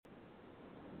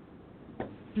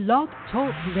Blog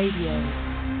Talk Radio.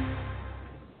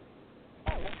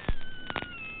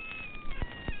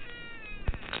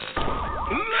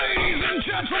 Ladies and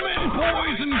gentlemen,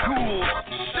 boys and ghouls,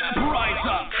 step right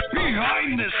up.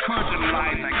 Behind this curtain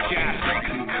lies a ghastly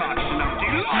concoction of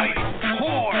delight,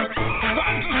 horror,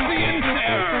 fantasy, and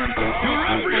terror. Your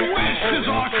every wish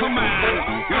is our command,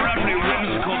 your every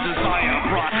whimsical desire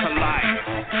brought to life.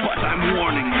 But I'm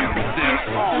warning you,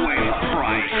 there's always a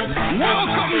price.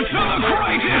 Welcome to the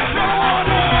greatest show on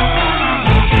earth!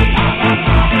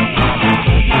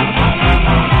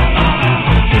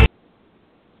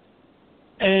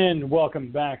 And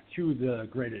welcome back to the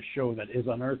greatest show that is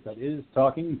on earth, that is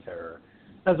Talking Terror.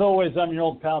 As always, I'm your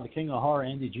old pal, the King of Horror,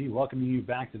 Andy G, welcoming you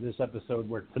back to this episode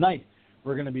where tonight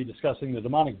we're going to be discussing the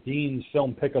Demonic Dean's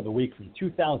film pick of the week from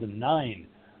 2009,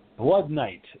 Blood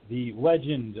Night, the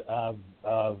Legend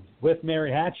of with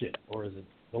Mary Hatchet, or is it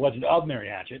the Legend of Mary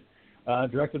Hatchet,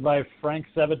 directed by Frank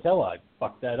Sabatella. I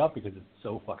fucked that up because it's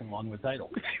so fucking long of a title.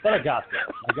 But I got there.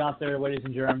 I got there, ladies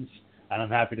and germs, and I'm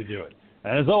happy to do it.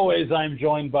 And as always, I'm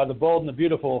joined by the bold and the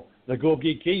beautiful, the Ghoul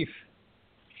Geek Keith.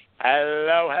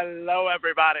 Hello,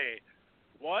 everybody.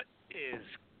 What is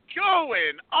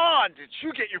going on? Did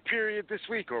you get your period this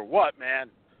week or what, man?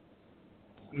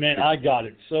 Man, I got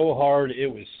it so hard. It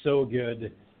was so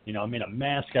good. You know, I made a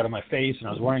mask out of my face, and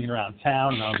I was wearing it around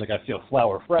town, and I was like, I feel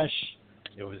flower fresh.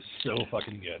 It was so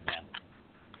fucking good, man.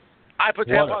 I put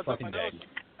tampons on my nose. Day.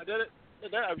 I did it.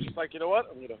 I was just like, you know what?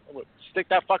 I'm gonna stick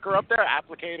that fucker up there,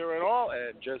 applicator and all,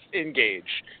 and just engage.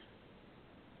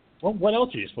 Well, what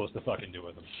else are you supposed to fucking do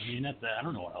with them? I mean, I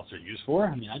don't know what else they're used for.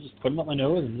 I mean, I just put them up my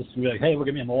nose and just be like, hey, look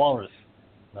at me, I'm a walrus.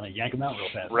 Then I yank them out real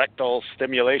fast. Rectal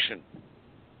stimulation.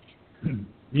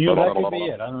 You know, that could be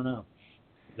it. I don't know.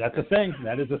 That's a thing.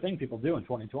 That is a thing people do in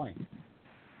 2020.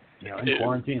 You know, in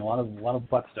quarantine, a lot of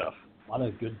butt stuff. A lot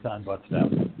of good time butt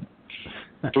stuff.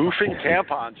 Boofing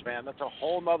tampons, man. That's a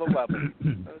whole nother level.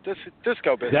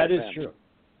 Disco business. That is man. true.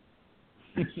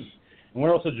 And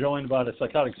we're also joined by the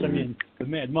psychotic simian, the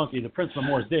Mad Monkey, the Prince of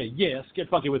Moore's Day. Yes, get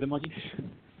funky with it, monkey.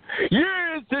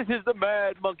 Yes, this is the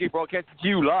Mad Monkey broadcasting to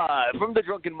you live from the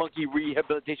Drunken Monkey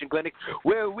Rehabilitation Clinic,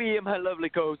 where we and my lovely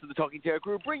co-host of the Talking Terror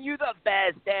crew bring you the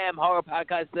best damn horror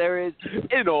podcast there is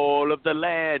in all of the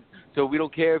land. So we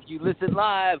don't care if you listen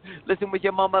live, listen with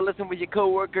your mama, listen with your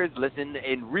coworkers, listen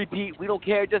and repeat. We don't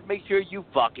care. Just make sure you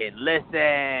fucking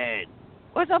listen.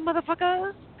 What's up,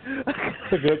 motherfuckers?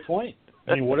 That's a good point.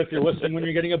 I mean, what if you're listening when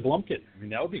you're getting a Blumpkin? I mean,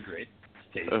 that would be great.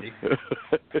 Tasty.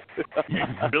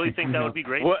 I really think that would be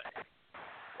great. What?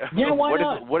 Yeah, why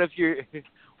not? What if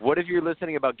you're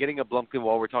listening about getting a Blumpkin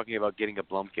while we're talking about getting a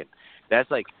Blumpkin?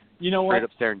 That's like straight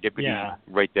up serendipity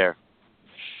right there.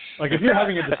 Like if you're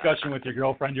having a discussion with your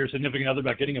girlfriend, your significant other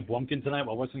about getting a Blumpkin tonight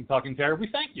while listening to Talking Terror, we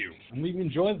thank you and we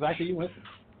enjoy the fact that you listen.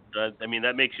 I mean,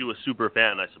 that makes you a super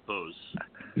fan, I suppose.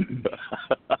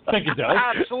 I think it does.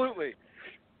 Absolutely.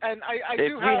 And I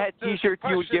do have. If we had T-shirts,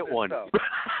 you would get one.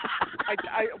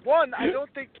 I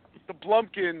don't think the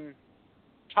Blumpkin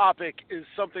topic is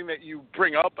something that you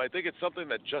bring up. I think it's something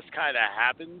that just kind of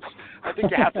happens. I think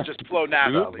you have to just flow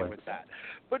naturally with that.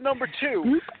 But number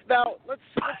two, now let's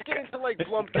get into like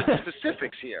Blumpkin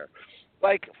specifics here.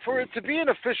 Like, for it to be an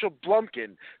official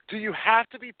Blumpkin, do you have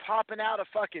to be popping out a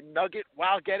fucking nugget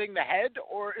while getting the head,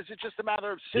 or is it just a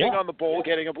matter of sitting on the bowl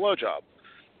getting a blowjob?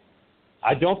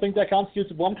 I don't think that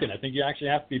constitutes a Blumpkin. I think you actually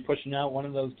have to be pushing out one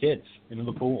of those kids into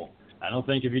the pool. I don't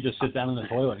think if you just sit down in the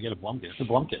toilet and get a Blumpkin, it's a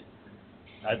Blumpkin.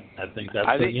 I think that's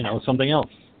something else.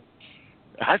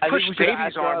 I push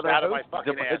babies' arms out of my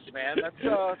fucking ass, man.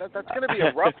 That's going to be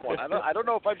a rough one. I don't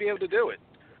know if I'd be able to do it.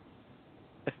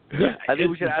 Yeah, I think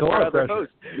we should ask our other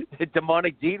host,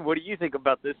 Demonic Dean. What do you think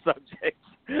about this subject?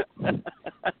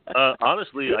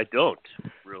 Honestly, I don't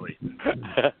really.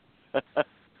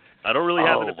 I don't really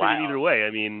have an opinion either way.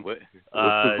 I mean,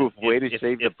 way to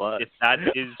save the butt. If that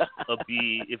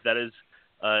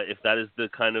is the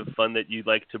kind of fun that you'd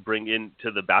like to bring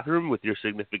into the bathroom with your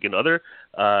significant other,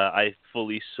 I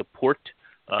fully support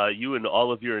you and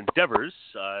all of your endeavors.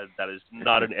 That is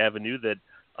not an avenue that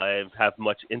I have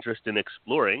much interest in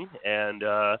exploring, and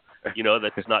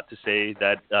that's not to say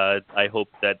that I hope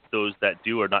that those that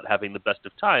do are not having the best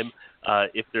of time.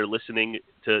 If they're listening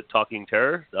to Talking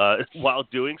Terror while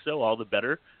doing so, all the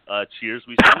better. Cheers,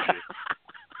 we salute you.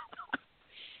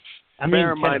 I mean,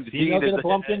 can a female get a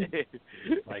Blumpkin?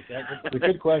 Like, that's a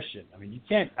good question. I mean, you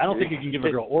can't. I don't think you can give a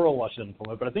girl oral wash in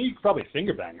the but I think you could probably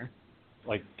finger bang her,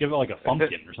 like give her like a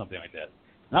thumpkin or something like that.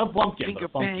 Not a Blumpkin, but a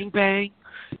thumpkin. Bang.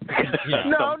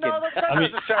 No, that's not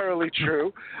necessarily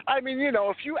true. I mean,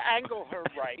 if you angle her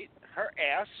right, her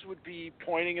ass would be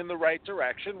pointing in the right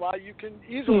direction, while you can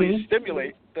easily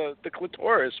stimulate the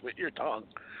clitoris with your tongue.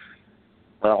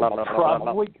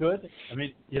 Probably could. I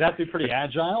mean, you'd have to be pretty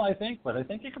agile, I think, but I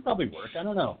think it could probably work. I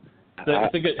don't know.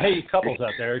 It's a good, hey, couples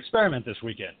out there, experiment this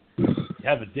weekend.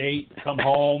 Have a date, come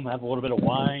home, have a little bit of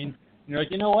wine. And you're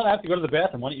like, you know what? I have to go to the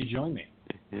bathroom. Why don't you join me?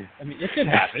 I mean, it could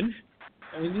happen.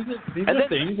 I mean, these are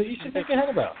things that you should think ahead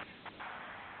about.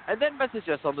 And then message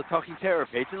us on the Talking Terror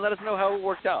page and let us know how it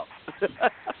worked out.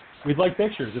 We'd like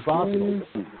pictures, if possible.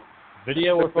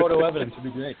 Video or photo evidence would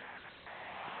be great.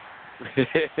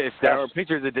 If there are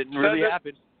pictures, it didn't really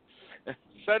happen.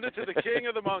 Send it to the king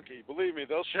of the monkey. Believe me,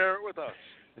 they'll share it with us.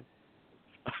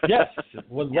 Yes,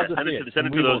 we'd love to see it. Send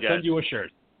it we to will those guys. send you a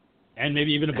shirt. And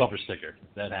maybe even a bumper sticker,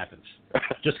 if that happens.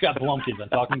 Just got Blumpkins on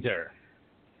Talking Terror.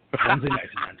 Wednesday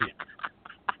nights at 9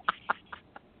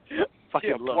 p.m.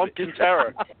 Fucking Blumpkin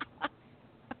Terror.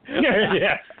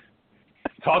 Yeah.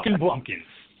 Talking Blumpkins.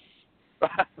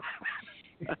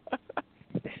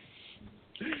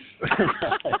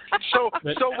 So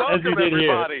welcome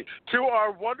everybody to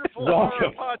our wonderful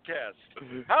horror podcast.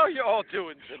 How are you all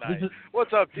doing tonight?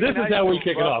 What's up, Dean? This is how we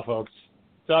kick it off, folks.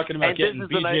 Talking about getting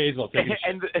BJ's while taking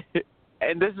shit.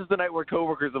 And this is the night where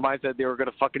coworkers of mine said they were going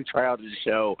to fucking try out the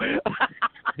show.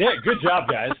 Yeah, good job,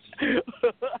 guys.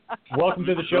 Welcome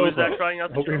to the show. Who is that trying out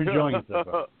the Hope show? you're enjoying it so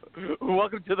far.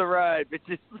 Welcome to the ride,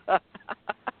 bitches.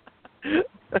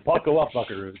 Buckle up,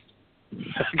 buckaroos.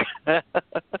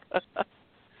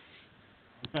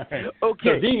 Right. Okay.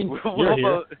 So, Dean, you're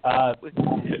here.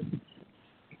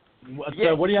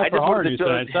 What do you have for horror news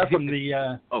tonight? Aside from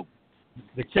the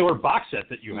killer box set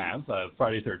that you have,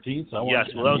 Friday 13th. So yes,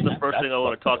 well, that was the first thing I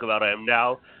want to talk about. I am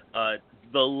now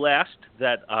the last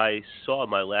that I saw,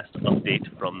 my last update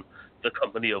from the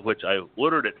company of which I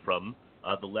ordered it from.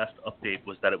 The last update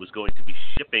was that it was going to be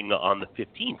shipping on the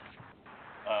 15th.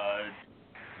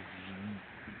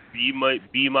 Be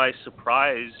my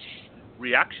surprise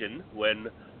reaction when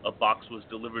a box was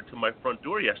delivered to my front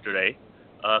door yesterday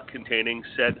containing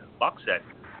said box set.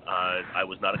 I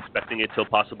was not expecting it till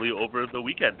possibly over the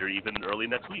weekend or even early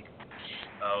next week.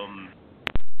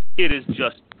 It is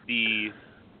just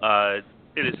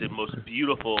it is a most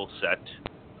beautiful set.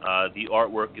 The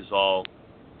artwork is all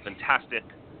fantastic.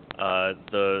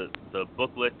 The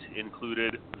booklet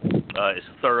included is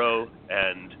thorough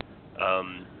and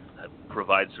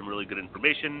provides some really good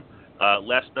information.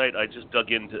 Last night I just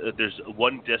dug into. There's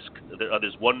one disc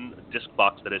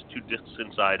box that has 2 discs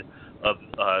inside of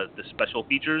the special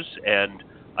features, and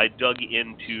I dug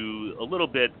into a little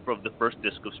bit from the first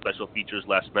disc of special features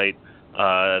last night.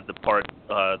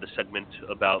 The segment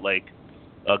about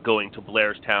going to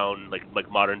Blairstown,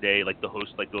 like modern day, like the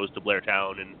host goes to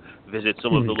Blairstown and visits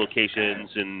some of the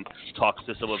locations and talks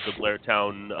to some of the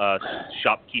Blairstown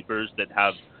shopkeepers that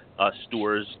have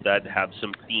stores that have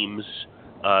some themes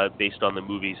based on the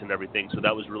movies and everything. So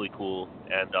that was really cool,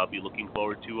 and I'll be looking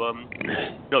forward to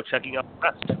checking out the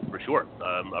rest for sure.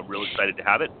 I'm real excited to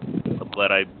have it. I'm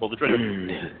glad I pulled the trigger.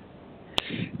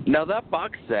 Now that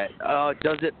box set,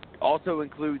 does it also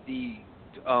include the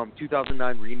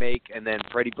 2009 remake and then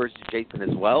Freddy vs. Jason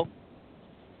as well?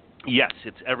 Yes,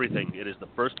 it's everything. It is the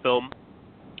first film.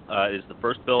 1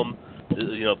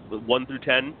 through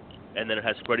 10, and then it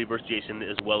has Freddy vs. Jason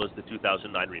as well as the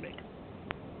 2009 remake.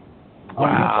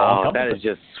 Wow, that is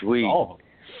just sweet.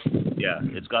 Yeah,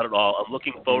 it's got it all. I'm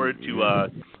looking forward to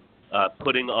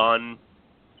putting on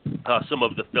some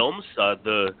of the films.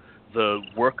 The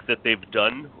work that they've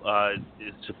done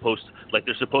is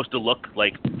they're supposed to look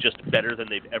like just better than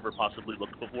they've ever possibly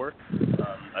looked before.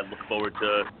 I look forward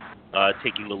to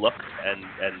taking a look and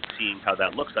seeing how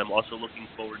that looks. I'm also looking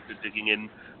forward to digging in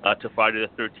to Friday the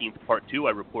 13th Part 2.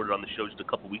 I reported on the show just a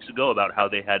couple weeks ago about how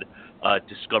they had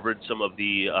discovered some of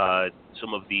the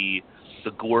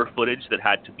gore footage that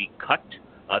had to be cut,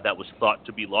 that was thought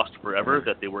to be lost forever,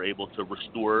 that they were able to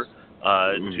restore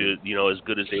to as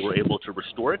good as they were able to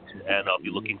restore it, and I'll be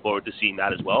looking forward to seeing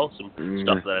that as well. Some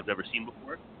stuff that I've never seen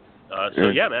before. So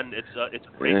yeah, man, it's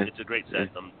a great set.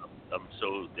 I'm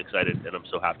so excited and I'm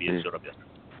so happy it showed up yesterday.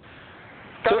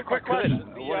 Got a quick question.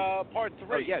 The Part 3.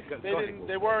 Oh, yeah,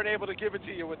 they weren't able to give it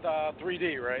to you with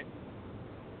 3D, right?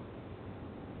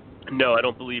 No, I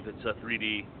don't believe it's a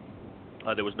 3D.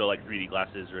 There was no 3D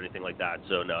glasses or anything like that.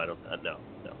 So no, I don't. No.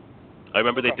 I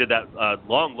remember they did that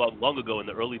long ago in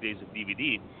the early days of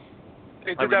DVD.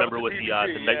 I remember with the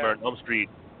Nightmare on Elm Street.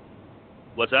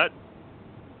 What's that?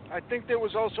 I think there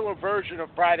was also a version of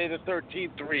Friday the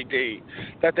 13th 3D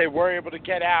that they were able to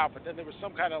get out, but then there was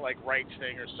some kind of rights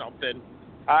thing or something.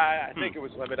 I think it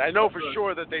was limited. I know for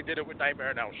sure that they did it with Nightmare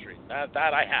on Elm Street.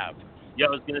 That I have. Yeah, I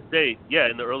was gonna say,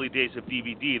 in the early days of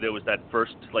DVD, there was that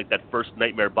first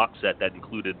Nightmare box set that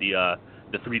included the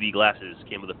 3D glasses.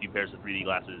 Came with a few pairs of 3D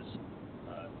glasses.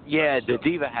 The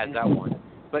Diva has that one.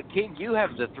 But King, you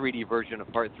have the 3D version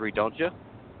of Part 3, don't you?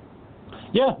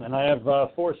 Yeah, and I have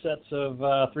 4 sets of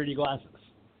 3D glasses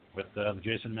with the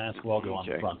Jason mask logo on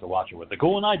the front to watch it with. The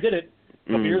Cool and I did it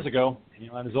a couple years ago,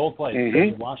 at his old place.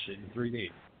 We watched it in 3D.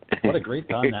 What a great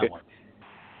time that was.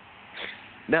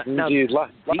 Now, Dean,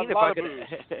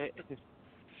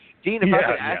 if I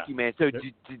could ask you, man, so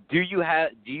do you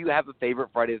have a favorite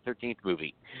Friday the 13th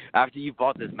movie? After you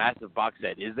bought this massive box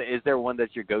set, is there one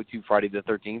that's your go-to Friday the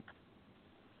 13th?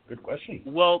 Good question.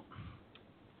 Well,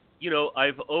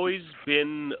 I've always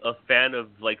been a fan of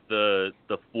like the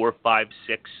 4, 5,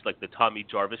 6, like the Tommy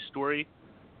Jarvis story.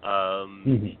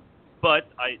 But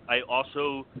I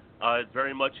also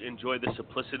very much enjoy the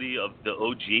simplicity of the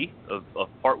OG of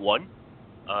Part 1.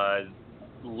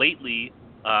 Lately,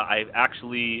 I've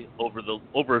actually over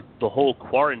the whole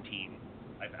quarantine,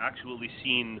 I've actually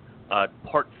seen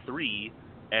Part 3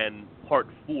 and Part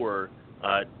 4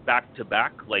 back to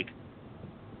back, like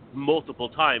multiple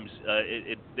times.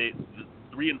 The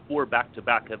 3 and 4 back to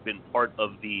back have been part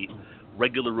of the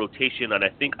regular rotation, and I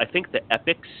think the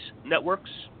Epix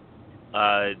networks.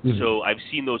 So I've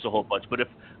seen those a whole bunch. But if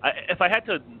I had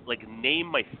to like name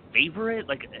my favorite,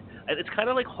 like it's kind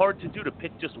of like hard to do to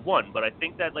pick just one. But I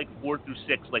think that like 4 through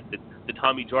 6, like the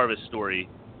Tommy Jarvis story,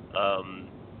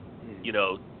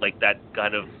 like that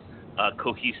kind of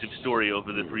cohesive story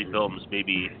over the 3 films,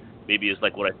 maybe is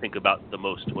like what I think about the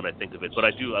most when I think of it. But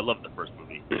I love the first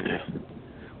movie.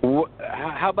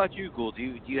 How about you, Ghoul?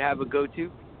 Do you have a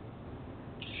go-to?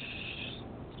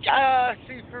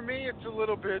 See, for me, it's a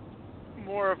little bit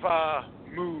more of a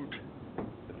mood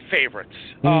favorites.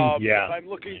 If I'm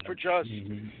looking for just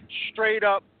straight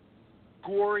up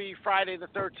gory Friday the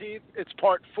 13th, it's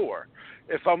Part 4.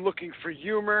 If I'm looking for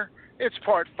humor, it's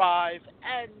Part 5.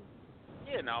 And,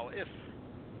 if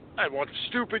I want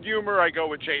stupid humor, I go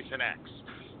with Jason X.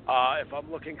 If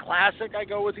I'm looking classic, I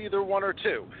go with either 1 or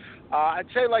 2. I'd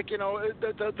say,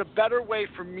 the better way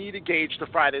for me to gauge the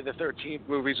Friday the 13th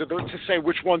movies are to say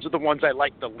which ones are the ones I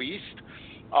like the least,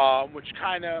 which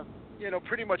kind of,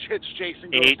 pretty much hits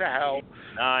Jason Goes to Hell.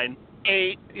 9.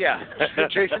 8, yeah.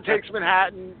 Jason Takes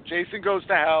Manhattan, Jason Goes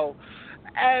to Hell,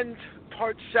 and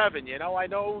Part 7. I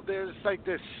know there's,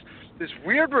 this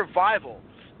weird revival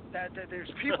that there's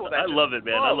people that I love it,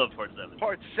 man. I love Part 7.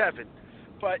 Part 7.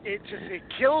 But it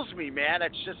kills me, man.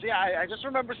 It's just, I just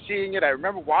remember seeing it. I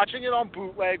remember watching it on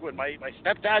bootleg when my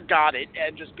stepdad got it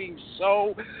and just being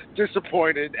so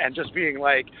disappointed and just being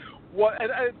like, what?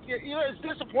 And as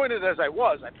disappointed as I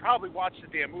was, I probably watched the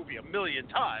damn movie a million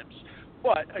times.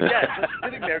 But again, just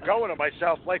sitting there going to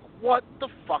myself, like, what the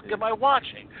fuck am I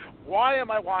watching? Why am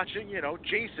I watching,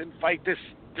 Jason fight this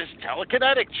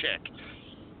telekinetic chick?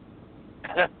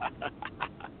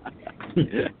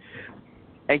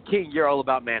 And King, you're all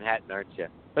about Manhattan, aren't you?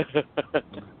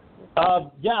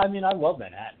 Yeah, I mean, I love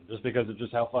Manhattan just because of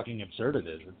just how fucking absurd it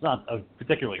is. It's not a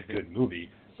particularly good movie.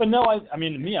 But no, I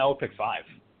mean, me, I would pick 5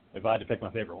 if I had to pick my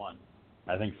favorite one.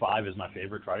 I think 5 is my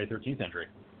favorite Friday 13th entry.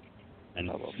 And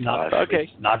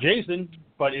it's not Jason,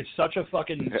 but it's such a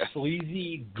fucking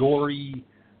sleazy, gory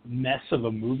mess of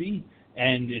a movie.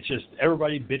 And it's just,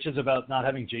 everybody bitches about not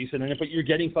having Jason in it, but you're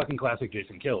getting fucking classic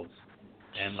Jason kills.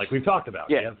 And like we've talked about,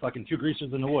 you have fucking 2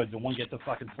 greasers in the woods and one gets a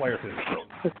fucking flare through the throat.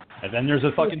 And then there's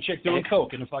a fucking chick doing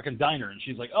coke in a fucking diner and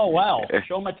she's like, oh wow,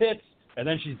 show my tits. And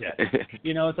then she's dead.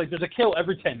 It's like there's a kill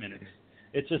every 10 minutes.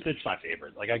 It's my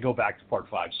favorite. Like I go back to Part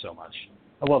 5 so much.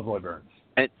 I love Roy Burns.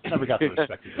 Never got to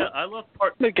respect it. I love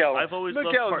Part. I've always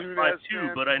loved Part 5 too,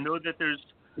 but I know that there's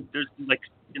like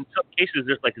in some cases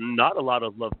there's like not a lot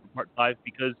of love for Part 5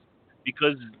 because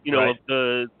of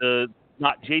the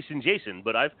not Jason,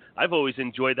 but I've always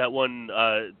enjoyed that one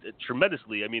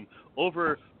tremendously. I mean,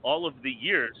 over all of the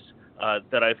years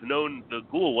that I've known the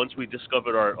Ghoul, once we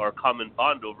discovered our common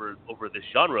bond over this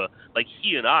genre, like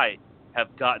he and I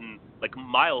have gotten like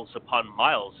miles upon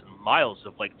miles and miles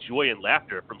of like joy and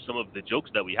laughter from some of the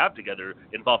jokes that we have together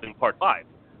involving Part 5.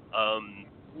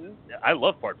 I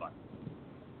love Part 5,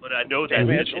 but I know that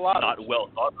it's not well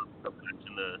thought of sometimes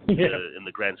in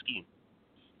the grand scheme.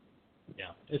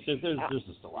 Yeah, there's just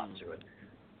a lot to it.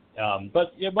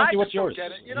 But yeah, Monkey, what's yours?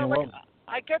 Get it.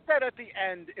 I get that at the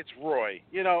end it's Roy.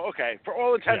 Okay, for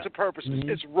all intents and purposes,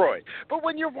 it's Roy. But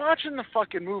when you're watching the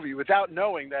fucking movie without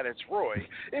knowing that it's Roy,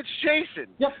 it's Jason.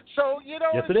 Yep. So, yes,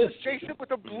 it's Jason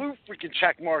with a blue freaking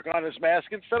check mark on his mask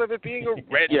instead of it being a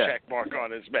red check mark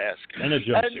on his mask. And a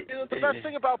jumpsuit. And the best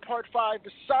thing about Part 5,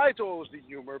 besides all of the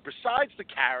humor, besides the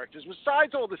characters,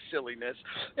 besides all the silliness,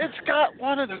 it's got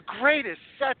one of the greatest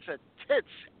sets of tits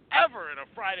ever in a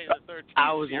Friday the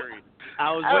 13th series.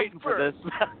 I was waiting for this.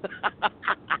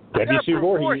 W.C.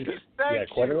 Voorhees.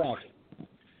 Quite a lot.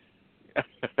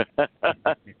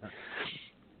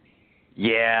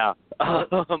 Yeah.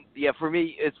 For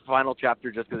me, it's final chapter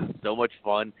just because it's so much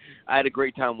fun. I had a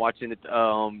great time watching it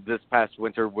this past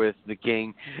winter with the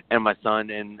King and my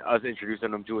son, and us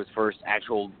introducing him to his first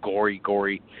actual gory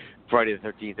Friday the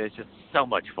 13th. It's just so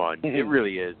much fun. It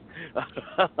really is.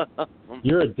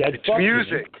 You're a dead fuck.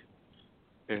 Music.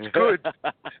 It's good.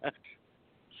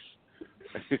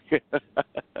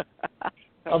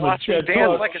 I'm watch a me dead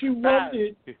dance fuck. like She a loved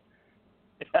it.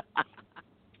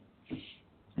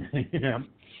 Yeah.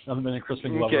 Nothing been a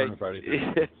Crispin Glover on Friday.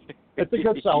 It's a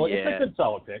good solid. It's a good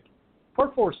solid pick.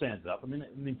 Part 4 stands up. I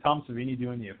mean, Tom Savini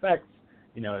doing the effects.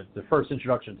 It's the first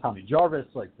introduction of Tommy Jarvis,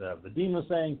 like the Dean was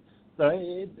saying. So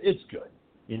it's good.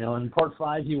 In Part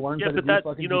 5, he learns how to do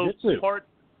fucking jiu-jitsu. Part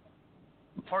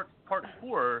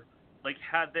 4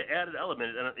 had the added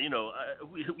element, and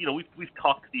we've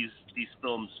talked these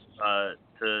films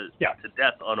to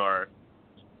death on our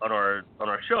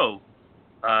show.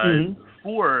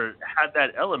 4 had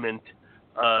that element,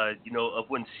 of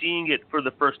when seeing it for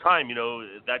the first time.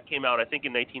 That came out I think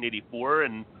in 1984,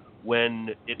 and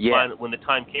when when the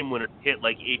time came when it hit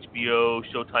HBO,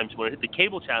 Showtime, when it hit the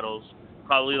cable channels,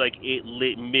 probably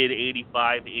mid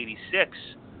 85, 86,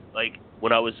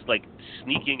 when I was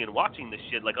sneaking and watching this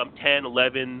shit, I'm 10,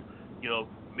 11,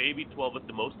 maybe 12 at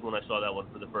the most when I saw that one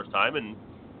for the first time, and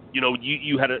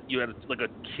you had a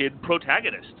kid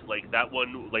protagonist, that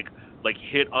one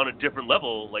hit on a different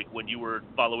level, when you were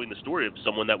following the story of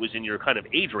someone that was in your kind of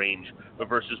age range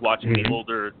versus watching the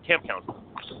older camp counselor.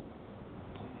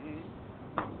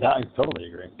 Yeah, I totally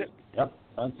agree. Yep.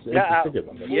 It's a good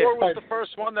one. 4 was the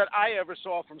first one that I ever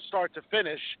saw from start to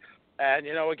finish. And,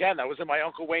 again, that was in my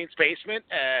Uncle Wayne's basement.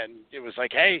 And it was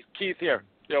like, hey, Keith, here,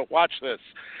 watch this.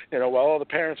 While all the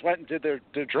parents went and did their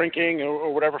drinking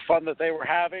or whatever fun that they were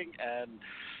having. And,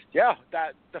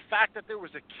 the fact that there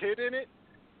was a kid in it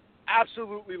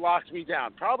absolutely locked me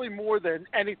down, probably more than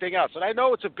anything else. And I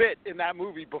know it's a bit in that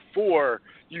movie before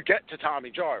you get to Tommy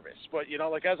Jarvis, but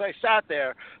as I sat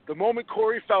there, the moment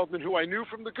Corey Feldman, who I knew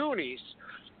from the Goonies,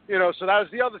 so that was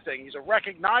the other thing. He's a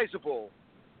recognizable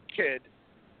kid.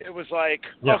 It was like,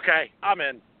 okay, I'm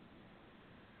in.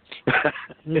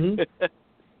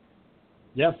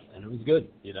 Yep, and it was good.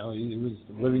 He was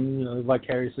living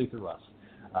vicariously through us.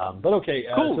 But okay,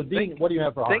 cool. So Dean, what do you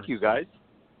have for Thank you, guys.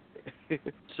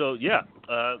 So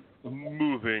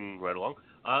moving right along,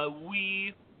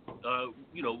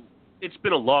 it's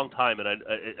been a long time, and a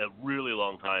really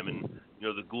long time, and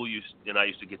the Ghoul and I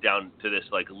used to get down to this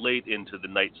late into the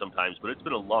night sometimes, but it's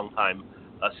been a long time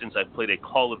since I've played a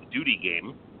Call of Duty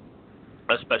game,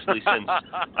 especially since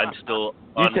I'm still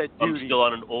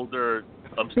on an older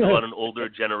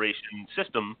generation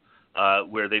system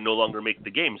where they no longer make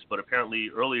the games, but apparently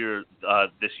earlier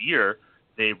this year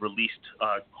they released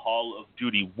Call of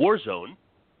Duty Warzone,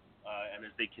 and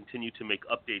as they continue to make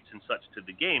updates and such to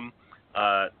the game,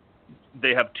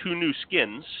 they have 2 new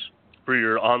skins for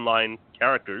your online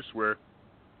characters, where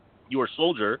your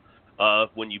soldier,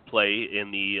 when you play in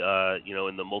the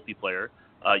in the multiplayer,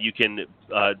 you can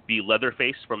be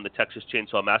Leatherface from the Texas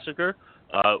Chainsaw Massacre,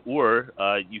 or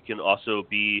you can also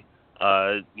be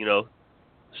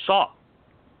Saw.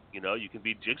 You can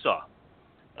be Jigsaw.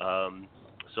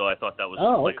 So I thought that was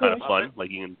kind of fun.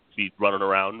 You can be running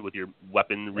around with your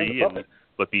weaponry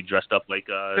but be dressed up like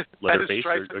Leatherface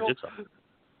or Jigsaw.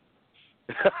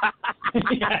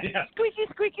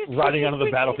 Squeaky. Riding onto the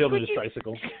battlefield with his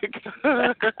tricycle.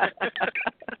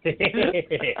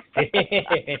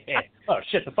 Oh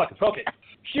shit! The fucking poke it!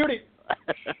 Shoot it!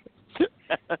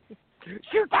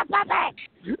 Shoot that puppet!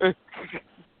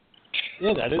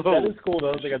 Yeah, that is cool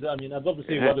though. I'd love to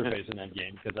see Leatherface in that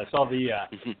game, because I saw the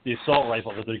assault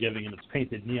rifle that they're giving him. It's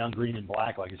painted neon green and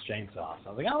black like his chainsaw. So I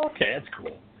was like, oh, okay, that's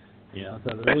cool. So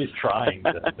they're at least trying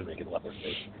to make it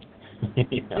Leatherface.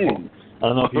 I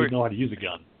don't know if you know how to use a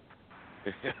gun.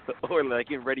 Or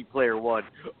like in Ready Player One.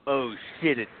 Oh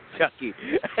shit, it's Chucky.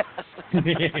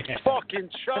 Fucking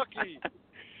Chucky.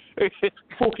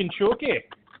 Fucking Chucky.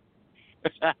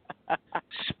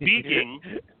 Speaking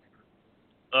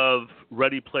of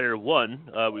Ready Player One,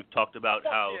 we've talked about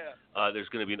how there's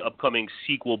going to be an upcoming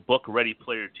sequel book, Ready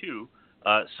Player Two.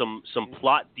 Some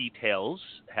plot details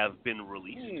have been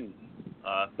released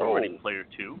for Ready Player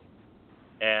Two,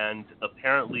 and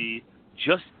apparently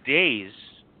just days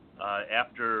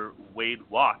after Wade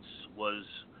Watts was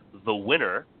the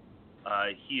winner,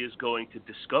 he is going to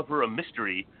discover a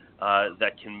mystery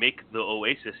that can make the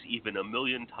Oasis even a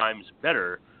million times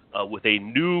better with a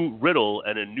new riddle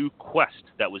and a new quest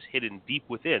that was hidden deep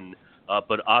within.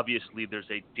 But obviously there's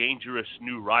a dangerous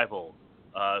new rival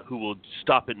who will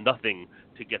stop at nothing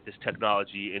to get this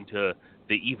technology into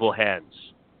the evil hands.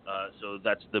 So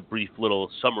that's the brief little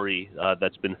summary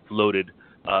that's been floated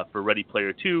for Ready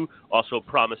Player 2, also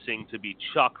promising to be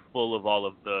chock full of all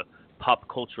of the pop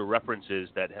culture references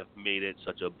that have made it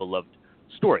such a beloved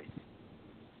story.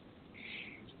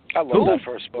 I love that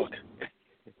first book.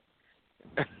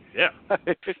 Yeah.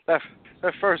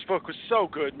 that first book was so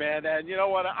good, man. And you know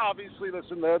what? Obviously,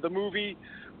 listen, the movie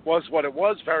was what it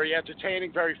was. Very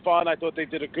entertaining, very fun. I thought they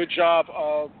did a good job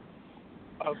of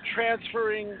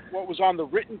transferring what was on the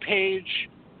written page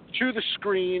to the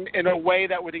screen in a way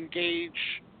that would engage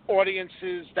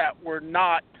audiences that were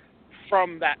not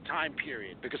from that time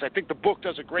period. Because I think the book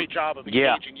does a great job of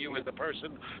engaging you as the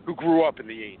person who grew up in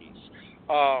the 80s.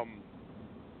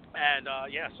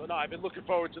 So I've been looking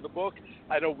forward to the book.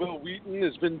 I know Will Wheaton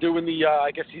has been doing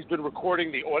I guess he's been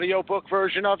recording the audiobook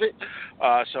version of it.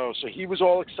 So he was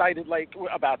all excited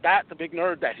about that, the big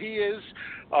nerd that he is.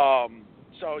 I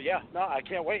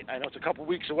can't wait. I know it's a couple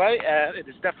weeks away, and it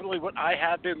is definitely what I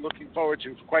have been looking forward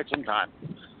to for quite some time.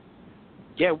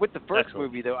 Yeah, with the first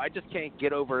movie, though, I just can't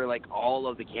get over, all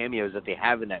of the cameos that they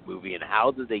have in that movie, and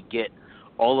how did they get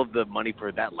all of the money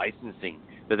for that licensing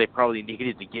that they probably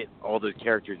needed to get all those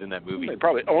characters in that movie. They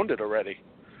probably owned it already.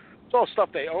 It's all stuff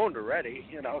they owned already,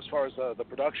 as far as the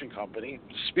production company.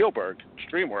 Spielberg,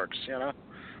 DreamWorks,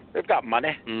 they've got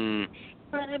money. Mm.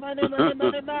 Money, money, money,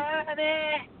 money,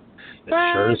 money.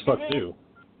 Sure as fuck do.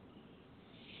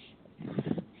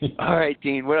 All right,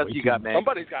 Dean, what else you got, man?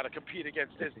 Somebody's got to compete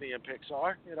against Disney and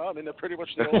Pixar. They're pretty much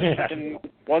the only fucking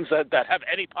ones that have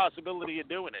any possibility of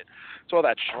doing it. It's all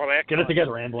that Shrek. Get it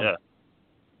together, Amblin. Yeah.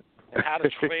 And How to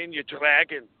Train Your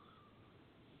Dragon.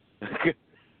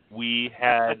 We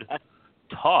had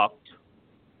talked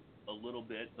a little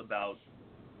bit about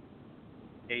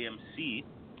AMC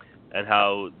and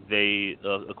how they,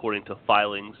 according to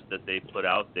filings that they put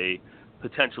out, they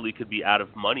potentially could be out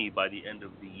of money by the end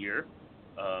of the year.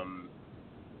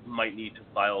 Might need to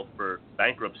file for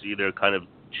bankruptcy. They're kind of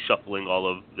shuffling all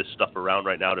of this stuff around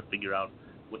right now to figure out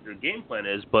what their game plan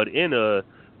is. But in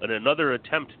another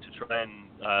attempt to try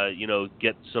and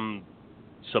get some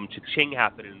cha-ching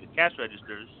happen in the cash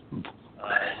registers,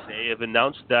 they have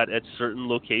announced that at certain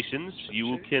locations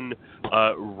you can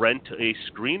rent a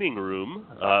screening room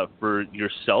for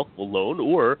yourself alone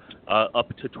or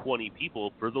up to 20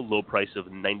 people for the low price of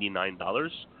 $99.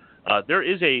 There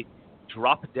is a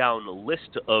drop-down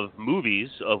list of movies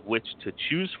of which to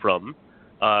choose from.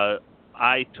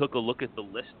 I took a look at the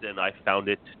list and I found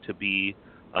it to be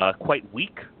quite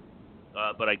weak,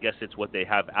 but I guess it's what they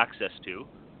have access to.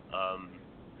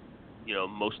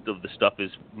 Most of the stuff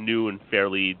is new and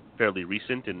fairly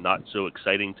recent and not so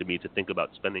exciting to me to think about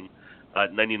spending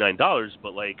 $99.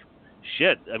 But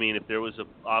shit, I mean, if there was an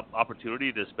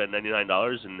opportunity to spend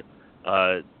 $99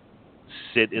 and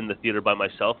sit in the theater by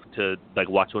myself to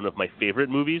watch one of my favorite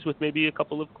movies with maybe a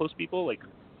couple of close people,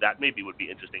 that maybe would be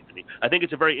interesting to me. I think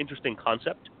it's a very interesting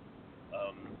concept,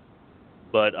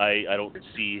 but I don't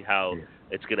see how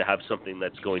it's going to have something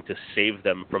that's going to save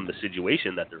them from the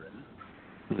situation that they're in.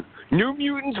 New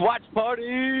Mutants watch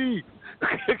party.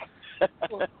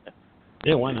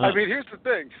 Yeah, why not? I mean, here's the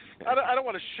thing. I don't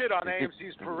want to shit on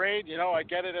AMC's parade. I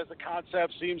get it as a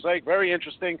concept. Seems like very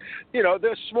interesting.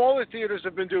 The smaller theaters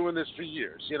have been doing this for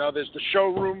years. There's the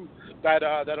showroom that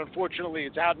unfortunately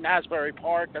it's out in Asbury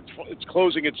Park. It's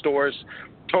closing its doors.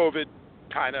 COVID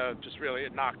kind of just really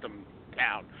knocked them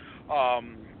down.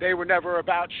 They were never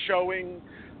about showing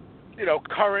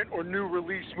current or new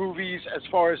release movies as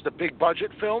far as the big budget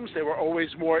films. They were always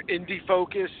more indie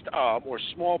focused, or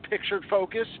small pictured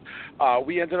focused.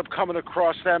 We ended up coming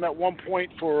across them at one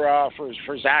point for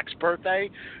Zach's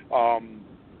birthday,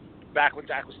 back when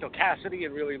Zach was still Cassidy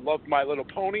and really loved My Little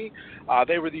Pony.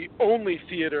 They were the only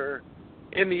theater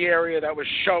in the area that was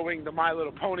showing the My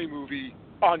Little Pony movie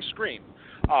on screen.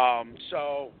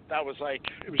 So that was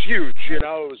it was huge, it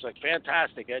was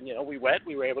fantastic. And, we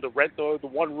were able to rent the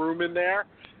one room in there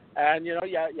and, you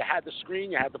had the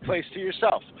screen, you had the place to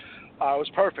yourself. It was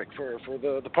perfect for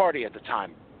the party at the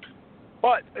time.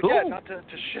 But again, not to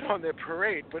shit on their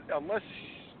parade, but unless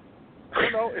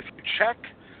if you check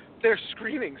their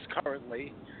screenings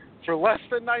currently, for less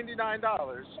than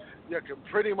 $99, you can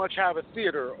pretty much have a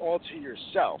theater all to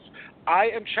yourself. I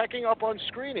am checking up on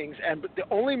screenings, and the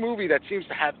only movie that seems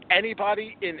to have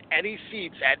anybody in any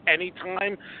seats at any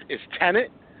time is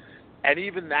Tenet, and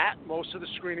even that, most of the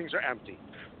screenings are empty.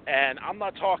 And I'm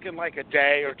not talking like a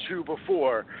day or two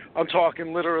before. I'm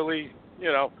talking literally,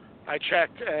 I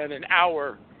checked, and an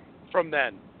hour from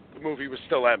then, the movie was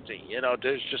still empty.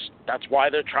 That's why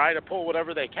they're trying to pull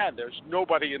whatever they can. There's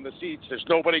nobody in the seats. There's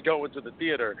nobody going to the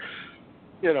theater.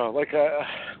 Like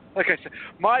I said,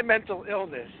 my mental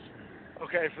illness,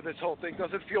 for this whole thing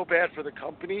doesn't feel bad for the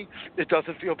company. It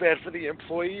doesn't feel bad for the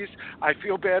employees. I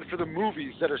feel bad for the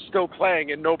movies that are still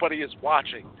playing and nobody is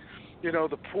watching.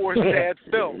 The poor, sad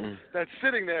film that's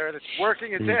sitting there and it's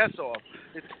working its ass off.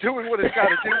 It's doing what it's got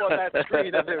to do on that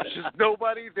screen, and there's just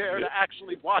nobody there to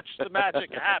actually watch the magic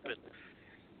happen.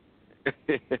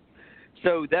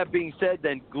 So that being said,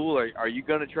 then, Ghoul, are you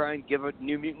going to try and give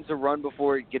New Mutants a run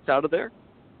before it gets out of there?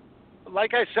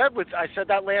 Like I said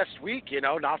that last week,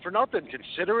 not for nothing.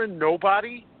 Considering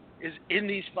nobody is in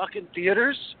these fucking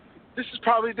theaters, this is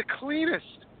probably the cleanest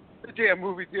the damn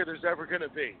movie theater's ever going to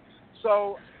be.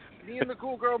 So me and the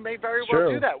Ghoul Girl may very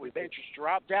well do that. We may just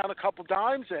drop down a couple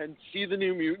dimes and see the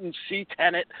New Mutants, see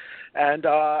Tenet, and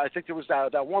I think there was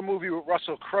that one movie with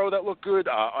Russell Crowe that looked good,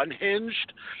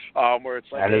 Unhinged, where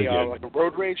it's like a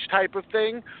road rage type of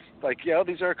thing.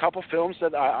 These are a couple films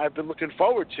that I've been looking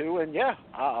forward to, and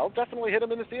I'll definitely hit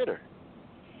them in the theater.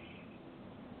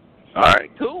 All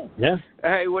right, cool. Yeah. All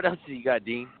right, what else do you got,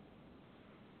 Dean?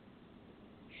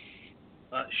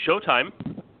 Showtime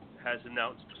has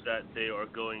announced that they are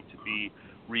going to be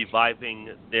reviving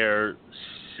their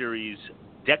series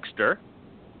Dexter,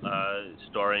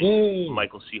 starring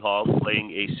Michael C. Hall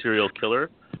playing a serial killer.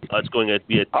 It's going to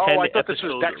be a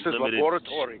 10-episode limited,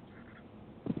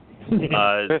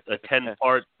 a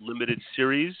 10-part limited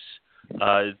series.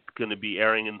 It's going to be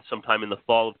airing sometime in the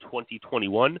fall of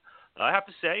 2021. I have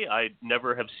to say, I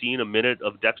never have seen a minute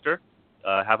of Dexter.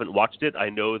 Haven't watched it. I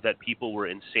know that people were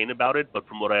insane about it, but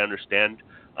from what I understand,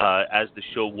 as the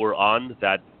show wore on,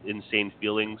 that insane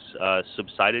feelings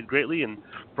subsided greatly. And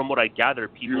from what I gather,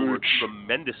 people were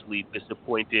tremendously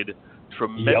disappointed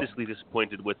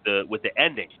with the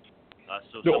ending.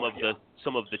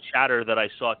 Some of the chatter that I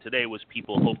saw today was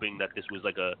people hoping that this was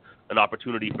like an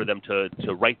opportunity for them to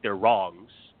right their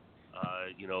wrongs,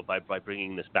 by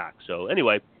bringing this back. So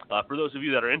anyway, for those of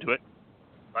you that are into it,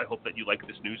 I hope that you like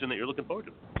this news and that you're looking forward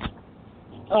to it.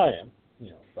 I am,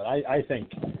 but I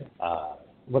think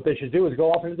what they should do is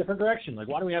go off in a different direction. Like,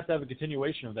 why do we have to have a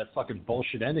continuation of that fucking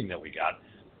bullshit ending that we got?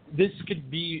 This could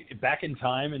be back in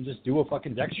time and just do a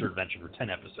fucking Dexter adventure for 10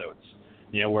 episodes.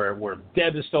 Where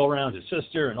Deb is still around, his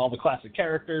sister, and all the classic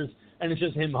characters, and it's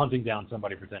just him hunting down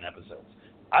somebody for 10 episodes.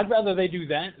 I'd rather they do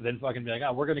that than fucking be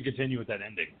like, we're going to continue with that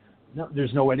ending. No,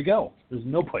 there's no way to go. There's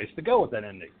no place to go with that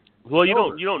ending. Well, you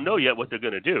don't know yet what they're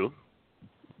going to do.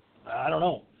 I don't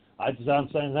know. I'm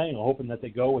saying, hoping that they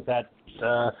go with that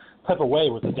type of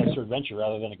way with the Dexter adventure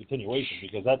rather than a continuation,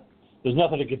 because there's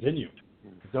nothing to continue.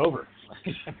 It's over.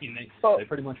 They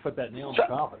pretty much put that nail in the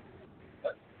coffin.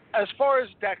 As far as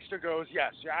Dexter goes,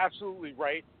 yes, you're absolutely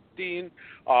right, Dean.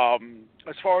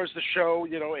 As far as the show,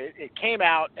 it came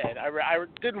out, and I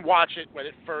didn't watch it when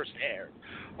it first aired.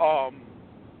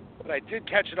 But I did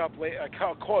catch it up late. I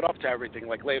caught up to everything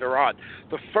later on.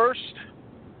 The first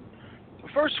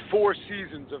 4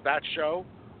 seasons of that show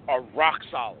are rock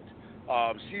solid.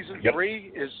 Season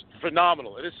 3 is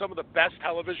phenomenal. It is some of the best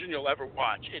television you'll ever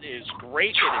watch. It is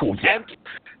great. It is intense,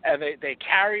 and they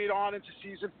carry it on into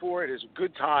season 4. It is a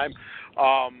good time.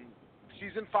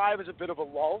 Season 5 is a bit of a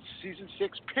lull. Season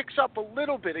 6 picks up a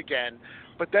little bit again,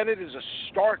 but then it is a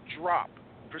stark drop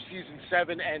for season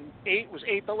 7 and 8. Was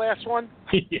 8 the last one?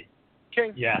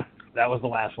 King? Yeah, that was the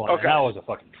last one. Okay. And that was a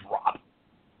fucking drop.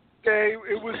 Okay,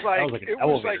 it was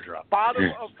like drop.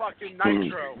 bottom of fucking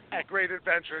Nitro at Great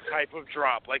Adventure type of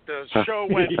drop. Like the show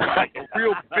went from a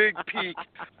real big peak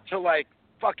to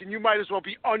fucking you might as well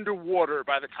be underwater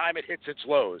by the time it hits its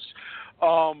lows.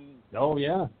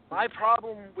 My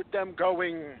problem with them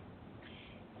going.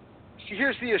 See,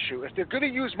 here's the issue. If they're going to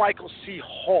use Michael C.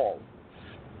 Hall,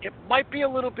 it might be a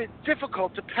little bit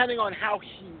difficult depending on how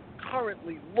he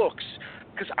currently looks.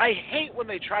 Because I hate when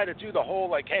they try to do the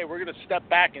whole, hey, we're going to step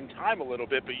back in time a little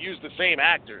bit, but use the same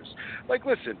actors.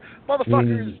 Listen,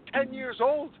 motherfucker is 10 years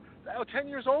old, 10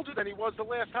 years older than he was the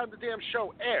last time the damn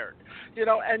show aired.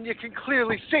 And you can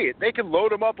clearly see it. They can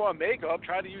load him up on makeup,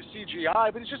 try to use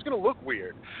CGI, but it's just going to look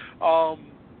weird. So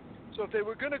if they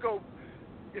were going to go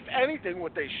if anything,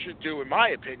 what they should do, in my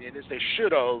opinion, is they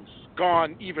should have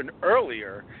gone even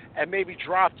earlier and maybe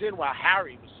dropped in while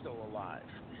Harry was still alive.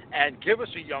 And give us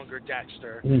a younger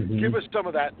Dexter. Give us some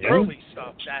of that early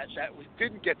stuff that we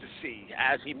didn't get to see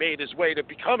as he made his way to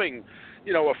becoming,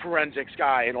 a forensics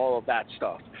guy and all of that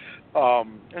stuff.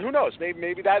 And who knows?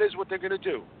 Maybe that is what they're going to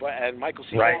do. And Michael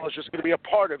C. Hall is just going to be a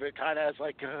part of it, kind of as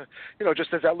like,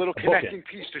 just as that little connecting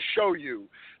piece to show you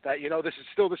that this is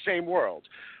still the same world.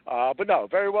 But no,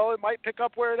 very well, it might pick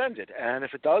up where it ended. And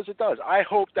if it does, it does. I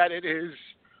hope that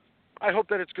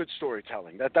it's good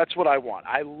storytelling. That's what I want.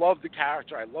 I love the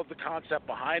character. I love the concept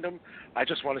behind him. I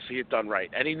just want to see it done right.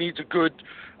 And he needs a good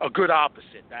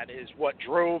opposite. That is what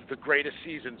drove the greatest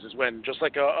seasons, is when, just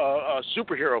like a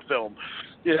superhero film,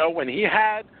 when he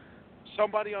had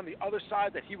somebody on the other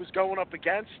side that he was going up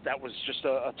against that was just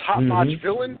a top-notch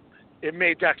villain, it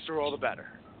made Dexter all the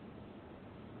better.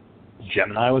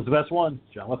 Gemini was the best one.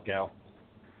 John Lithgow.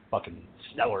 Fucking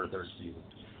stellar third season.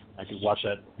 I could watch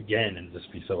that again and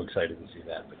just be so excited to see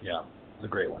that. But yeah, it's a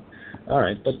great one. All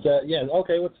right, but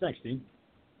okay. What's next, Dean?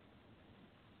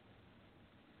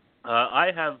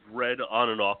 I have read on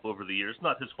and off over the years,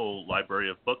 not his whole library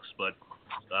of books, but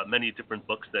many different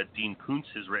books that Dean Koontz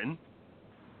has written.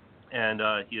 And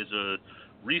he has a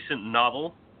recent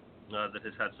novel that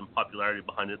has had some popularity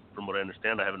behind it, from what I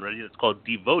understand. I haven't read it yet. It's called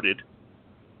Devoted.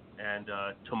 And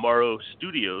Tomorrow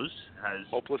Studios has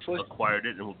acquired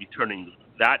it and will be turning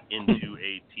that into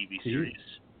a TV series.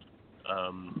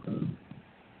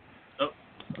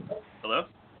 Hello?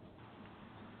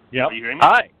 Yeah. Are you hearing me?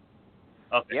 Hi.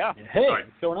 Okay. Yeah. Hey, sorry.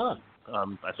 what's going on?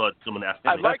 I thought someone asked.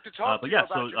 I'd like to talk to you about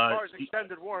so, your car's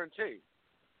extended warranty.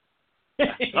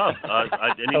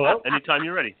 Anytime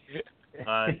you're ready.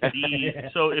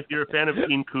 So if you're a fan of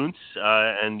Dean Koontz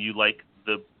and you like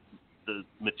the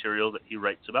material that he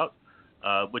writes about,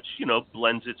 which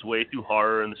blends its way through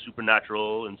horror and the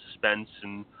supernatural and suspense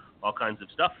and all kinds of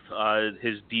stuff,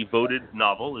 his Devoted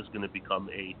novel is going to become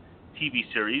a TV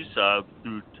series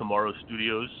through Tomorrow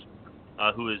Studios,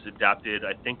 who has adapted.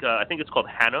 I think it's called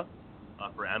Hannah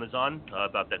for Amazon,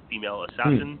 about that female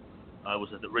assassin. Was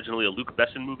it originally a Luc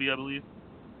Besson movie, I believe?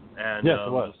 And, yes,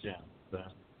 it was. Yeah.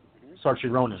 Saoirse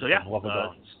Ronan. So yeah. Love of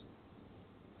Bones.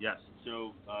 Yes.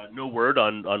 So no word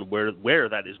on where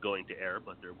that is going to air,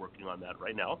 but they're working on that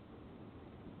right now.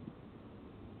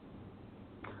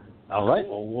 All right.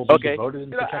 Well, we'll be devoted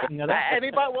into checking that out.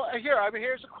 Anybody? Well,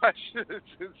 here's a question.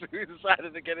 Since we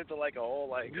decided to get into like a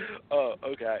whole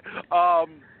okay.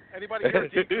 Anybody here a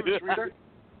Dean Koontz reader?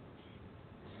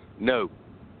 No.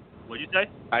 What'd you say?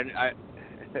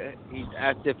 He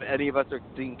asked if any of us are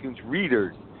Dean Koontz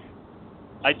readers.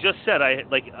 I just said at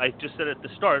the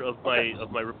start of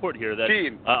my report here that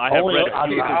Dean, I have read a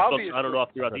few of his books on and off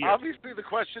throughout the year. Obviously, the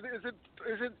question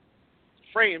isn't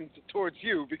framed towards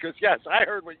you, because yes, I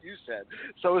heard what you said.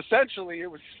 So essentially,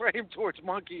 it was framed towards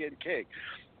Monkey and King.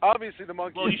 Obviously, the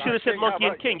Monkey. Well, you should have said Monkey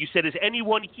and King. You said, "Is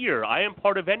anyone here?" I am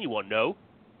part of anyone. No.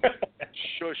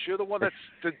 Sure, you're the one that's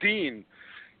the Dean.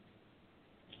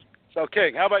 So,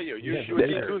 King, how about you? You a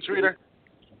Dean Koontz reader?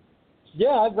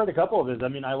 Yeah, I've read a couple of his. I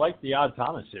mean, I liked the Odd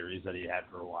Thomas series that he had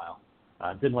for a while.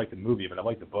 I didn't like the movie, but I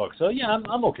liked the book. So, yeah,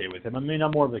 I'm okay with him. I mean,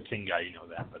 I'm more of a King guy, you know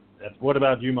that. But what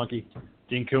about you, Monkey?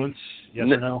 Dean Koontz, yes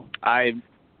or no?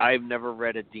 I've never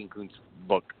read a Dean Koontz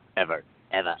book, ever.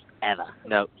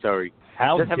 No, sorry.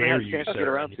 How Just dare you,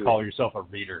 sir, you call yourself a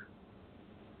reader?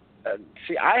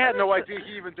 See, I had no idea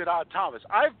he even did Odd Thomas.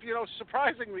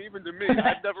 Surprisingly, even to me,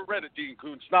 I've never read a Dean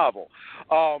Koontz novel.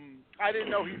 I didn't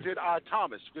know he did Odd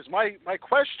Thomas, because my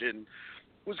question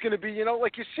was going to be,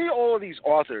 like you see all of these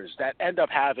authors that end up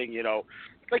having,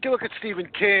 like you look at Stephen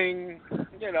King,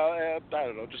 I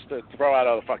don't know, just to throw out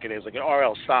other fucking names, like an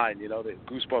R.L. Stein, the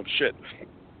Goosebumps shit.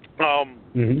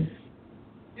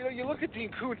 You look at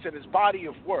Dean Koontz and his body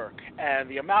of work and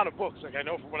the amount of books. Like I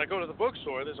know from when I go to the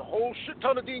bookstore, there's a whole shit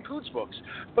ton of Dean Koontz books.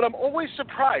 But I'm always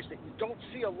surprised that you don't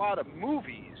see a lot of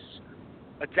movies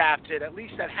adapted, at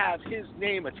least that have his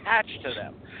name attached to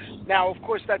them. Now, of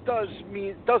course, that doesn't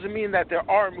mean that there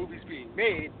are movies being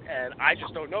made, and I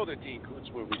just don't know the Dean Koontz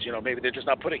movies. Maybe they're just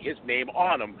not putting his name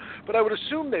on them. But I would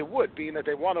assume they would, being that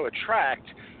they want to attract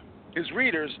his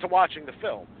readers to watching the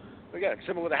film. Again,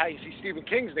 similar to how you see Stephen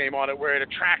King's name on it, where it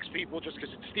attracts people just because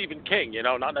it's Stephen King,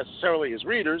 not necessarily his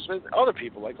readers, but other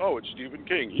people, like, oh, it's Stephen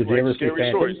King. He writes scary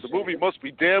stories. The movie must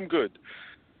be damn good.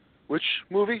 Which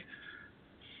movie?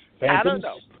 Phantoms? I don't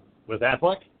know. With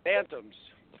Affleck? Phantoms.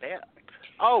 Phantoms.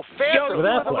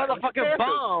 The motherfucking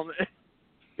bomb.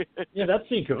 Yeah, that's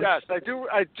Dean Koontz. Yes, I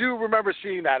do remember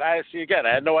seeing that. I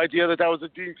had no idea that was a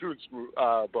Dean Koontz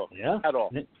book. Yeah. At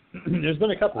all. There's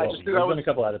been a couple. There's been a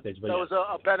couple adaptations, but that was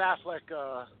a Ben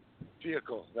Affleck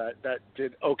vehicle that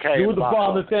did okay. You were the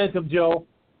bomb, the Phantom, Joe.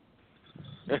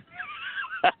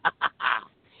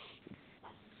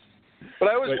 But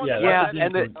I always wondered,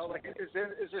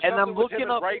 and I'm looking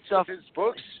up stuff. His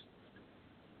books.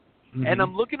 Mm-hmm. And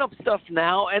I'm looking up stuff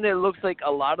now, and it looks like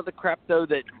a lot of the crap though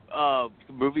that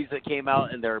movies that came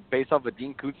out and they're based off of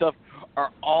Dean Koontz stuff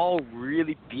are all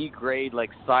really B-grade,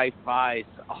 like sci-fi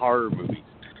horror movies.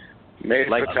 Made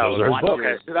like okay,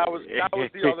 so that was the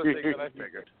other thing that I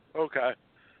figured. Okay.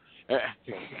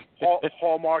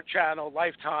 Hallmark Channel,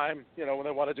 Lifetime. You know, when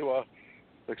they want to do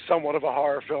somewhat of a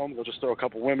horror film, they'll just throw a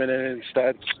couple women in it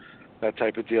instead. That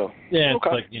type of deal. Yeah,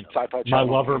 okay. It's like Sci-fi My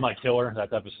Channel. Lover, My Killer, that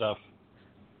type of stuff.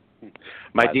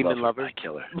 My Demon Lover, My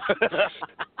Killer.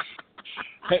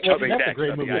 Hey, that's a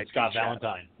great movie with Scott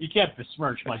Valentine. You can't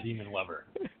besmirch My Demon Lover.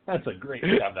 That's a great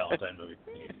Scott Valentine movie.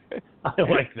 I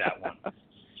like that one.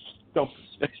 Don't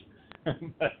besmirch.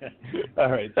 All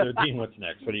right, so Dean, what's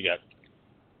next? What do you got?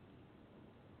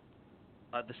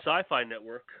 The Sci-Fi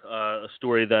Network, a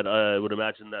story that I would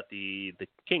imagine that the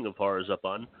king of horror is up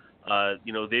on.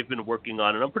 They've been working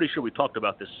on, and I'm pretty sure we talked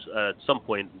about this at some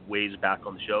point ways back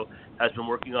on the show, has been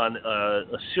working on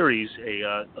a series,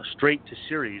 a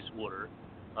straight-to-series order,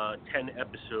 10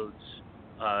 episodes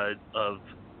of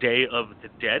Day of the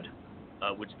Dead,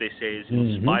 which they say is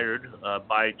inspired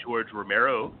by George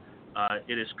Romero.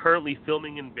 It is currently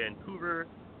filming in Vancouver.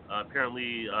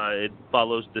 Apparently, it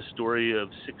follows the story of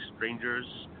 6 strangers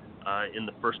in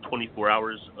the first 24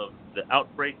 hours of the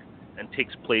outbreak and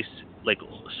takes place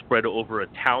spread over a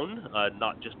town,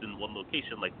 not just in one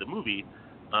location like the movie.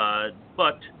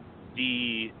 But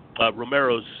the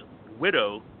Romero's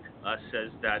widow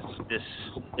says that this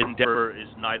endeavor is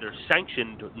neither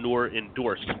sanctioned nor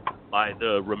endorsed by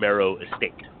the Romero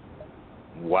estate.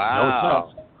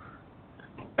 Wow.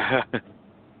 No,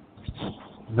 it's not.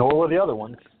 Nor were the other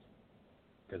ones.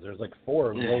 Because there's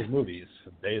 4 of those movies,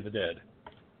 Day of the Dead.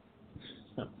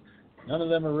 None of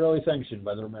them are really sanctioned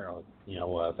by the Romero,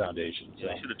 Foundation. So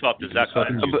yeah, should have talked to Zach.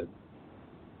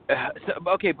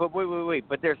 Okay, but wait.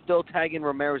 But they're still tagging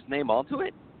Romero's name onto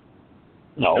it?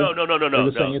 No. No.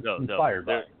 It's inspired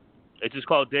by it. It's just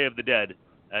called Day of the Dead,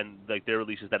 and their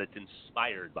release is that it's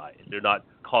inspired by it. They're not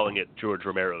calling it George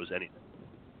Romero's anything.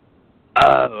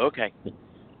 Oh, okay.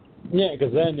 Yeah,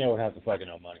 because then they would have to fucking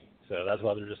owe money. So that's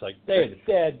why they're just like, Day of the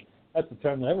Dead. That's the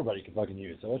term that everybody can fucking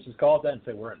use. So let's just call it that and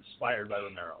say we're inspired by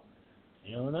Romero.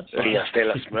 And that's Dias de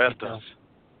los Muertos.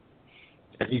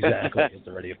 Exactly. It's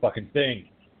already a fucking thing.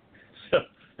 So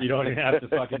you don't even have to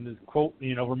fucking quote,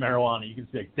 Romero on it. You can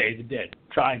say Day of the Dead.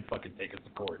 Try and fucking take us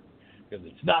to court. Because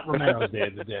it's not Romero's Day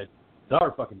of the Dead. It's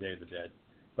our fucking Day of the Dead.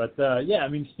 But,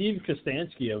 Steve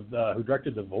Kostanski, who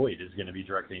directed The Void, is going to be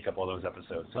directing a couple of those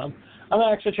episodes. So I'm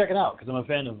actually checking out because I'm a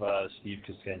fan of Steve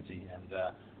Kostanski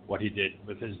and what he did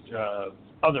with his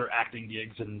other acting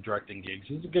gigs and directing gigs.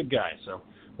 He's a good guy, so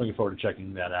looking forward to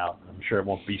checking that out. I'm sure it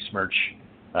won't besmirch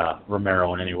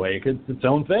Romero in any way because it's its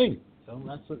own thing. So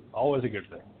that's always a good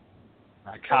thing.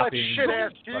 That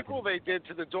shit-ass sequel they did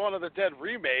to the Dawn of the Dead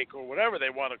remake, or whatever they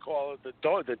want to call it, the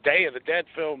Day of the Dead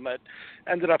film that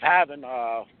ended up having,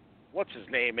 what's his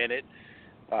name in it?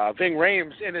 Ving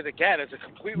Rhames in it again as a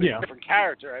completely different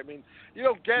character. I mean, you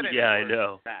don't get it. Yeah, I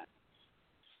know.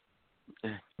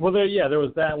 Well, there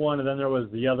was that one, and then there was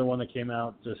the other one that came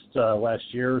out just last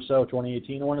year or so,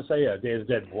 2018, I want to say, Day of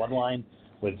the Dead Bloodline,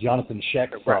 with Jonathan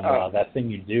Scheck from That Thing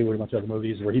You Do, and a bunch of other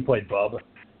movies, where he played Bub,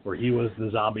 where he was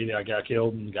the zombie that got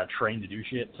killed and got trained to do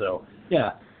shit. So,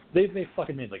 yeah, they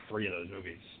fucking made 3 of those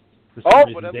movies.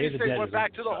 But at least they went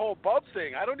back to the whole Bub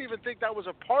thing. I don't even think that was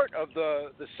a part of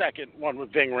the second one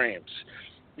with Ving Rhames.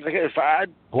 If I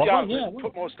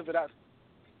put most of it out.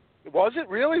 Was it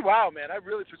really? Wow, man! I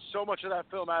really put so much of that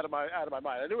film out of my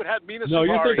mind. I knew it had Mina Suvari. No,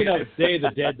 you're thinking of Day of the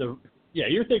Dead.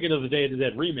 You're thinking of the Day of the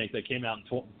Dead remake that came out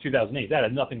in 2008. That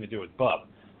had nothing to do with Bub.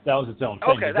 That was its own thing.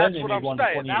 Okay, that's what I'm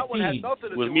saying. That one had nothing to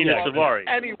do with Mina Suvari.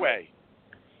 Anyway.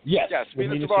 Yes,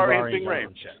 Mina Suvari and Ving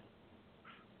Rhames.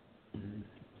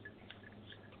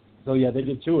 So yeah, they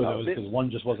did 2 of those because one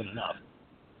just wasn't enough.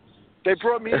 They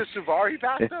brought Mina Suvari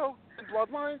back though in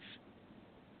Bloodlines.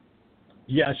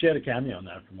 Yeah, she had a cameo in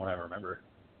that, from what I remember.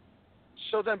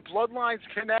 So then Bloodlines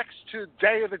connects to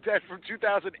Day of the Dead from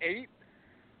 2008?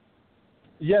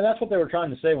 Yeah, that's what they were trying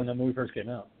to say when the movie first came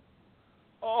out.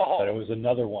 Oh. That it was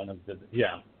another one of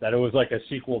that it was like a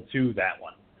sequel to that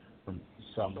one from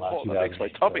 2008. That makes my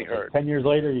tummy hurt. 10 years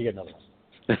later, you get another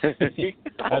one.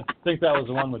 I think that was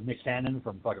the one with Nick Cannon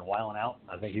from fucking Wildin' Out.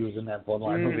 I think he was in that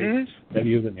Bloodline movie. Maybe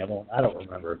he was in the other one. I don't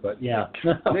remember, but yeah.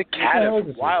 Nick Cannon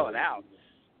from Wildin' Out.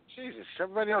 Jesus,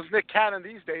 everybody knows Nick Cannon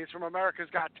these days from America's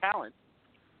Got Talent.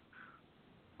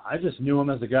 I just knew him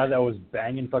as the guy that was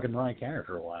banging fucking Mariah Carey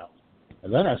for a while.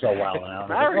 And then I saw Wildin' Out.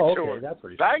 And I was like, okay, that's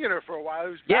pretty banging her for a while.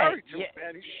 He was married to her,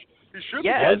 man. He should be.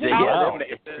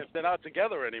 If they're not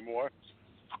together anymore.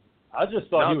 I just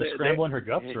thought he was scrambling her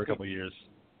guts for a couple of years.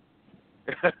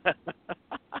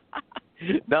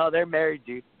 No, they're married,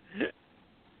 dude.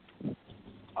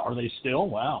 Are they still?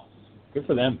 Wow. Good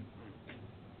for them.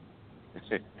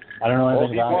 I don't know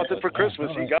anything about it. All he wanted for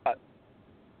Christmas, he got.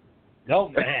 No,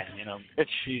 man,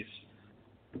 jeez.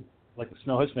 Like to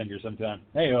smell his fingers sometime.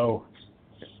 Hey-oh.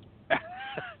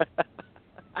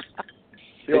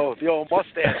 The old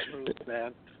mustache move,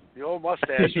 man. The old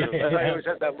mustache move. He always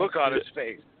had that look on his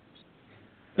face.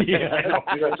 Yeah.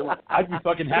 I'd be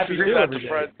fucking happy to do every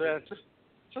day.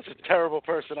 Such a terrible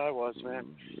person I was, man.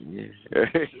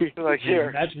 Like,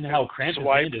 here. Imagine how cramped his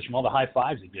hand is from all the high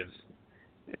fives he gives.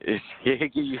 Give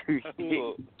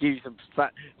you some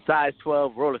size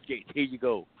 12 roller skates. Here you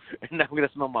go. And now I'm going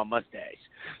to smell my mustache.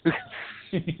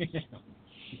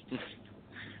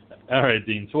 All right,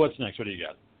 Dean. So what's next? What do you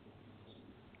got?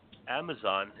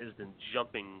 Amazon has been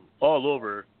jumping all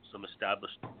over some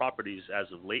established properties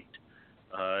as of late.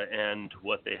 And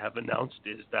what they have announced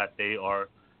is that they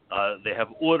have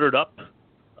ordered up,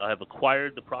 have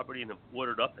acquired the property and have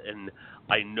ordered up an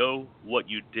I Know What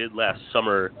You Did Last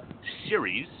Summer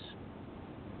series.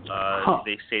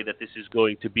 They say that this is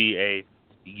going to be a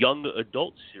young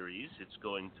adult series. It's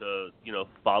going to,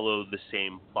 follow the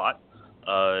same plot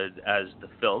as the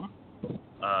film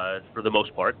for the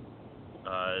most part.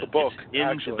 The book,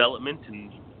 it's in development.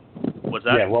 And what's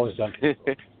that? Yeah, what was done?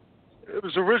 It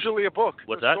was originally a book.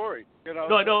 What's that? Story.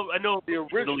 No, I know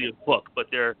originally a book, but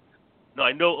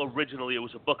I know originally it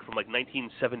was a book from like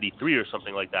 1973 or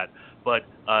something like that. But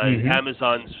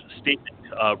Amazon's statement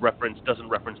doesn't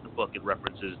reference the book; it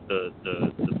references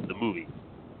the movie.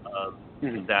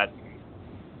 That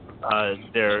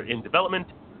they're in development.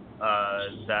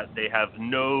 That they have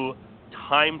no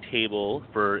timetable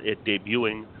for it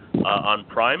debuting on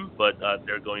Prime, but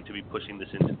they're going to be pushing this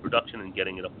into production and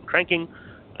getting it up and cranking.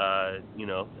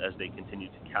 As they continue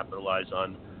to capitalize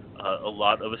on a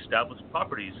lot of established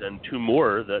properties, and two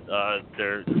more that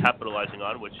they're capitalizing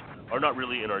on, which are not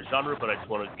really in our genre, but I just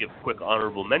want to give quick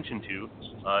honorable mention to.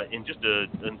 In just a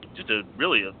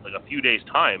few days'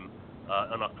 time,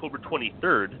 on October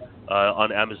 23rd,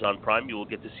 on Amazon Prime, you will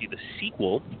get to see the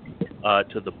sequel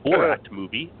to the Borat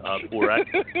movie. Borat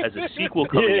has a sequel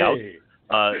coming out.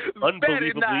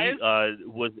 Unbelievably,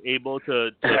 was able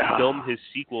to film his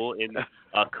sequel in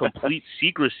complete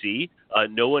secrecy.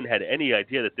 No one had any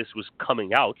idea that this was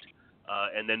coming out,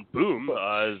 and then boom,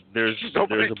 there's a Borat sequel.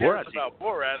 Nobody cares about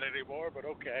Borat anymore, but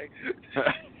okay.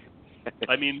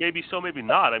 I mean, maybe so, maybe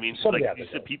not. I mean, like you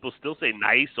said, people still say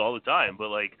nice all the time, but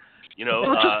like.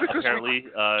 Apparently...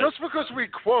 just because we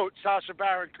quote Sacha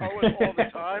Baron Cohen all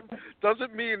the time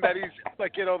doesn't mean that he's,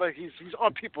 that he's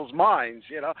on people's minds,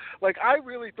 Like, I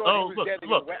really thought he was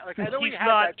getting away. Like, I know he had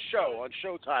that show on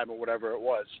Showtime or whatever it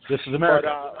was. This is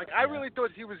America. But, I really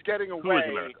thought he was getting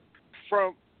away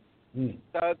from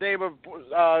the name of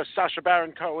Sacha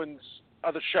Baron Cohen's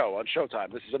other show on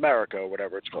Showtime. This is America or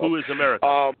whatever it's called. Who is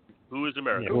America? Who is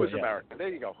America? Who is America? There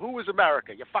you go. Who is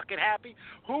America? You fucking happy?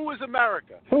 Who is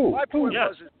America? Who? My point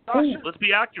was, let's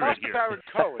be accurate here. Baron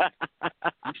Cohen.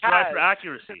 We strive for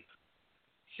accuracy.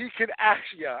 He could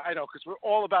actually, I know, because we're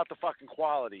all about the fucking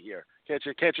quality here. Can't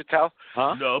you tell?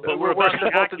 Huh? No, but we're about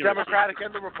both the Democratic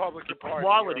and the Republican Party.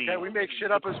 Quality. Here, okay? We make shit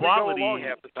up as we go along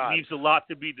half the time. Leaves a lot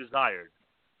to be desired.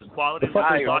 The quality leaves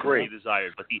a lot to be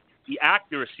desired, but the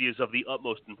accuracy is of the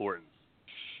utmost importance.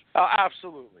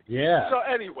 Absolutely. Yeah. So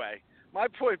anyway. My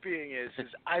point being is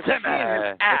I've seen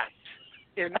him act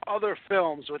in other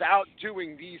films without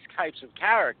doing these types of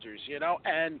characters,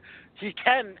 and he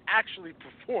can actually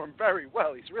perform very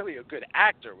well. He's really a good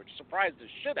actor, which surprised the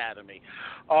shit out of me.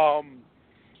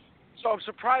 So I'm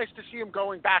surprised to see him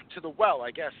going back to the well.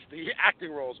 I guess the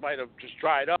acting roles might have just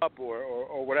dried up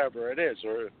or whatever it is,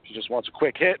 or if he just wants a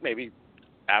quick hit, maybe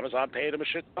Amazon paid him a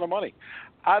shit ton of money.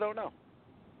 I don't know.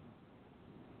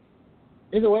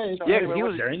 Either way, so anyway, he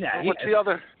was during that. What's the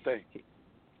other thing?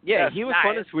 Yeah, he was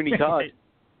fun as Sweeney Todd.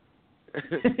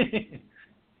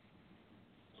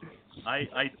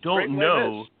 I don't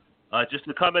know. Just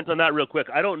to comment on that real quick,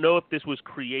 I don't know if this was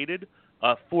created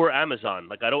for Amazon.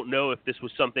 Like, I don't know if this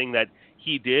was something that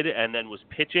he did and then was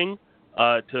pitching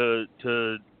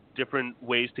to different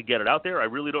ways to get it out there. I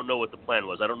really don't know what the plan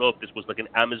was. I don't know if this was like an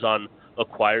Amazon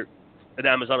acquired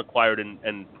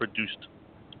and produced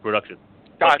production.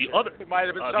 Gotcha. The other, it might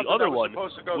have been something the other that was one,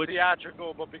 supposed to go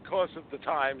theatrical, but because of the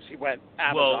times, he went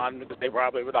Amazon because they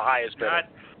probably were the highest bidder.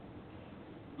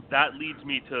 That leads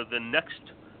me to the next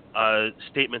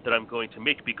statement that I'm going to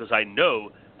make, because I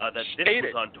know that this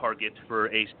was on target for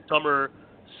a summer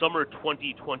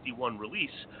 2021 release.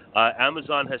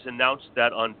 Amazon has announced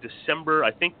that on December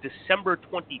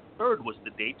 23rd was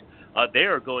the date, they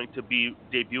are going to be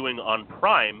debuting on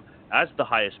Prime as the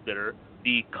highest bidder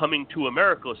the Coming to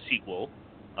America sequel,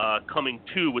 Coming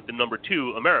to with the number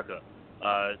 2 America.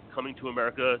 Coming to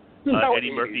America,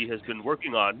 Eddie Murphy has been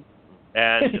working on,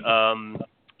 and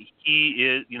he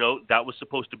is, that was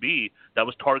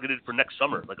targeted for next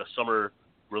summer, like a summer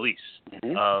release.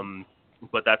 Mm-hmm.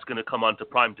 But that's going to come onto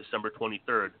Prime December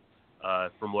 23rd,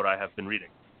 from what I have been reading.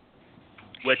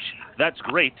 Which, that's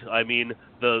great. I mean,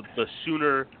 the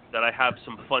sooner that I have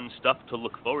some fun stuff to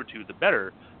look forward to, the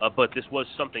better. But this was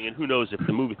something, and who knows if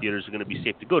the movie theaters are going to be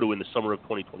safe to go to in the summer of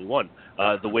 2021.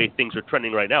 The way things are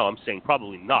trending right now, I'm saying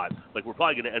probably not. Like, we're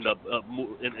probably going to end up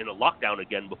in a lockdown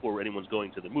again before anyone's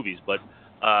going to the movies. But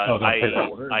I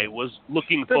was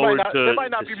looking forward to there might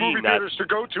not be seeing movie theaters to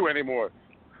go to anymore.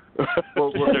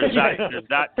 well, there's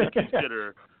that to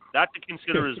consider. That to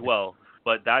consider as well.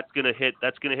 But that's gonna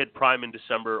hit Prime in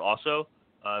December also.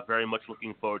 Very much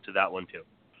looking forward to that one too.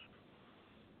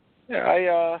 Yeah,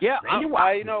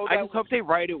 I know. I just hope they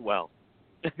write it well.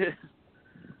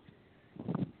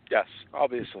 Yes,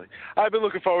 obviously. I've been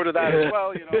looking forward to that as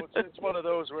well. It's one of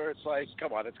those where it's like,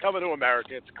 come on, it's coming to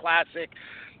America. It's classic.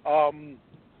 I'm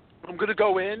going to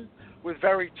go in with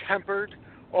very tempered,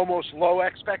 almost low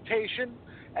expectation,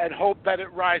 and hope that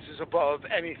it rises above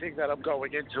anything that I'm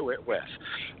going into it with.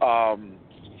 But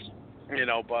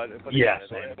yeah,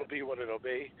 it'll be what it'll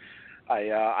be.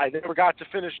 I never got to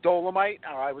finish Dolomite.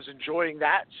 I was enjoying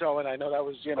that. And I know that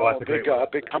was a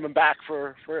big coming back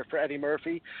for Eddie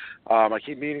Murphy. I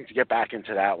keep meaning to get back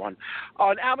into that one.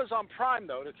 On Amazon Prime,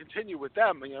 though, to continue with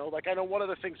them, I know one of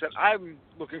the things that I'm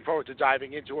looking forward to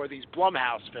diving into are these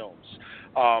Blumhouse films.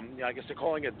 I guess they're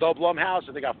calling it The Blumhouse,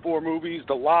 and they got 4 movies: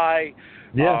 The Lie.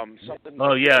 Yeah.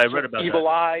 I read about Evil that.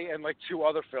 Eye, and 2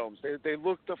 other films. They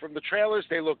look, from the trailers,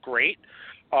 they look great.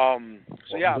 I'm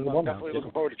definitely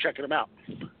looking forward to checking them out.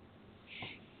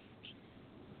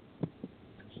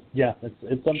 Yeah, it's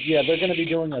they're going to be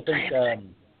doing, I think,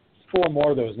 4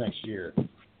 more of those next year,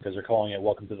 because they're calling it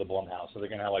Welcome to the Blumhouse. So they're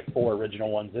going to have 4 original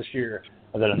ones this year,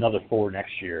 and then another 4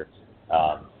 next year.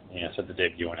 Set the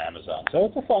debut on Amazon. So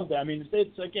it's a fun thing. I mean,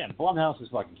 it's again, Blumhouse is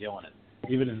fucking killing it.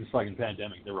 Even in this fucking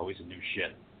pandemic, they're releasing new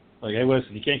shit. Like, hey,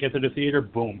 listen, you can't get to the theater,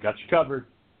 boom, got you covered.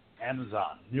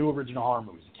 Amazon, new original horror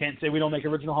movies. You can't say we don't make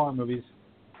original horror movies.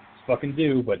 Fucking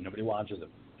do, but nobody watches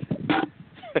them.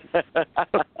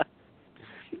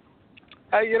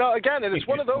 Again, and it's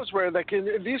one of those where,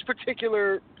 in these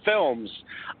particular films,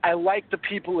 I like the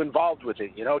people involved with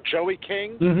it. Joey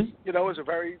King, is a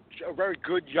very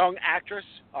good young actress,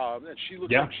 and she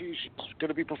looks like she's going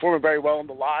to be performing very well in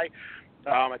The Lie.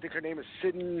 I think her name is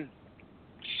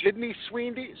Sydney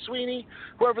Sweeney,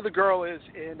 whoever the girl is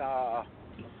in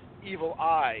Evil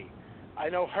Eye. I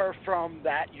know her from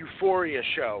that Euphoria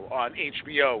show on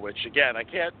HBO, which, again, I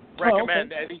can't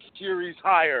recommend any series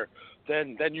higher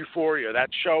than Euphoria. That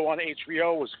show on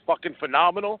HBO was fucking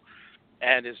phenomenal,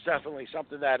 and is definitely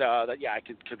something that I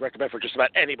could recommend for just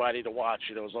about anybody to watch,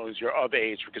 as long as you're of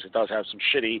age, because it does have some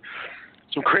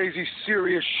crazy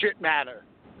serious shit matter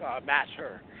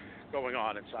going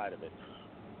on inside of it.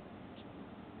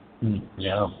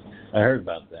 Yeah, I heard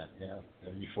about that. Yeah,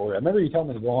 Euphoria. I remember you telling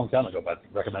me a long time ago about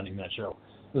recommending that show.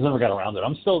 I just never got around to it.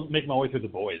 I'm still making my way through The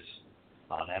Boys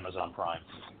on Amazon Prime,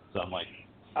 so I'm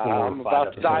I'm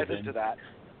about to dive into that.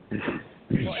 So,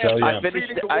 yeah. I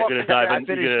finished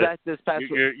that this past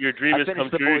week. Your dream has come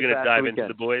true. You're going to dive into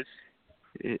The Boys.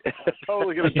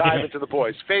 Totally going to dive into The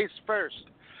Boys face first.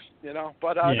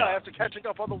 But after catching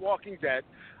up on The Walking Dead,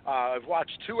 I've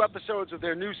watched 2 episodes of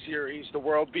their new series, The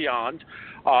World Beyond,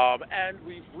 and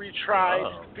we've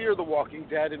retried Fear the Walking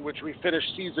Dead, in which we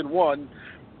finished season 1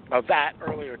 of that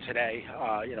earlier today.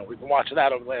 We've been watching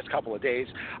that over the last couple of days.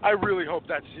 I really hope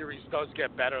that series does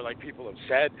get better, like people have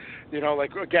said.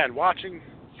 Again, watching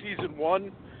season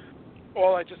 1,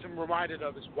 all I just am reminded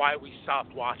of is why we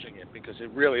stopped watching it, because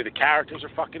the characters are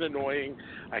fucking annoying.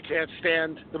 I can't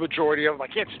stand the majority of them. I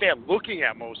can't stand looking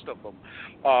at most of them.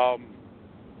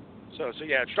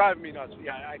 It's driving me nuts.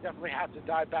 Yeah, I definitely have to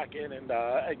dive back in and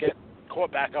get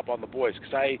caught back up on The Boys,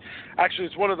 because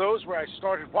it's one of those where I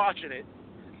started watching it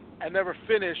and never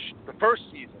finished the first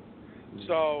season.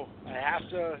 So I have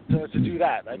to do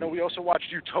that. I know we also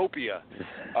watched Utopia,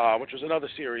 which was another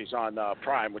series on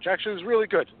Prime, which actually was really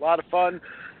good. A lot of fun.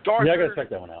 Darker I gotta check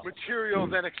that one out. material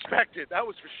than expected. That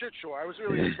was for shit sure. I was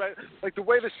really like the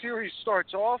way the series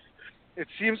starts off. It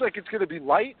seems like it's going to be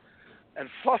light and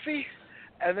fluffy,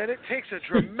 and then it takes a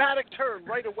dramatic turn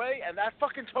right away, and that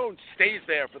fucking tone stays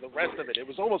there for the rest of it. It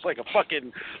was almost like a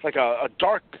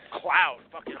dark cloud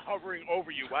fucking hovering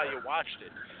over you while you watched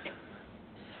it.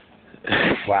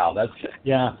 Wow,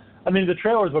 yeah. I mean, the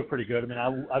trailers look pretty good. I mean,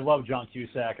 I love John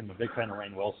Cusack, and I'm a big fan of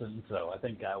Rainn Wilson, so I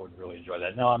think I would really enjoy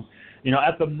that. Now, I'm,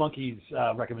 at the Monkeys'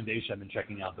 recommendation, I've been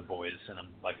checking out The Boys, and I'm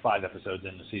like 5 episodes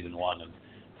into season 1, and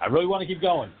I really want to keep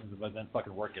going, but then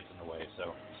fucking work gets in the way,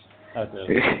 so I have to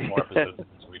do more episodes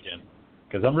this weekend.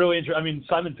 Because I'm really interested. I mean,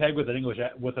 Simon Pegg with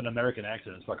an American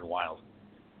accent is fucking wild.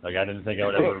 Like, I didn't think I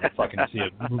would ever fucking see a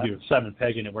movie with Simon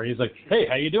Pegg in it where he's like, "Hey,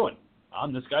 how you doing?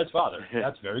 I'm this guy's father.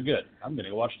 That's very good. I'm going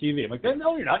to go watch TV." I'm like,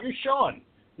 "No, you're not. You're Sean.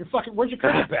 You're fucking, where's your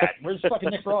cricket bat? Where's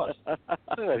fucking Nick Frost?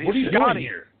 What are you doing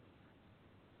here?"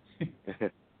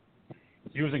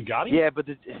 He was in Gotti? Yeah, but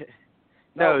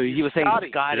no, he was saying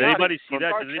Gotti. Did anybody see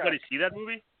that? Did anybody see that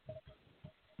movie?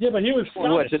 Yeah, but he was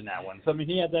Scottish in that one. So, I mean,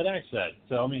 he had that accent.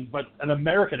 So, I mean, but an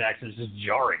American accent is just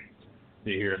jarring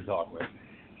to hear him talk with.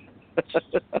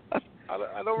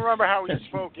 I don't remember how he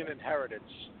spoke in Inheritance.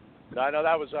 I know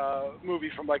that was a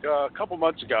movie from like a couple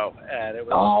months ago, and it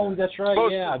was. Oh, that's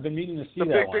right. Yeah, I've been meaning to see that one.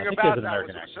 The big thing about that was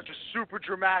it was such a super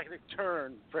dramatic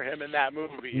turn for him in that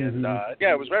movie, and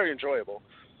yeah, it was very enjoyable.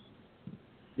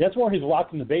 Yeah, that's where he's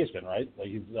locked in the basement, right? Like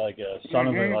he's like a son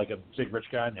of a big rich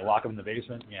guy, and they lock him in the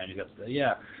basement. Yeah, and he got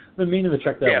I've been meaning to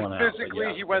check that one out.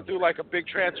 Physically, he went through like a big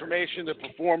transformation to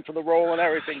perform for the role and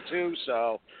everything too.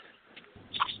 So.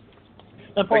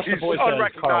 And plus, the Boys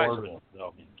has Carl Urban.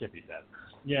 So, can't beat that.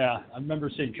 Yeah, I remember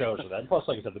seeing trailers for that. And plus,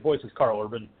 like I said, The Boys is Carl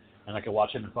Urban, and I could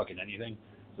watch him in fucking anything.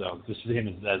 So just see him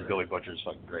as Billy Butcher is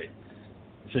fucking great.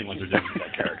 Seeing what they're doing with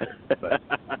that character.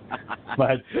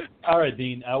 But all right,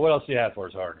 Dean, what else do you have for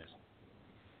us, hard news?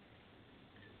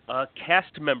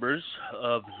 Cast members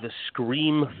of the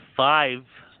Scream 5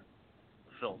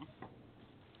 film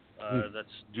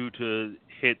that's due to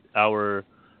hit our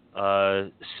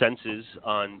senses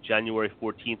on January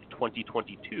 14th,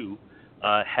 2022,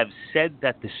 have said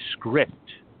that the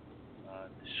script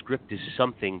is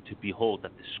something to behold,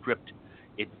 that the script,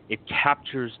 it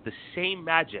captures the same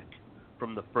magic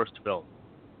from the first film.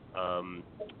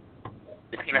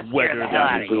 Whether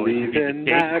that is going to be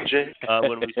the case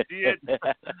when we see it.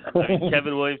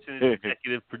 Kevin Williamson is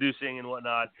executive producing and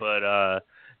whatnot, but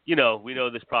we know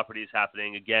this property is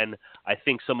happening. Again, I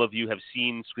think some of you have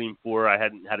seen Scream 4. I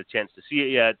hadn't had a chance to see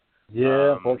it yet.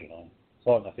 Yeah, unfortunately.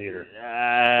 Saw it in the theater.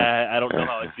 I don't know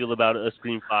how I feel about a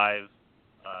Scream 5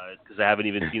 because I haven't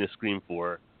even seen a Scream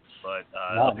 4. But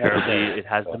apparently it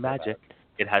has the magic.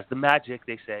 It has the magic,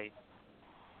 they say.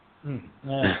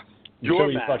 Yeah. You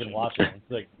sure you fucking watch it. It's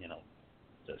like,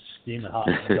 the steaming hot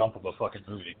jump of a fucking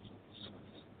movie.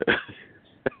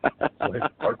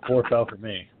 Like part 4 fell for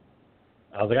me.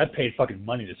 I was like, I paid fucking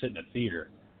money to sit in a theater.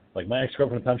 Like, my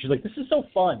ex-girlfriend at the time, she's like, "This is so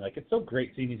fun. Like, it's so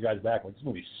great seeing these guys back. Like, this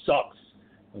movie sucks."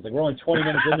 I was like, "We're only 20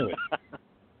 minutes into it."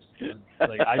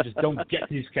 Like, I just don't get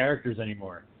these characters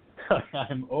anymore.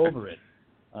 I'm over it.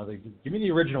 I was like, "Give me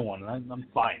the original one, and I'm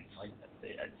fine." Like,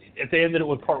 if they ended it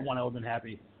with part 1, I would have been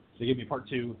happy. If they gave me part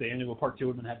 2. If they ended with part 2, I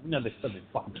would have been happy. No, they said they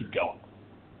fucking keep going.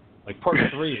 Like, part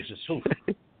 3 is just, oof.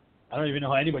 I don't even know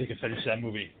how anybody could finish that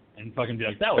movie and fucking be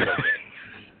like, "That was okay."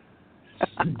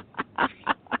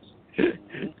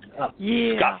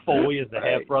 Scott Foley is the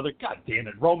half brother. God damn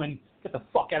it, Roman! Get the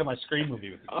fuck out of my Scream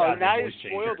movie with the goddamn now you voice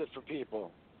spoiled changer. it for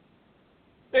people.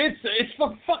 It's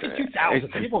fucking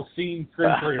 2000. People have seen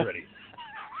Scream 3 already.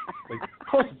 Like,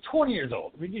 close to 20 years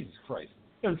old. I mean, Jesus Christ.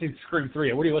 You haven't seen Scream 3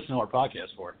 yet. What are you listening to our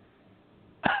podcast for?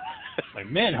 Like,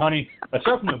 man, honey, I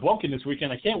started from the Blumpkin this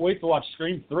weekend. I can't wait to watch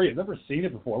Scream 3. I've never seen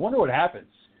it before. I wonder what happens.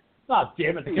 Oh,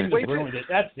 damn it. The kid just ruined it.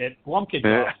 That's it.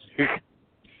 Blumpkin.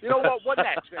 You know what? What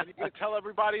next, man? You going to tell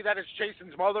everybody that it's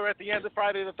Jason's mother at the end of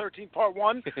Friday the 13th, part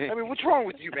 1? I mean, what's wrong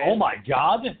with you, man? Oh, my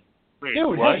God. Wait,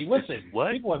 dude, what? Hey, listen.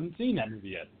 What? People haven't seen that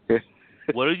movie yet.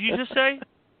 What did you just say?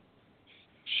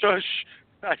 Shush.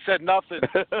 I said nothing.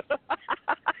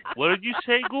 What did you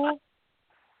say, Ghoul?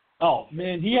 Oh,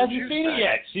 man, he hasn't seen it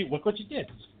yet. See, look what you did.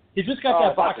 He just got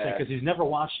that box set because he's never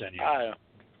watched any of it.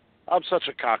 I'm such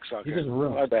a cocksucker. He just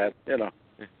ruined it. My bad,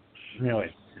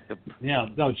 Really? Yeah,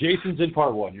 no, Jason's in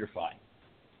part 1. You're fine.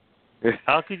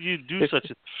 How could you do such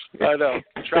a... I know.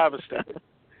 Travesty.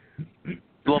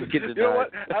 Blumpkin denied. You know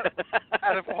what?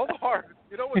 Out of all the horror,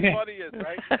 you know what's funny is,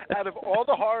 right? Out of all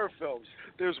the horror films,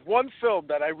 there's one film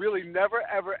that I really never,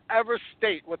 ever, ever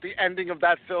state what the ending of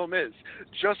that film is.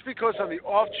 Just because on the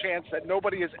off chance that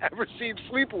nobody has ever seen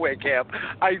Sleepaway Camp,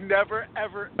 I never,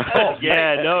 ever, ever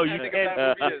Yeah, state no, what the you ending can't. of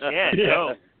that movie is. Yeah, no.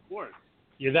 Of course.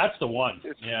 Yeah, that's the one.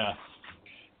 Yeah.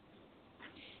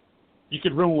 You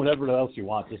could ruin whatever else you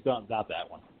want, just not that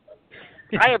one.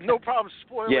 I have no problem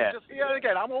spoiling. Yeah.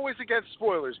 Again, I'm always against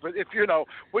spoilers, but if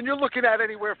when you're looking at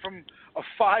anywhere from a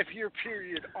 5-year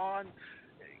period on,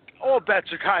 all bets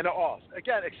are kind of off.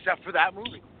 Again, except for that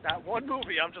movie. That one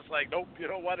movie, I'm just like, nope, you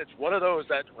know what? It's one of those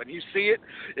that when you see it,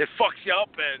 it fucks you up,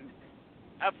 and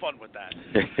have fun with that.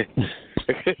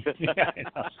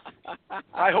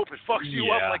 I hope it fucks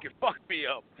you up like it fucked me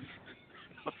up.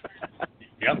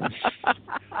 Yep.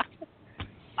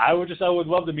 I would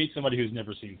love to meet somebody who's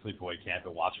never seen Sleepaway Camp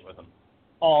and watch it with them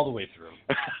all the way through,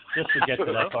 just to get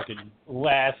to that fucking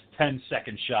last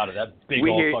 10-second shot of that big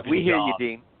old fucking We hear jaw. you,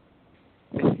 Dean.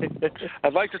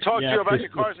 I'd like to talk to you about Chris, your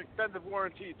car's extended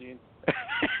warranty, Dean.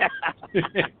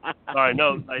 Sorry,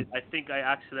 no, I think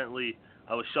I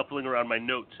was shuffling around my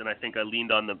notes, and I think I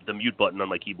leaned on the mute button on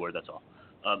my keyboard, that's all.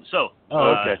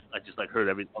 Okay. I just heard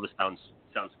all the sounds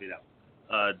fade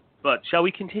out. But shall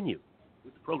we continue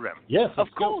with the program? Yes, Of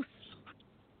course.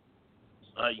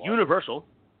 Universal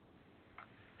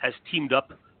has teamed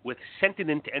up with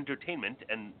Sentient Entertainment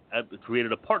and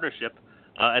created a partnership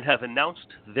and have announced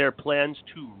their plans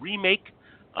to remake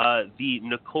the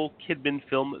Nicole Kidman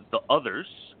film The Others.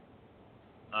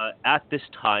 At this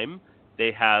time,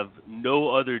 they have no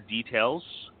other details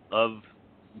of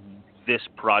this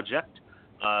project,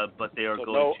 but they are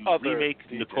going to remake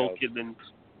Nicole Kidman's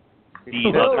The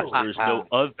Others. There's no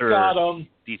other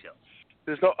details.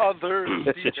 There's no other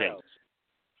details.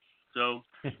 So,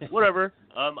 whatever.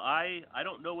 I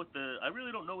don't know I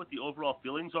really don't know what the overall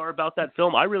feelings are about that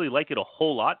film. I really like it a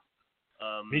whole lot.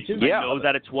 Me too. I know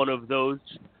that it's one of those.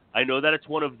 I know that it's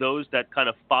one of those that kind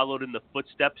of followed in the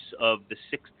footsteps of The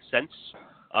Sixth Sense.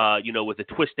 With the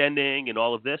twist ending and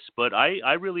all of this. But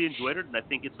I really enjoyed it, and I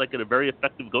think it's a very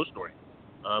effective ghost story.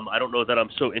 I don't know that I'm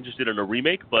so interested in a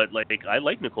remake, but I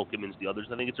like Nicole Kidman's The Others.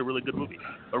 I think it's a really good movie,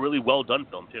 a really well done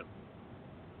film too.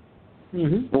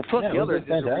 Mm-hmm. Well, plus The Others is a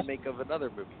fantastic remake of another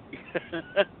movie.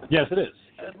 Yes, it is.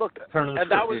 And look, Turn of the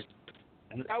and that Screw.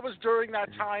 was during that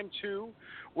time too,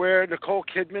 where Nicole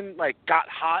Kidman got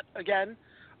hot again.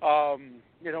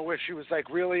 Where she was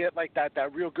really at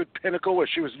that real good pinnacle where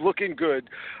she was looking good.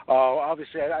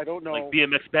 Obviously, I don't know. Like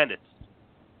BMX Bandits.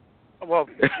 Well,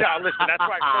 yeah, listen, that's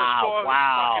why I first saw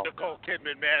Wow. fucking Nicole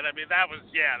Kidman, man. I mean, that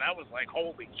was like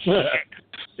holy shit.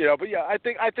 But yeah, I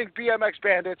think BMX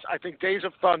Bandits. I think Days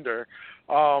of Thunder.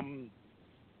 Then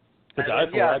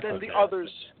the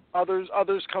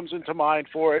others comes into mind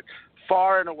for it.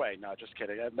 Far and Away. No, just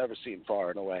kidding. I've never seen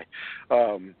Far and Away.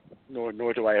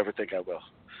 Nor do I ever think I will.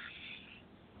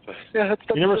 But, yeah, that's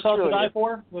you never saw really To Die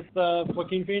For with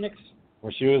Joaquin Phoenix,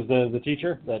 where she was the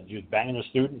teacher that she was banging a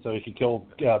student so he could kill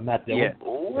Matt Dillon,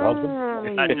 her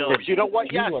husband. You know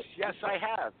what? Yes, I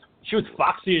have. She was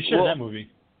foxy as shit in that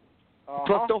movie.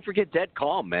 Plus, don't forget Dead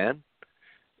Calm, man.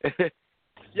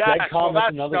 Yeah, Dead Calm is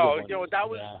another good one. That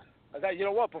was. That, you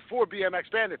know what? Before BMX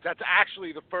Bandits, that's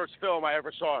actually the first film I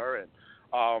ever saw her in.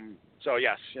 So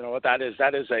yes, you know what that is.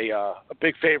 That is a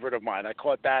big favorite of mine. I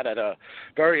caught that at a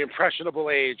very impressionable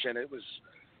age, and it was,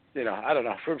 I don't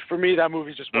know. For me, that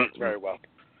movie just worked very well.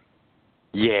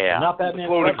 Yeah. Not Batman.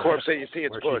 Floating corpse that you see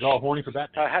its where push. she's all horny for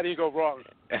Batman. How do you go wrong?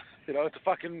 It's a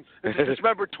fucking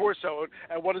dismembered torso,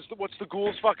 and what's the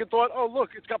ghoul's fucking thought? Oh look,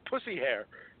 it's got pussy hair.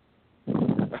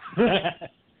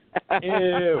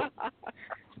 Ew.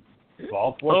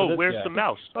 Where's the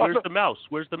mouse? Where's the mouse?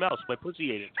 Where's the mouse? My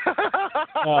pussy ate it.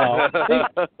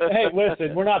 Hey,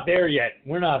 listen, we're not there yet.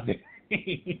 We're not there.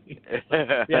 We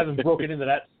haven't broken into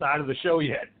that side of the show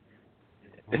yet.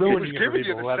 Ruining it for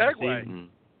people who haven't seen.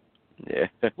 Yeah.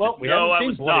 Well, I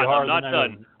was not. I'm not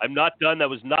done. I'm not done. That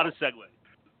was not a segue.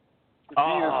 The D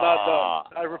is not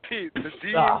done. I repeat, the D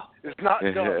is not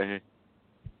done.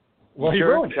 Well, you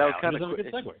ruined it. That was kind of a good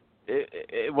segue.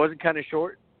 It wasn't kind of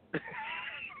short.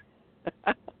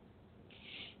 Kind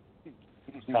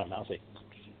of mousy.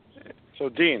 So,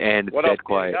 Dean, and what else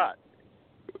quiet. you got?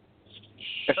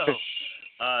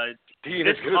 Dean,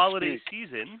 this holiday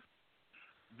season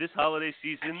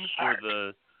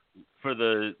for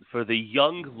the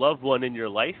young loved one in your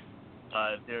life,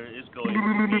 there is going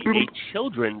to be a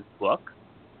children's book.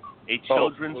 A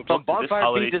children's book this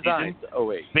holiday season,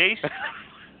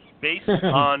 based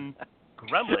on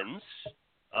Gremlins.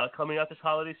 coming out this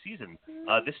holiday season.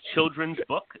 This children's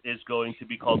book is going to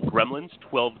be called Gremlins: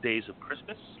 12 Days of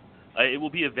Christmas. It will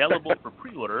be available for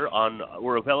pre-order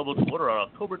available to order on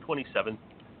October 27th.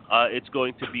 It's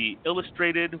going to be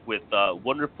illustrated with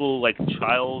wonderful,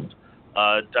 child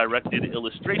directed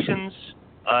illustrations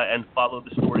and follow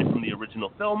the story from the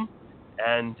original film.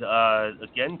 And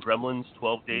again, Gremlins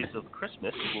 12 Days of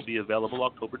Christmas will be available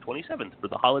October 27th for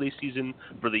the holiday season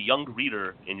for the young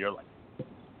reader in your life.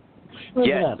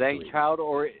 Yes, saying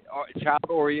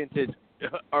child-oriented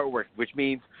artwork, which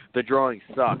means the drawing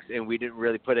sucks and we didn't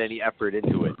really put any effort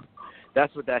into it.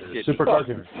 That's what that shit Super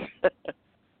cartoon.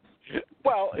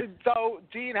 Well, though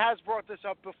Dean has brought this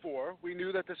up before, we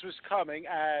knew that this was coming,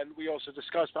 and we also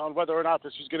discussed on whether or not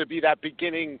this was going to be that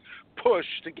beginning push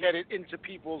to get it into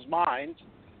people's minds,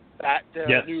 that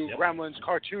the new Gremlins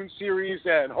cartoon series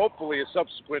and hopefully a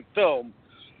subsequent film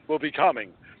will be coming.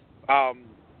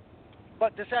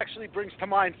 But this actually brings to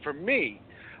mind for me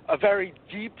a very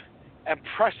deep and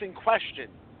pressing question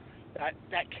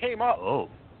that came up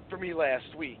for me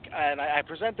last week, and I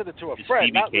presented it to a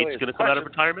friend. Stevie Kate's going to come out of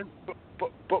retirement?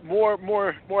 But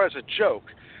more as a joke.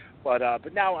 But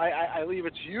now I leave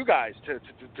it to you guys to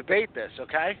debate this,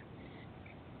 okay?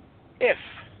 If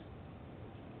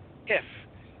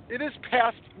it is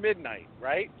past midnight,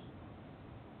 right,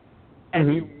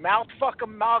 and you mouthfuck a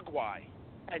mogwai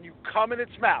and you come in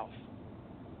its mouth,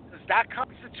 does that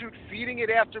constitute feeding it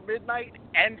after midnight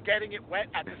and getting it wet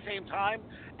at the same time?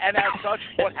 And as such,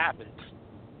 what happens?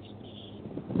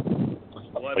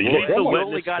 Well, you make the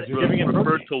wetness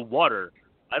refer to water.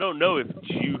 I don't know if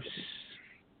juice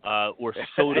or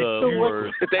soda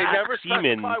or they never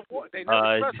semen,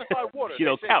 specify water. They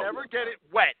say count. Never get it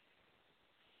wet.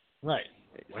 Right.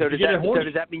 So does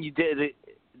that mean you did it?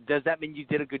 Does that mean you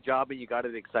did a good job and you got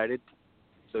it excited?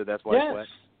 So that's why it's wet.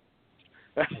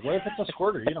 What if it's a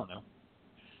squirter? You don't know.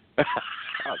 That's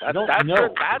a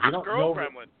girl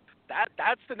gremlin.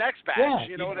 That's the next batch. Yeah,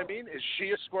 you know what I mean? Is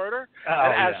she a squirter? Oh,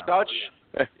 and as such,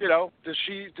 does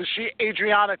she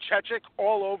Adriana Chechik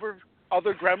all over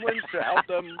other gremlins to help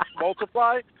them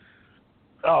multiply?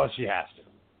 Oh, she has to.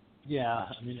 Yeah,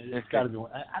 I mean, it's got to be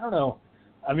one. I don't know.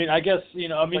 I mean, I guess,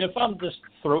 if I'm just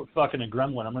throat fucking a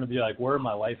gremlin, I'm going to be like, where in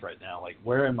my life right now? Like,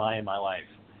 where am I in my life?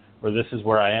 Where this is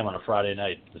where I am on a Friday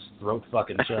night, this throat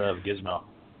fucking shut of gizmo.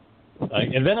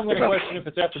 And then I'm going to question if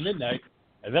it's after midnight.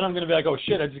 And then I'm going to be like, oh,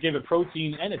 shit, I just gave it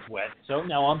protein and it's wet, so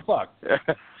now I'm fucked.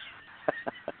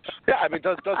 Yeah, I mean,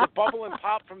 does it bubble and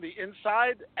pop from the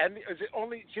inside? And is it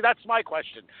only – see, that's my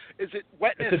question. Is it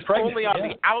wetness only on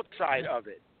the outside of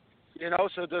it?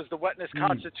 So does the wetness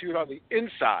constitute on the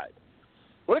inside?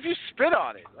 What if you spit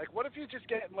on it? Like, what if you just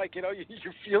get,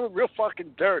 you're feeling real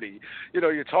fucking dirty.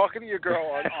 You're talking to your girl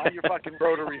on your fucking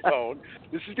rotary phone.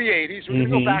 This is the 80s. We're going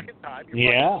to go back in time.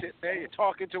 You're fucking sitting there. You're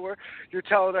talking to her. You're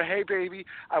telling her, hey, baby,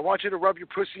 I want you to rub your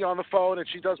pussy on the phone. And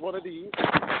she does one of these.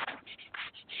 And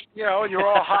you're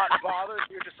all hot and bothered.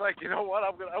 You're just like, you know what?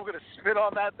 I'm gonna spit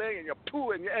on that thing. And you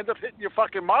poo, and you end up hitting your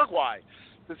fucking mogwai.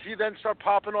 Does he then start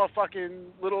popping off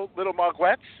fucking little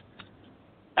mogwettes?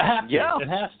 It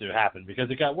has to happen because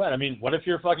it got wet. I mean, what if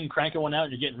you're fucking cranking one out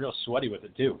and you're getting real sweaty with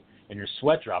it too, and your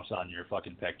sweat drops on your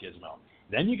fucking pet gizmo?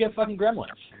 Then you get fucking gremlins.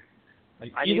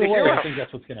 Either way, I think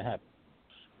that's what's gonna happen.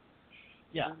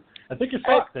 Yeah, I think you're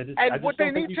fucked. I just what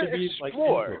they need to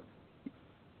explore.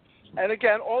 And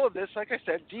again, all of this, like I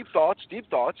said, deep thoughts.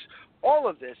 All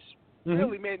of this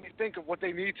really made me think of what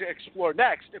they need to explore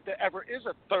next. If there ever is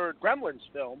a third Gremlins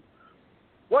film,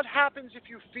 what happens if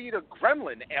you feed a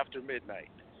gremlin after midnight?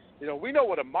 We know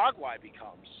what a mogwai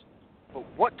becomes, but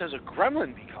what does a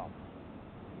gremlin become?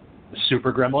 The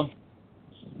super gremlin?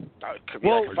 That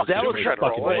was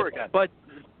all over again. But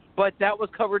that was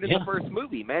covered in the first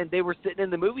movie, man. They were sitting in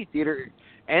the movie theater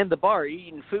and the bar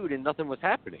eating food, and nothing was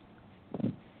happening.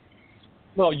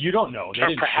 Well, you don't know. They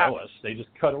didn't show us. They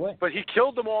just cut away. But he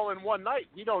killed them all in one night.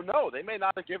 We don't know. They may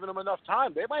not have given them enough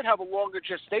time. They might have a longer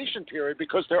gestation period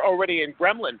because they're already in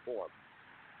gremlin form.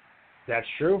 That's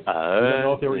true. We don't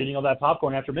know if they were eating all that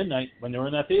popcorn after midnight when they were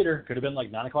in that theater. Could have been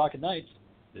like 9 o'clock at night.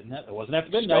 It wasn't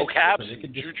after midnight. Smoke caps,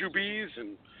 and jujubes,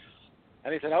 and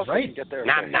anything else they can get their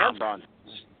hands on.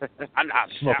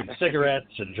 Smoking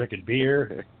cigarettes and drinking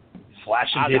beer,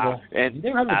 flashing people. And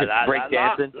they were having a good break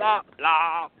dancing.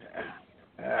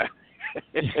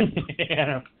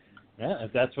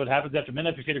 If that's what happens after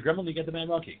midnight, if you feed a gremlin, you get the man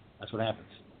monkey. That's what happens.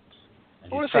 I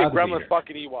want to say gremlin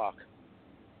fucking Ewok.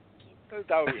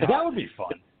 That would be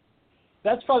fun.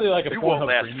 That's probably like a you won't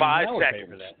last 5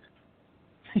 seconds.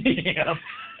 Yeah,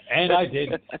 and I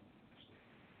didn't.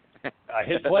 I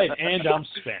hit play and I'm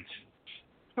spent.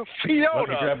 Fiona, let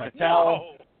me grab my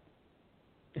towel.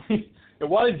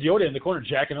 Why is Yoda in the corner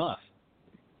jacking off?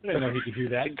 I didn't know he could do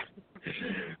that.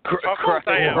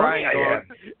 Crying.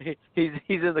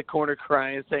 He's in the corner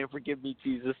crying, saying, "Forgive me,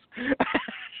 Jesus."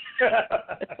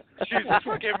 Jesus,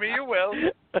 forgive me, you will.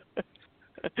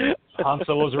 Han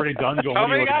Solo's already done going.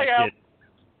 Coming, I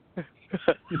am.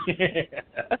 Yeah.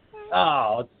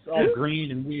 Oh, it's all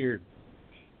green and weird.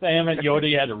 Damn it, Yoda,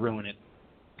 you had to ruin it.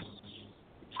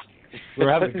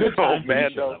 We're having a good time. Oh,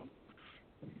 Mando.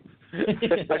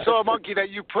 I saw, Monkey,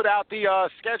 that you put out the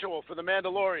schedule for The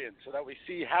Mandalorian so that we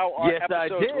see how our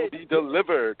episodes will be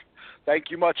delivered. Thank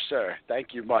you much, sir.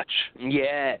 Thank you much.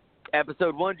 Yeah.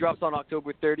 Episode 1 drops on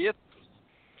October 30th.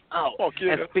 Oh,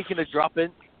 yeah. And speaking of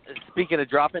dropping,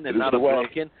 and not a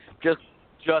pumpkin, just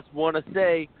want to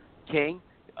say, King,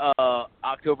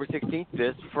 October 16th,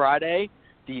 this Friday,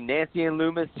 the Nancy and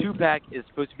Loomis 2-pack is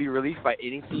supposed to be released by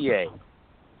NECA.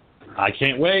 I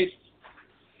can't wait.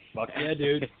 Fuck yeah,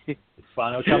 dude. It's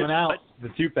finally coming out, the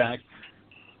 2-pack.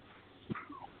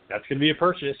 That's going to be a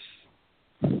purchase.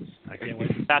 I can't wait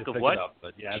to Pack pick of what? it up.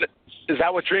 But yeah. Is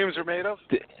that what dreams are made of?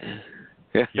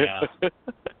 Yeah.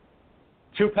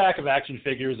 2-pack of action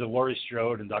figures of Laurie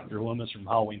Strode and Dr. Loomis from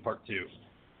Halloween Part 2.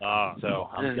 So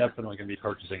I'm definitely going to be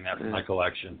purchasing that for my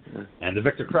collection. And the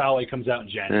Victor Crowley comes out in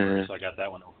January, so I got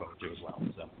that one to look forward to as well.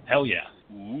 So hell yeah.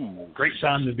 Ooh. Great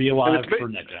time to be alive for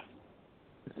NECA.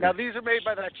 Now, these are made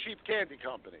by that cheap candy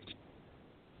company.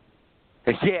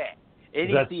 Yeah. Is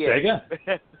that Sega?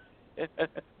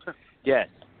 Yes.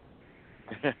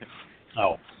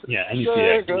 Oh, yeah,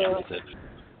 NECA. Yeah, that's it.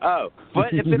 Oh,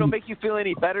 but if it'll make you feel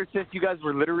any better, since you guys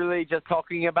were literally just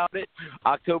talking about it,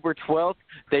 October 12th,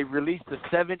 they released a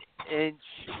 7-inch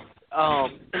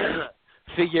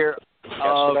figure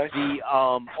of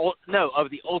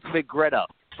the Ultimate Greta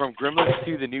from Gremlins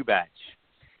 2: The New Batch.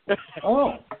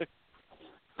 Oh.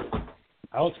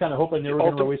 I was kind of hoping they were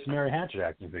going to release a Mary Hatchet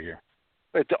action figure.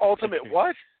 Wait, the Ultimate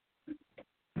what?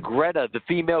 Greta, the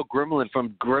female gremlin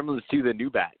from Gremlins 2: The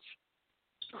New Batch.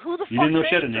 Who the You fuck didn't know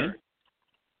she had a named her? name?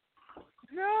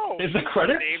 No. Is the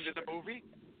credit named in the movie?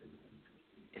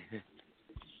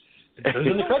 It says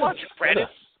in the I don't watch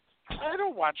credits. credits. I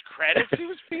don't watch credits. He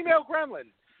was female gremlin.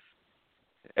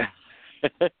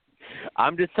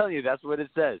 I'm just telling you, that's what it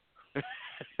says.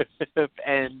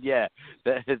 And yeah,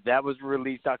 that was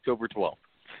released October 12th.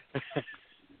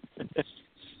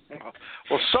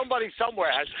 Well, somebody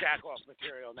somewhere has jack-off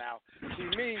material now.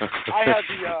 See, me, I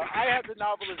had the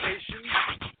novelization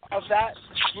of that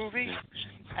movie,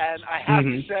 and I have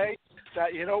to say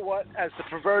that, you know what, as the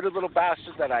perverted little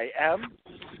bastard that I am,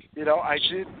 you know, I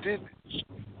did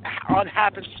on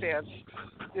happenstance,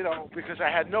 you know, because I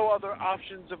had no other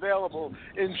options available,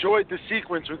 enjoyed the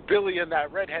sequence with Billy and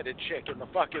that redheaded chick in the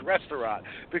fucking restaurant,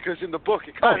 because in the book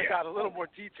it kind of got a little more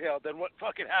detailed than what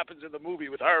fucking happens in the movie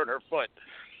with her and her foot.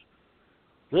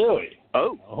 Really?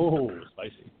 Oh,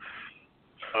 spicy.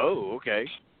 Oh, okay.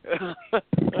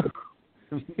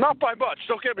 Not by much,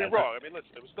 don't get me wrong. I mean,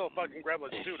 listen, it was still a fucking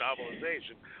Gremlins 2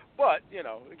 novelization. But, you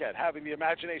know, again, having the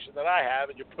imagination that I have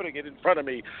and you're putting it in front of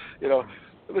me, you know,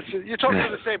 listen, you're talking to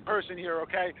the same person here,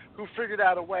 okay, who figured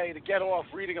out a way to get off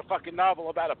reading a fucking novel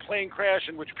about a plane crash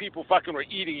in which people fucking were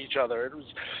eating each other. It was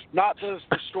not the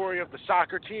story of the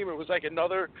soccer team. It was like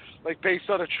another, like, based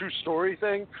on a true story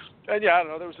thing. And, yeah, I don't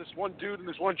know, there was this one dude and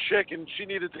this one chick, and she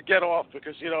needed to get off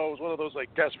because, you know, it was one of those,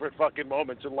 like, desperate fucking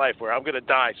moments in life where I'm going to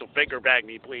die, so finger bang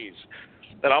me, please.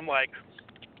 And I'm like,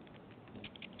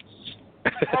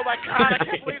 oh, my God, I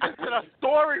can't believe this is a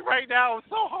story right now. It's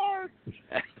so hard.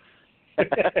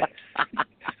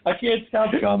 I can't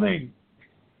stop coming.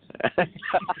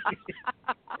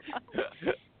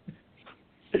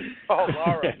 Oh,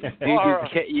 Laura. Laura.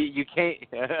 You can't.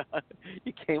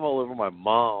 You came all over my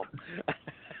mom.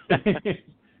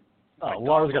 Oh,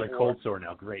 Laura's got a cold sore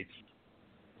now. Great.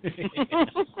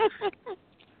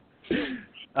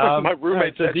 My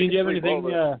roommate. So, Dean, do you have anything?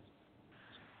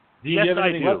 Do you have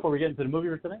anything left before we get into the movie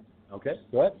for tonight? Okay,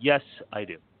 go ahead. Yes, I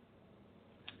do.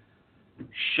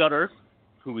 Shudder,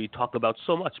 who we talk about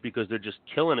so much because they're just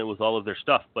killing it with all of their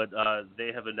stuff, but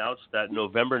they have announced that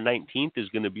November 19th is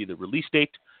going to be the release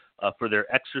date for their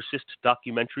Exorcist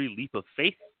documentary, Leap of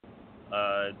Faith.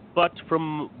 But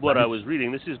from what I was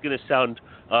reading, this is going to sound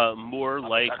more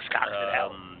like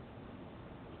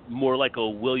a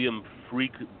William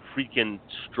Friedkin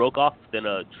stroke-off than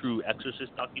a true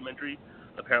Exorcist documentary.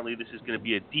 Apparently, this is going to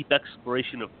be a deep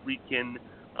exploration of Friedkin,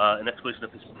 an exploration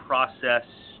of his process,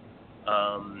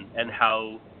 and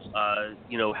how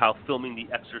how filming The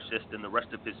Exorcist and the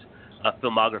rest of his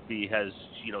filmography has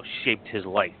shaped his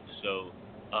life. So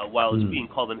while it's being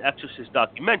called an Exorcist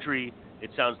documentary, it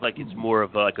sounds like it's more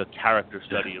of like a character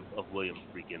study of William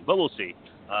Friedkin. But we'll see.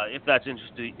 If that's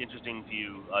interesting to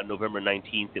you, November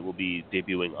 19th, it will be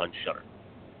debuting on Shudder.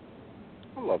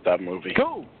 I love that movie.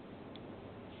 Cool.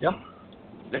 Yeah.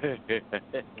 I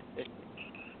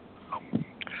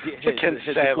can't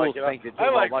say like, you know, I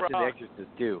like watching The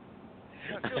Exorcist too.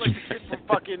 I feel like the kid from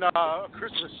fucking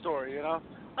Christmas Story, you know.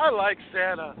 I like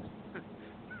Santa.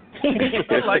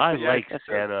 I like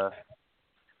Santa.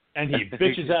 And he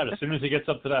bitches out as soon as he gets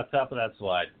up to that top of that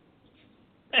slide.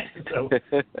 So,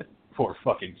 poor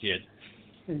fucking kid.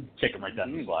 Kick him right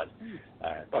down the slide.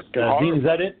 All right. Dean, is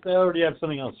that it? Or do you have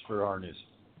something else for our news?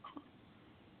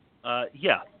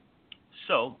 Yeah.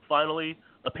 So, finally,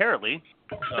 apparently,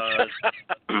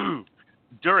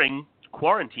 during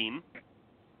quarantine,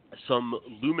 some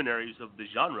luminaries of the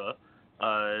genre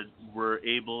were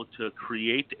able to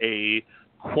create a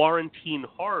quarantine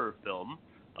horror film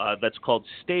that's called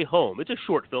Stay Home. It's a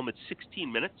short film. It's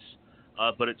 16 minutes,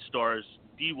 but it stars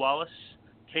Dee Wallace,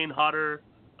 Kane Hodder,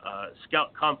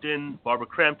 Scout Compton, Barbara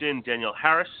Crampton, Danielle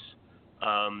Harris,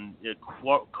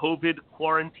 COVID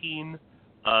quarantine.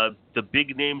 The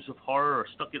big names of horror are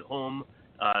stuck at home,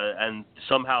 and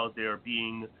somehow they're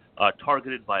being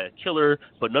targeted by a killer,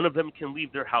 but none of them can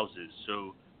leave their houses.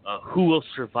 So who will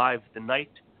survive the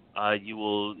night? You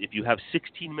will, if you have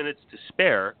 16 minutes to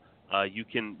spare, you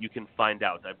can find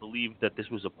out. I believe that this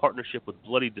was a partnership with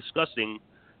Bloody Disgusting.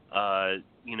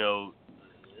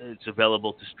 It's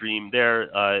available to stream there.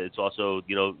 It's also,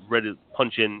 ready to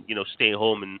punch in, Stay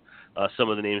Home and some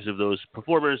of the names of those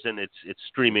performers, and it's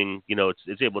streaming.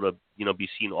 It's able to, be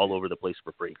seen all over the place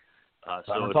for free.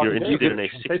 So if you're interested in a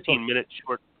 16-minute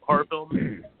short horror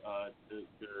film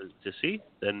to see,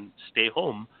 then Stay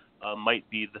Home might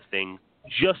be the thing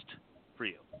just for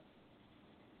you.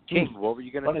 King, what were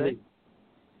you going to say?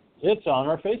 It's on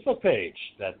our Facebook page,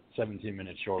 that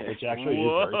 17-minute short, which actually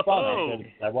is very fun.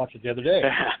 I watched it the other day.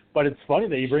 But it's funny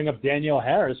that you bring up Danielle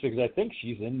Harris because I think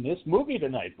she's in this movie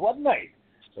tonight, Blood Night,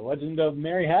 The Legend of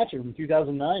Mary Hatchet from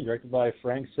 2009, directed by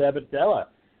Frank Sabatella.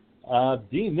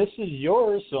 Dean, this is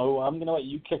yours, so I'm going to let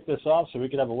you kick this off so we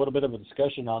can have a little bit of a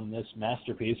discussion on this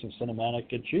masterpiece of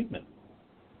cinematic achievement.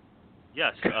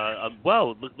 Yes.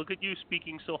 Well, look at you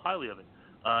speaking so highly of it.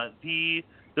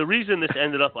 The reason this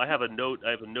ended up, I have a note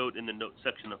in the note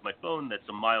section of my phone that's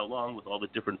a mile long with all the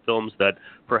different films that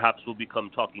perhaps will become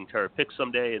Talking Terror picks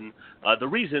someday. And the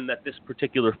reason that this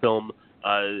particular film,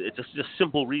 it's just a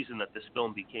simple reason that this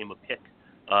film became a pick.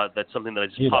 That's something that I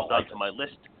just popped onto my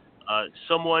list.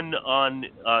 Someone on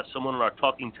our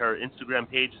Talking Terror Instagram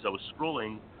page, as I was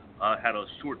scrolling, had a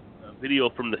short video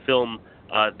from the film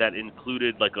that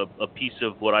included like a piece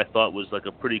of what I thought was like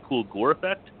a pretty cool gore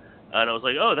effect. And I was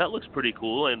like, oh, that looks pretty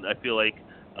cool. And I feel like,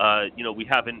 we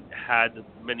haven't had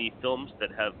many films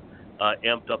that have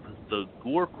amped up the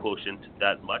gore quotient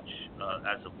that much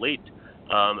as of late.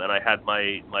 And I had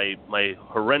my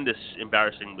horrendous,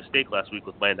 embarrassing mistake last week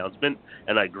with my announcement.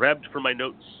 And I grabbed for my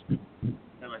notes, and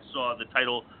I saw the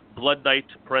title, Blood Night,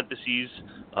 parentheses,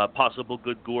 possible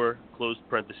good gore, closed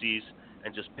parentheses,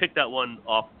 and just picked that one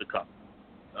off the cuff.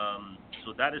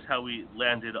 So that is how we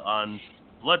landed on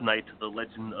Blood Night, The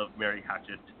Legend of Mary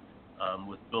Hatchet,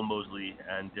 with Bill Moseley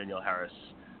and Danielle Harris,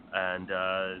 and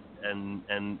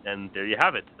there you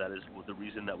have it. That is the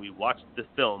reason that we watched the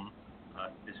film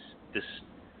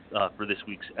for this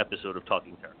week's episode of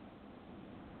Talking Terror.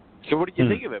 So what did you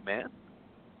think of it, man?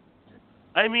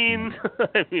 I mean,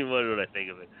 what did I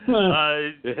think of it?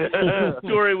 The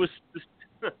story was,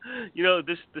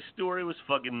 the story was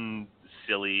fucking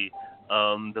silly.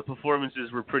 The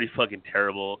performances were pretty fucking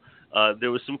terrible.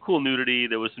 There was some cool nudity.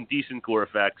 There was some decent gore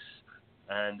effects,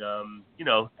 and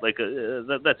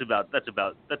that's about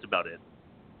it.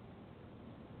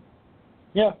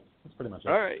 Yeah, that's pretty much it.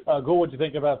 All right. Go. What do you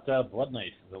think about Blood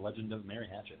Night, The Legend of Mary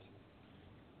Hatchet?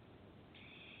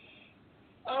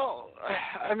 Oh,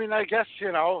 I mean, I guess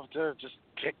to just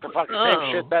kick the fucking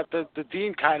same shit that the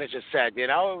Dean kind of just said. It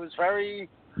was very,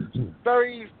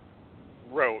 very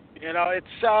rote.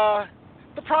 It's.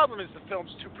 The problem is the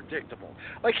film's too predictable.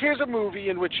 Like, here's a movie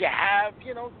in which you have,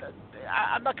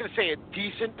 I'm not going to say a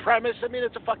decent premise. I mean,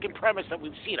 it's a fucking premise that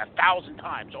we've seen 1,000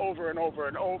 times over and over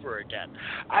and over again.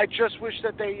 I just wish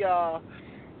that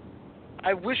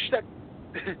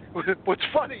what's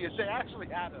funny is they actually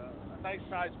had a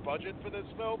nice-sized budget for this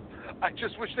film. I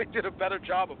just wish they did a better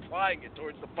job applying it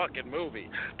towards the fucking movie.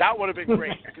 That would have been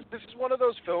great, because this is one of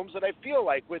those films that I feel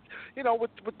like with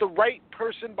the right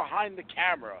person behind the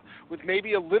camera, with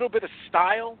maybe a little bit of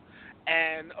style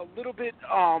and a little bit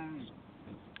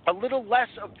a little less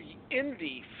of the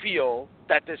indie feel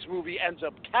that this movie ends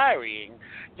up carrying,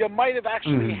 you might have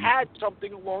actually had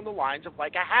something along the lines of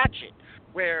like a Hatchet,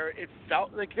 where it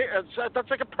felt like that's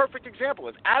like a perfect example.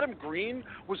 If Adam Green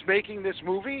was making this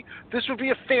movie, this would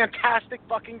be a fantastic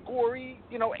fucking gory,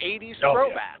 80s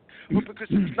throwback. Yeah. But because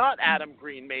it's not Adam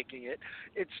Green making it,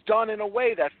 it's done in a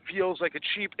way that feels like a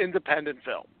cheap independent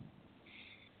film.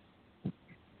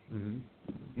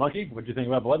 Monkey, what do you think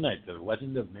about Blood Night, The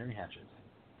Legend of Mary Hatchet?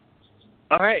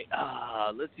 All right,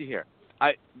 let's see here.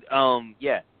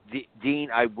 Dean,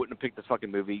 I wouldn't have picked this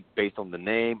fucking movie based on the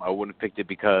name. I wouldn't have picked it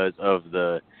because of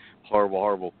the horrible,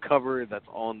 horrible cover that's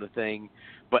on the thing.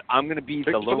 But I'm gonna be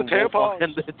the lone wolf on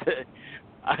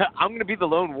I'm gonna be the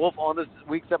lone wolf on this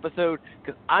week's episode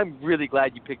because I'm really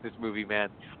glad you picked this movie, man.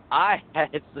 I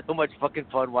had so much fucking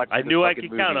fun watching. I knew I could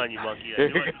count on you, Monkey.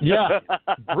 Yeah,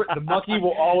 the Monkey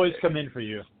will always come in for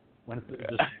you when it's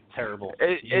just terrible.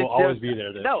 He will always be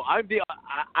there. No,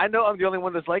 I know I'm the only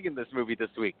one that's liking this movie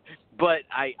this week, but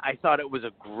I thought it was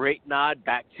a great nod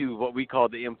back to what we call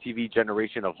the MTV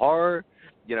generation of horror,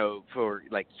 for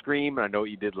like Scream, and I know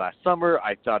what you did last summer.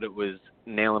 I thought it was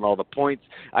nailing all the points.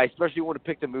 I especially want to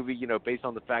pick the movie, based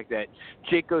on the fact that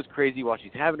Jake goes crazy while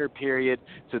she's having her period,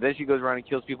 so then she goes around and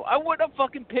kills people. I wouldn't have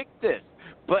fucking picked this,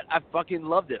 but I fucking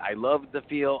loved it. I loved the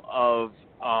feel of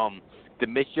the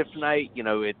mischief night,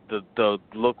 the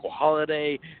local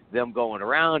holiday, them going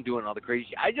around doing all the crazy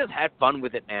shit. I just had fun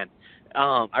with it, man.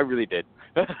 I really did.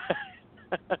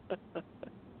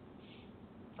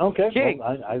 Okay, King.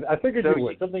 well, I figured you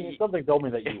would. Something told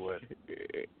me that you would.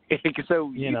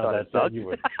 So that you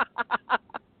would.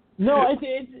 No,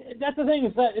 that's the thing.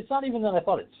 Is that it's not even that I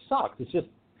thought it sucked. It's just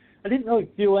I didn't really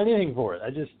feel anything for it.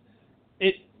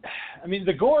 I mean,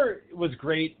 the gore was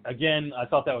great. Again, I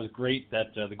thought that was great that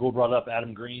the gore brought up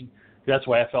Adam Green. That's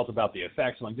why I felt about the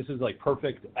effects. I'm like, this is like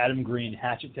perfect Adam Green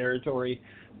Hatchet territory.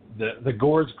 The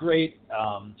gore's great.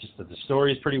 Just that the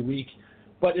story is pretty weak.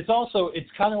 But it's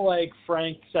kind of like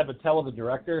Frank Sabatella, the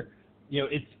director.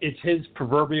 It's his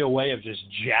proverbial way of just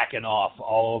jacking off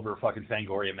all over fucking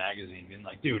Fangoria magazine, being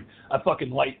like, dude, I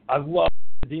love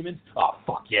demons. Oh,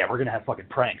 fuck yeah, we're going to have fucking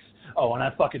pranks. Oh, and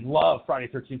I fucking love Friday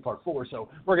 13th Part 4, so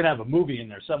we're going to have a movie in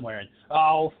there somewhere. And,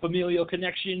 familial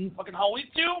connection, fucking Halloween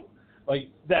 2. Like,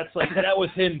 that was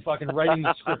him fucking writing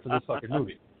the script for this fucking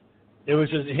movie. It was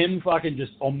just him fucking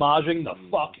just homaging the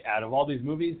fuck out of all these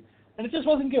movies, and it just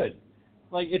wasn't good.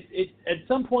 Like, it at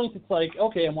some point, it's like,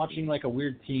 okay, I'm watching, like, a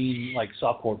weird teen, like,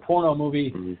 softcore porno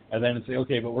movie, and then it's like,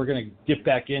 okay, but we're going to get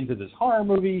back into this horror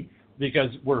movie because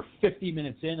we're 50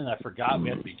 minutes in and I forgot we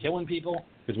have to be killing people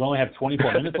because we only have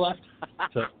 24 minutes left.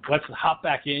 So let's hop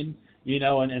back in,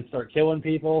 and start killing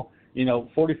people.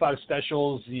 45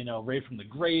 Specials, Raid from the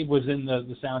Grave was in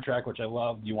the soundtrack, which I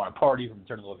loved. You Want to Party from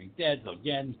Return of the Living Dead. So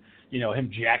again,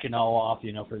 him jacking all off,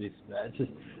 for these.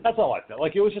 That's all I felt.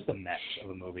 Like, it was just a mess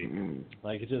of a movie.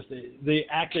 Like, the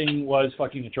acting was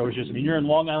fucking atrocious. I mean, you're in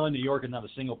Long Island, New York, and not a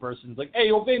single person's like, hey,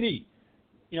 yo, baby,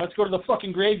 let's go to the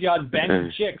fucking graveyard and bang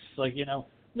some chicks. Like,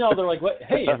 no, they're like,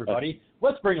 hey, everybody,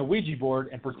 let's bring a Ouija board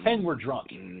and pretend we're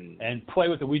drunk and play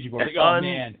with the Ouija board. Like, oh,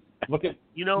 man. Look at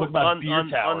my beer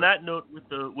tower. On that note,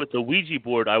 with the Ouija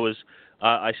board,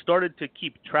 I started to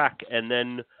keep track, and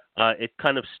then it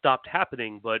kind of stopped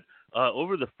happening. But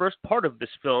over the first part of this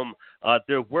film,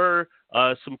 there were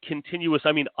some continuous,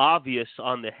 obvious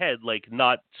on the head, like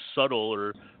not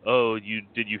subtle or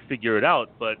did you figure it out?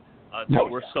 But there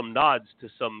were some nods to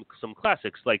some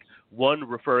classics, like one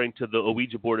referring to the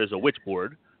Ouija board as a witch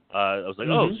board. I was like,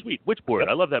 oh, sweet, Witchboard.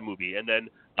 I love that movie. And then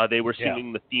they were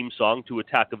singing the theme song to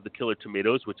Attack of the Killer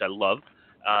Tomatoes, which I love.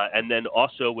 And then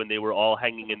also when they were all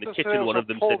hanging in the kitchen, one of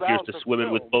them said, here's to swimming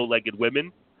with bow-legged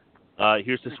women.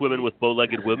 Here's to swimming with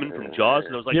bow-legged women from Jaws.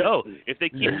 And I was like, if they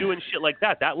keep doing shit like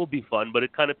that, that will be fun. But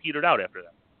it kind of petered out after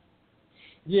that.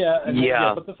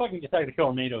 Yeah, but the fucking Attack of the Killer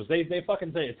Tomatoes, they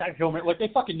fucking say Attack of the Killer Tomatoes, like, they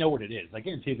fucking know what it is. I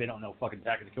guarantee they don't know fucking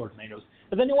Attack of the Killer Tomatoes.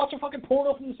 And then you watch a fucking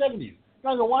porno from the 70s.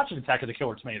 You're not going to watch an Attack of the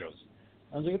Killer Tomatoes.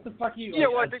 I was like, what the fuck are you... Yeah,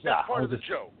 well, I think that's part of the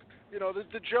joke.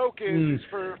 The joke is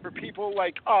for people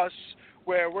like us,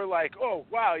 where we're like, oh,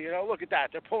 wow, look at that.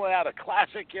 They're pulling out a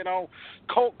classic,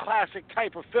 cult classic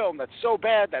type of film that's so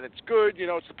bad that it's good.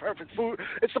 It's the perfect food.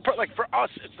 For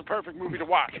us, it's the perfect movie to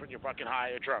watch when you're fucking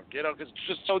high or drunk, because it's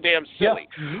just so damn silly.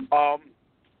 Yeah.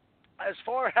 As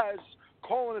far as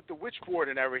calling it the Witchboard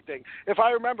and everything, if I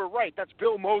remember right, that's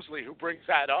Bill Moseley who brings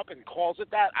that up and calls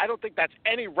it that. I don't think that's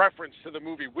any reference to the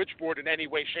movie Witchboard in any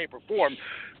way, shape, or form.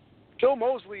 Bill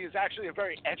Moseley is actually a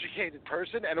very educated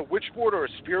person, and a witch board or a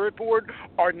spirit board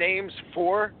are names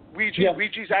for Ouija. Yeah.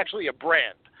 Ouija's actually a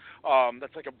brand.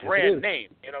 That's like a brand name,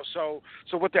 you know.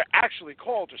 So what they're actually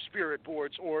called are spirit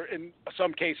boards, or in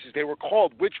some cases they were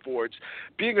called witch boards.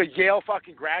 Being a Yale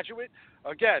fucking graduate,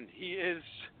 again, he is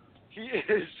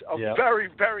a very,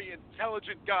 very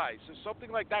intelligent guy. So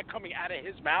something like that coming out of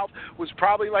his mouth was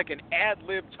probably like an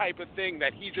ad-lib type of thing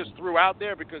that he just threw out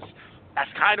there, because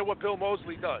that's kind of what Bill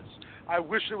Moseley does. I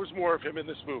wish there was more of him in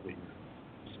this movie.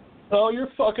 Oh, you're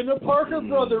fucking a Parker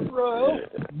brother, bro.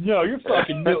 No, you're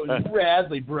fucking Milton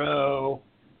Bradley, bro.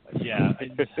 Yeah,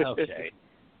 okay.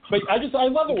 But I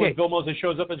love it when Bill Moseley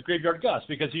shows up as Graveyard Gus,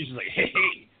 because he's just like, hey,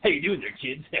 how you doing there,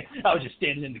 kids? I was just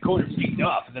standing in the corner sneaking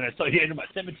off, and then I saw you enter my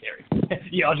cemetery.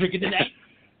 Y'all drinking tonight?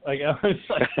 Like, I was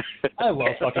like, I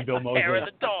love fucking Bill Moseley. Hair of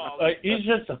the dog. He's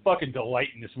just a fucking delight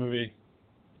in this movie.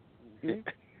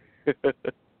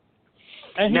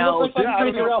 And he looks like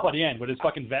fucking Crazy Ralph at the end with his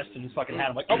fucking vest and his fucking hat.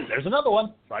 I'm like, oh, there's another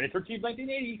one. Friday 13th,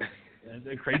 1980.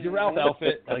 The Crazy Ralph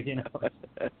outfit. Like, you know.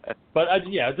 But,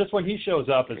 just when he shows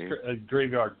up as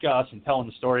Graveyard Gus and telling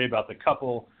the story about the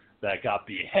couple that got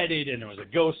beheaded, and there was a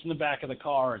ghost in the back of the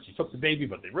car, and she took the baby,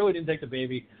 but they really didn't take the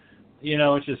baby. You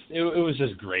know, it was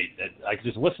just great that I could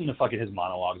just listen to fucking his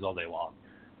monologues all day long.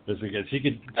 Just because he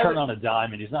could turn on a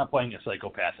dime, and he's not playing a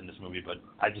psychopath in this movie, but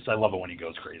I love it when he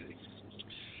goes crazy.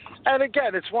 And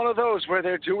again, it's one of those where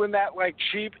they're doing that like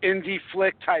cheap indie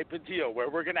flick type of deal, where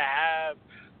we're going to have,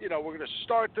 we're going to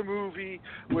start the movie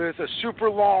with a super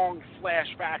long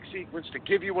flashback sequence to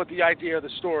give you what the idea of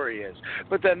the story is.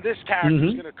 But then this character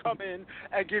is going to come in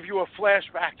and give you a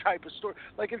flashback type of story.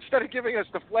 Like, instead of giving us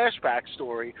the flashback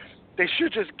story, they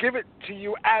should just give it to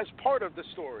you as part of the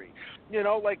story. You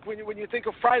know, like when you think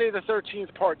of Friday the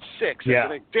 13th Part 6 as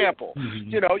an example,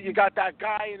 you got that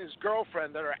guy and his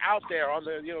girlfriend that are out there on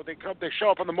the, they show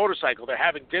up on the motorcycle, they're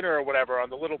having dinner or whatever on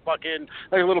the little fucking,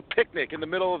 like a little picnic in the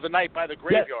middle of the night by the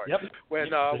graveyard when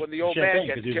the old man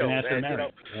gets killed.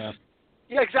 And,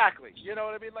 yeah, exactly. You know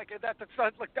what I mean? Like that's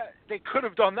not like that. They could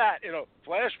have done that.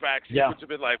 Flashbacks. It would have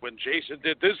been like when Jason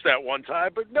did this that one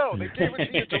time. But no, they gave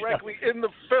it to you directly in the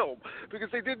film because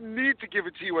they didn't need to give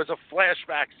it to you as a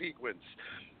flashback sequence.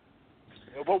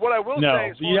 But what I will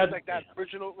say is, like that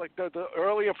original, like the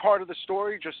earlier part of the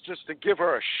story, just to give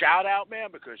her a shout out, man,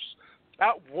 because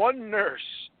that one nurse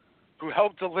who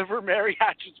helped deliver Mary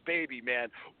Hatchet's baby, man,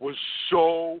 was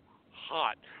so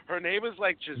hot. Her name is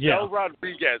like Giselle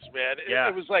Rodriguez, man.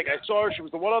 It was like, I saw her, she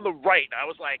was the one on the right, and I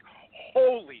was like,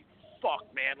 holy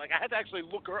fuck, man. Like, I had to actually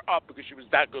look her up because she was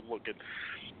that good looking.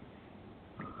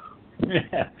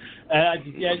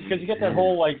 Because you get that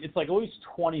whole, like, it's like at least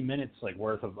 20 minutes, like,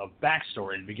 worth of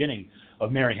backstory in the beginning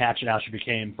of Mary Hatchet, how she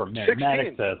became from Mary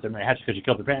Maddox to Mary Hatchet because she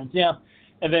killed her parents. Yeah.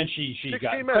 And then she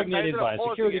got impregnated by a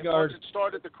security guard. It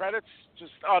started the credits,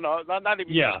 not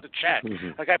even just the chat.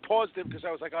 Like, I paused it because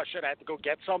I was like, oh, shit, I had to go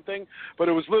get something. But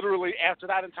it was literally after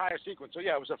that entire sequence. So,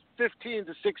 yeah, it was a 15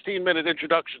 to 16-minute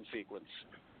introduction sequence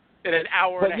in an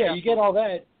hour and a half. But, yeah, you get all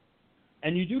that.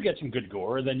 And you do get some good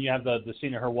gore. Then you have the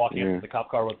scene of her walking up to the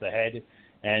cop car with the head.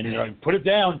 And, you're like, put it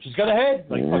down. She's got a head.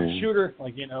 Like, fucking shoot her.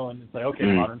 Like, and it's like, okay,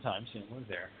 modern times. We're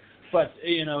there. But,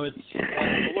 it's...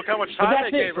 look how much time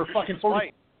they gave her for fucking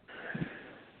 40.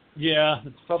 Yeah,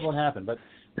 that's probably what happened. But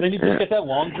then you just get that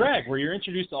long drag where you're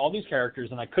introduced to all these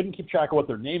characters, and I couldn't keep track of what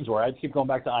their names were. I had to keep going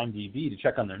back to IMDb to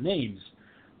check on their names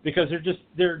because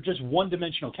they're just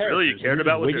one-dimensional characters. Really? You cared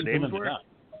about what their names were?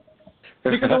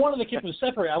 Because I wanted to keep them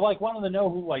separate. I wanted to know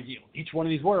who each one of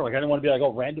these were. Like, I didn't want to be like,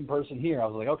 oh, random person here. I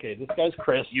was like, okay, this guy's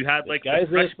Chris. You had like the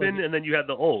freshman, and then you had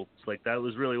the olds. Like, that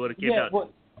was really what it came down to.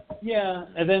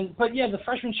 And then, the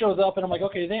freshman shows up, and I'm like,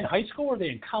 okay, are they in high school or are they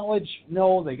in college?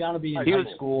 No, they got to be in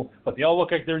high school, but they all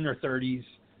look like they're in their 30s,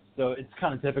 so it's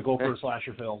kind of typical for a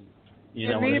slasher film. You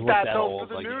need that, though,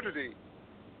 for the nudity.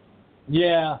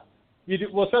 Yeah. You do,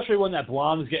 well, especially when that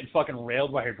blonde is getting fucking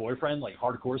railed by her boyfriend, like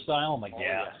hardcore style. I'm like,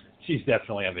 she's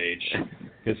definitely of age.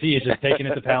 Because he is just taking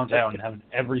it to Pound Town and having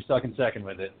every fucking second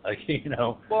with it. Like,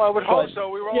 Well, I would hope so.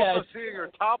 We were also seeing her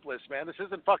topless, man. This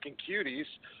isn't fucking Cuties.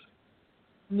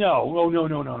 No.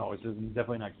 It's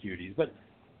definitely not Cuties. But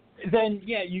then,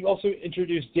 you also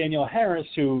introduced Danielle Harris,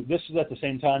 who, this was at the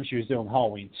same time she was doing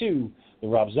Halloween 2, the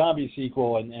Rob Zombie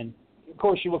sequel, and of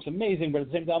course she looks amazing, but at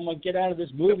the same time, I'm like, get out of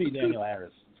this movie, Danielle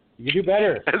Harris. You can do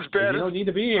better. You don't need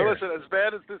to be here. Listen, as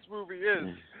bad as this movie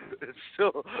is, it's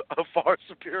still a far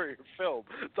superior film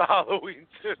to Halloween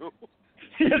 2.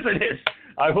 Yes, it is.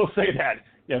 I will say that.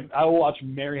 Yeah, I will watch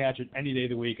Mary Hatchet any day of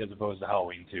the week as opposed to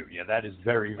Halloween 2. Yeah, that is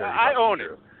very, very I own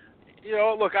true.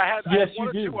 it. Look, I had one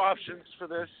or two options for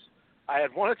this. I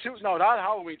had one or two. No, not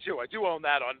Halloween 2. I do own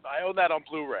that on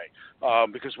Blu-ray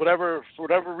because for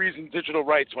whatever reason, digital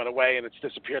rights went away and it's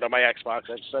disappeared on my Xbox.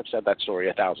 I've said that story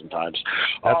 1,000 times.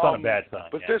 That's not a bad sign.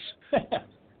 But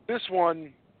this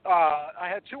one, I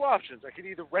had two options. I could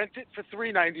either rent it for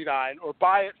 $3.99 or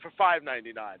buy it for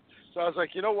 $5.99. So I was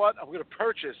like, you know what? I'm going to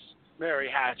purchase Mary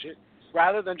Hatchet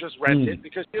rather than just rent it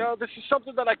because, this is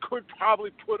something that I could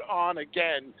probably put on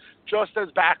again just as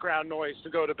background noise to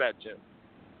go to bed to.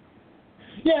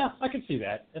 Yeah, I can see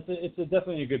that. It's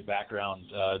definitely a good background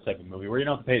type of movie where you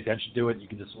don't have to pay attention to it. You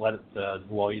can just let it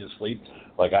lull you to sleep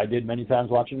like I did many times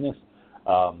watching this.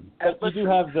 But you do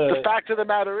have the fact of the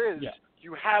matter is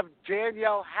you have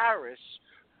Danielle Harris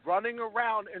running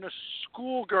around in a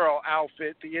schoolgirl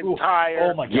outfit the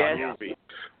entire movie.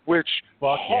 Which,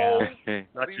 fuck yeah.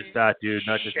 Not just that, dude.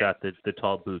 Not just that. The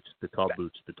tall boots. The tall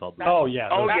boots. Oh, yeah.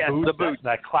 The boots.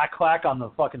 That clack on the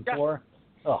fucking floor.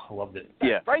 Oh, I loved it.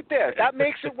 Yeah. Right there. That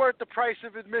makes it worth the price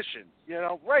of admission.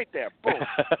 Right there. Boom.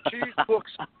 She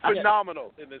looks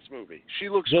phenomenal in this movie. She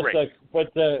looks great.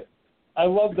 I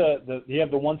love you have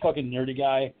the one fucking nerdy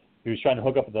guy who's trying to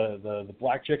hook up the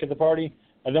black chick at the party,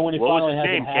 and then when he finally has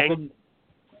it happen,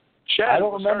 I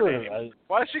don't remember.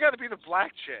 Why she got to be the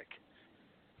black chick?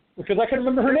 Because I couldn't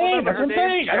remember her name. That's what I'm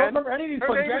saying. I don't remember any of these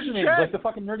fucking character names, like the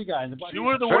fucking nerdy guy. You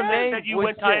were the one that said you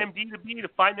went to IMDb to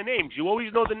find the names. You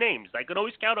always know the names. I could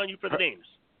always count on you for the names.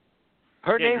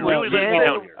 Her name was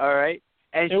Jen, all right?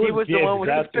 And she was the one with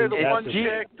the one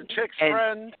chick, the chick's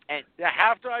friend. You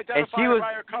have to identify her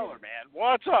by her color, man.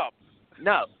 What's up?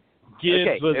 No.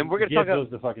 Gibbs and we're gonna talk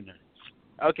about the fucking nerd.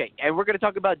 Okay, and we're going to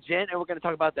talk about Jen, and we're going to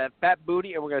talk about that fat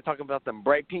booty, and we're going to talk about them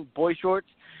bright pink boy shorts.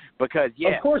 Because,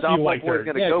 of course you liked her.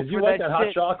 Gonna go you liked that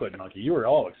hot chocolate monkey. You were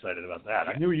all excited about that.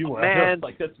 I knew you were. Man,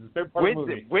 like, that's the third part of the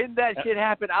movie. When that shit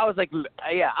happened, I was like, live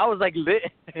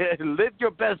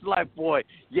your best life, boy.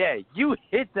 Yeah, you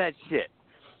hit that shit.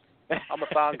 I'm a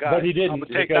found guy. But he didn't, I'm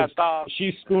gonna take that dog.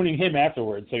 She's spooning him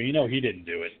afterwards, so he didn't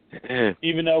do it.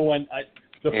 Even though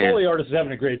the Foley artist was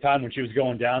having a great time when she was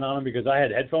going down on him because I had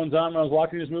headphones on when I was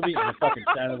watching this movie, and it fucking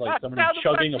sounded like somebody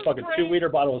chugging a fucking 2-liter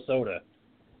bottle of soda.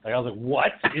 Like, I was like,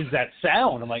 what is that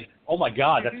sound? I'm like, oh, my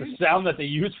God, that's the sound that they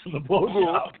use for the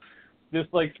blowjob. This,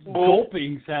 like,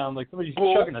 gulping sound, like somebody's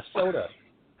chugging a soda.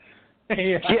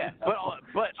 Yeah, but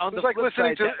on the flip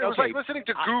side, it was like listening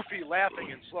to Goofy laughing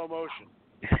in slow motion.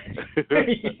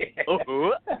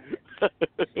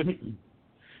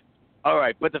 All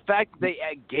right, but the fact that they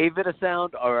gave it a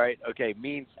sound, all right,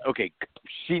 means,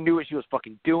 she knew what she was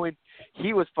fucking doing.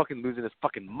 He was fucking losing his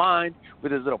fucking mind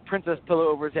with his little princess pillow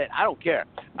over his head. I don't care.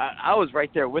 I was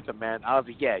right there with him, man. I was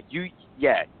like, you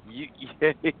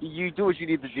do what you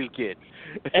need to do, kid.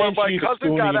 When my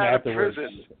cousin got out of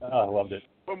prison. Oh, I loved it.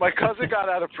 When my cousin got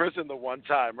out of prison the one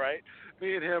time, right?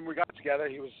 Me and him, we got together.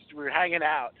 We were hanging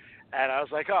out, and I was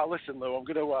like, oh, listen, Lou, I'm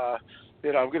gonna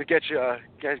get you a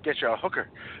hooker,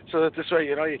 so that this way,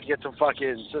 you can get some of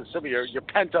your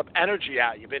pent up energy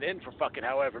out. You've been in for fucking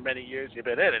however many years you've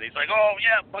been in, and he's like, oh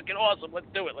yeah, fucking awesome, let's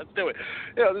do it.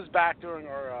 This is back during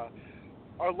our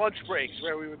lunch breaks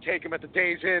where we would take him at the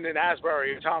Days Inn in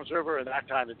Asbury or Tom's River and that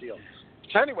kind of deal.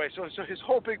 So anyway, so his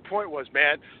whole big point was,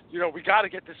 man, we got to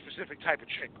get this specific type of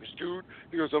chick. Because, dude,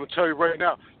 he goes, I'm going to tell you right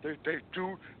now, dude,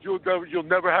 you'll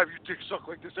never have your dick sucked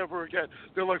like this ever again.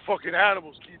 They're like fucking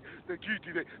animals, Keith. They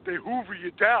hoover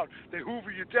you down. They're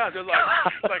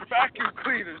like vacuum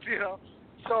cleaners,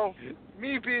 So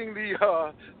me being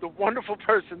the wonderful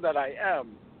person that I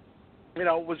am,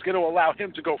 was going to allow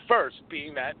him to go first,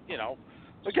 being that,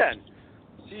 again,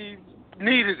 he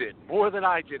needed it more than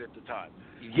I did at the time.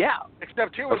 Yeah.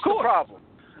 Except here was the problem.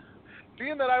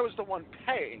 Being that I was the one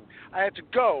paying, I had to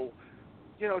go,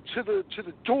 to the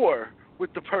door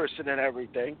with the person and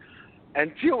everything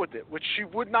and deal with it, which she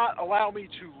would not allow me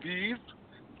to leave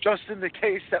just in the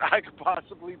case that I could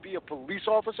possibly be a police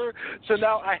officer. So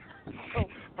now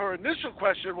her initial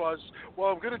question was, well,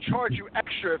 I'm going to charge you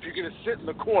extra if you're going to sit in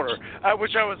the corner,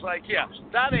 which I was like, yeah,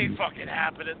 that ain't fucking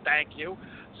happening, thank you.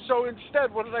 So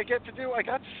instead, what did I get to do? I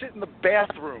got to sit in the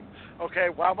bathroom,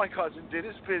 while my cousin did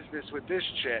his business with this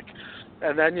chick.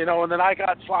 And then, and then I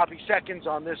got sloppy seconds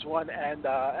on this one, and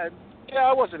I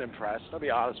wasn't impressed, I'll be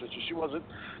honest with you.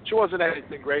 She wasn't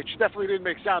anything great. She definitely didn't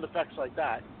make sound effects like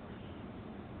that.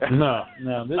 No,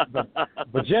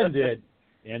 but Jen did,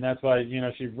 and that's why,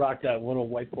 she rocked that little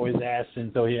white boy's ass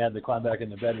until he had to climb back in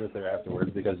the bed with her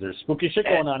afterwards, because there's spooky shit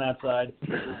going on outside.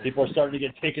 People are starting to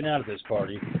get taken out of this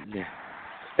party. Yeah.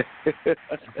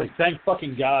 Like, thank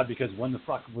fucking God, because when the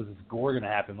fuck was this gore going to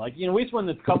happen? Like, at least when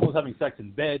the couple was having sex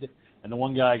in bed and the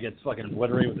one guy gets fucking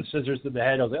obliterated with the scissors to the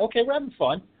head, I was like, okay, we're having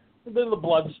fun. A bit of the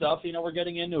blood stuff, we're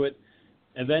getting into it.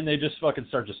 And then they just fucking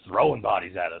start just throwing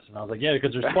bodies at us. And I was like, yeah,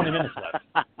 because there's 20 minutes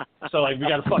left. So, like, we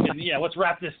got to fucking, let's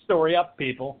wrap this story up,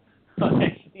 people.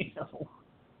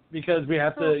 Because we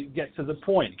have to get to the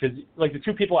point. Because, like, the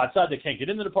two people outside, they can't get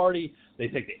into the party. They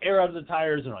take the air out of the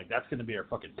tires, and, like, that's going to be our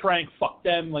fucking prank. Fuck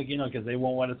them, like, because they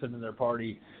won't let us into their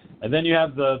party. And then you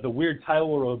have the weird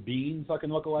Tyler Bean fucking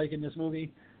lookalike in this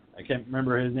movie. I can't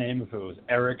remember his name, if it was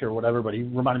Eric or whatever, but he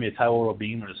reminded me of Tyler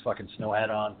Bean with his fucking snow hat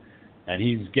on. And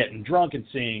he's getting drunk and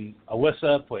seeing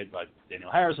Alyssa, played by Daniel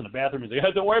Harris, in the bathroom. He's like,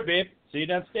 hey, don't worry, babe. See you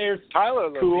downstairs.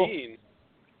 Tyler cool. Labine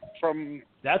from...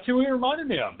 That's who he reminded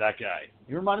me of, that guy.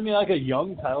 He reminded me like a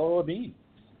young Tyler Labine.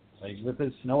 Like, with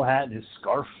his snow hat and his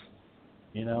scarf,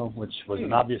 which was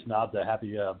an obvious nod to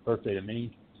Happy Birthday to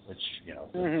Me, which, is a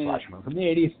flash movie from the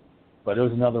 80s. But it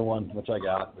was another one, which I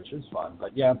got, which is fun.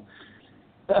 But, yeah,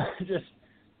 just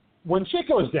when shit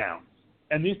goes down,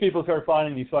 and these people start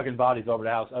finding these fucking bodies over the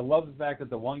house, I love the fact that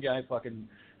the one guy fucking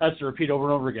has to repeat over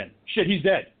and over again, shit, he's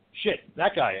dead. Shit,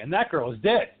 that guy and that girl is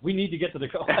dead. We need to get to the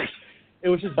car. Like, it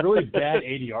was just really bad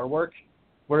ADR work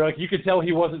where, like, you could tell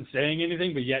he wasn't saying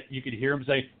anything, but yet you could hear him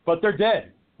say, but they're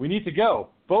dead. We need to go.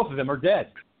 Both of them are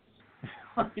dead.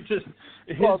 This is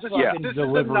a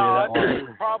nod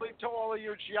probably to all of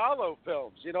your Giallo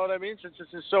films. You know what I mean? Since this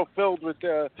is so filled with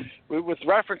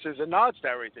references and nods to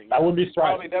everything. I wouldn't be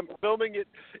surprised. Probably them filming it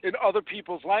in other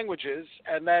people's languages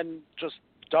and then just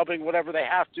dubbing whatever they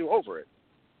have to over it.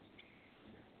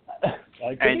 I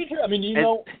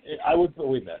would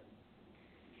believe that.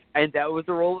 And that was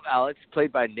the role of Alex,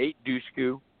 played by Nate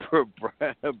Dushku,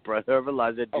 brother of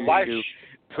Eliza Dushku.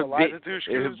 Eliza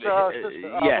Dushku's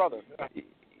brother.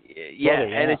 Yeah,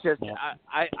 and it's just,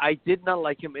 I did not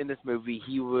like him in this movie.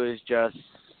 He was just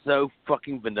so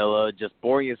fucking vanilla, just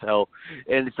boring as hell.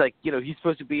 And it's like, he's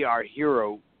supposed to be our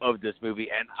hero of this movie,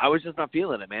 and I was just not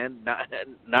feeling it, man.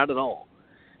 Not at all.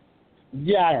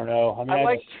 Yeah, I don't know.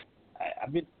 I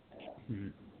mean,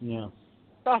 yeah.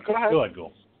 Oh, go ahead. Go ahead,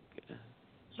 Gould.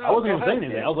 No, I wasn't going to say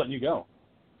anything. I was letting you go.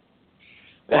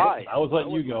 Why? I was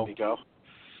letting you go.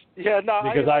 Yeah, no.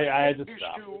 Because I had to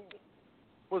stop.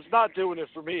 Was not doing it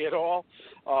for me at all.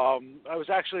 I was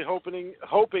actually hoping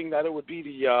that it would be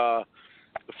the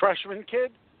freshman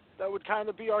kid that would kind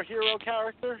of be our hero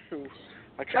character, who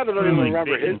I kind of don't even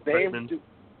remember his name,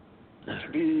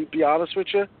 to be honest with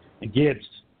you. Gibbs.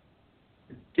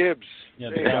 Yeah,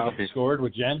 the guy that scored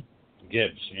with Jen?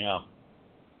 Gibbs, yeah.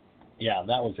 Yeah,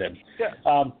 that was him. Yeah.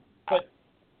 But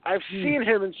I've seen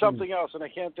him in something else, and I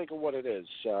can't think of what it is.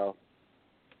 So.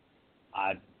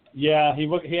 He has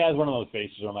one of those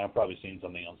faces. I've probably seen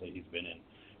something else that he's been in.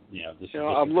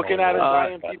 I'm looking at his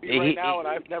IMDb right now, and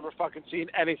I've never fucking seen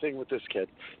anything with this kid.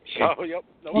 So, yep.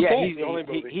 He's only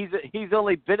movie. He's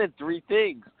only been in 3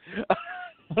 things.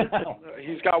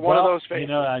 He's got one of those faces.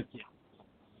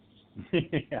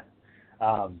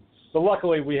 But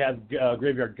luckily, we have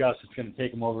Graveyard Gus that's going to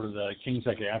take him over to the King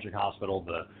Psychiatric Hospital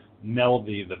to meld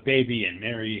the baby and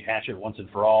Mary Hatchet once and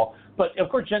for all. But, of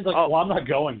course, Jen's like, well, I'm not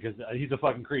going because he's a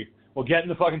fucking creep. Well, get in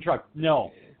the fucking truck.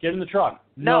 No. Get in the truck.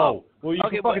 No. Well, you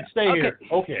can fucking stay here.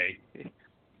 Okay.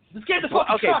 Let's get in the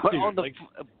fucking truck, dude.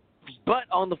 But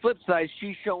on the flip side,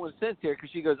 she's showing sense here because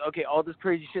she goes, okay, all this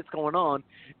crazy shit's going on,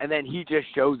 and then he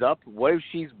just shows up. What if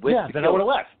she's with the then I would have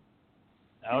left.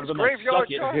 I would have been like, suck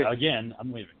it. Again,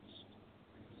 I'm leaving.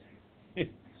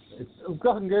 It's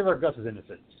fucking Graveyard Gus is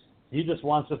innocent. He just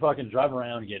wants to fucking drive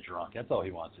around and get drunk. That's all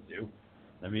he wants to do.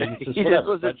 I mean, it's just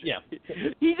whatever.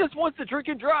 He just wants to drink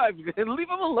and drive. Leave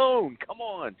him alone. Come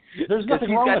on. There's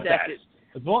nothing wrong with that.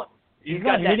 He's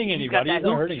not hitting anybody. He's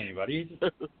not hurting anybody.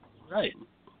 Right.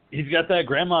 He's got that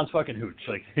grandma's fucking hooch.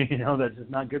 Like, that's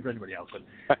just not good for anybody else.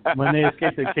 But when they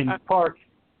escape to Kings Park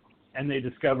and they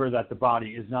discover that the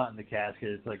body is not in the casket,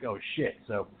 it's like, oh, shit.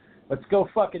 So let's go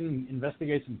fucking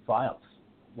investigate some files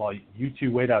while you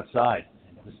two wait outside.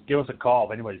 Just give us a call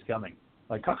if anybody's coming.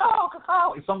 Like, caw,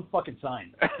 some fucking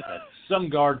sign that some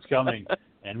guard's coming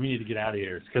and we need to get out of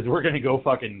here because we're going to go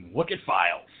fucking look at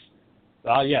files.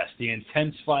 Yes, the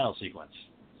intense file sequence.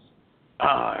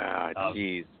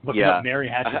 Jeez. Looking up Mary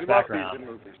Hatchet's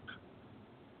background.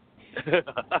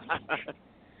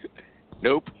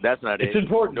 Nope, that's not it. It's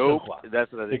important. Nope,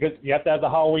 that's not it. Because you have to have the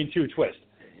Halloween 2 twist.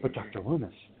 But Dr.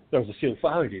 Loomis, there was a sealed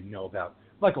file you didn't know about.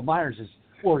 Michael Myers is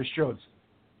Laurie Strode's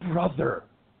brother.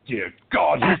 Dear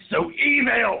God, he's so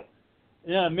evil.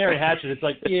 Yeah, Mary Hatchet, it's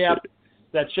like,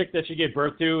 that chick that she gave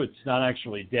birth to, it's not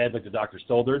actually dead like the doctors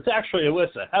told her. It's actually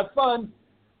Alyssa. Have fun.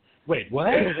 Wait,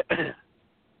 what?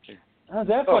 How's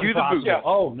that fucking possible? Yeah.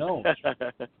 Oh, no.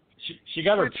 She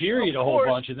got her period a whole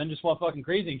bunch and then just went fucking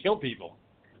crazy and killed people.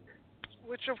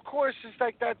 Which, of course, is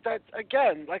like that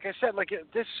again, like I said,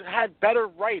 this had better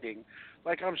writing.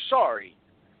 Like, I'm sorry,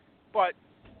 but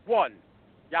one,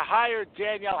 you hired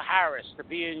Danielle Harris to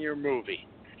be in your movie.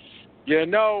 You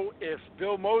know, if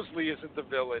Bill Moseley isn't the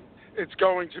villain, it's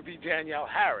going to be Danielle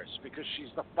Harris because she's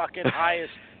the fucking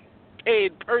highest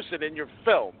paid person in your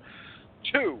film.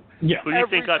 Two, Who do you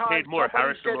think got paid more,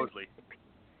 Harris or Moseley?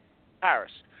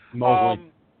 Harris.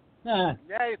 Moseley. Yeah,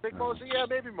 you think Moseley? Yeah,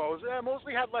 maybe Moseley. Yeah,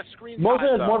 Moseley had less screen time. Moseley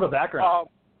has more of a background.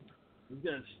 He's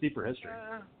got a steeper history.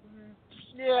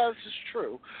 Yeah, this is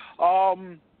true.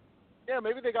 Yeah,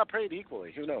 maybe they got paid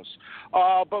equally. Who knows?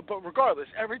 But regardless,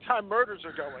 every time murders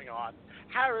are going on,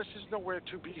 Harris is nowhere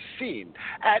to be seen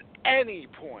at any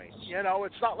point. You know,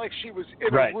 it's not like she was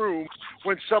in a room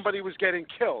when somebody was getting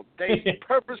killed. They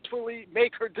purposefully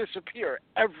make her disappear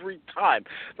every time.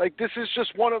 Like, this is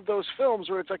just one of those films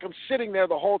where it's like I'm sitting there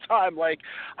the whole time. Like,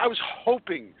 I was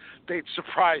hoping they'd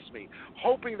surprise me,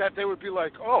 hoping that they would be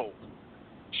like, oh,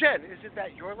 Jen, isn't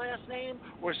that your last name?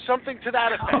 Or something to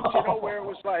that effect, you know, where it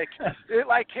was like, it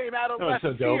like came out of left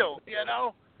field, you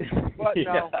know? But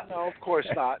no, of course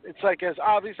not. It's like as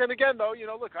obvious. And again, though, you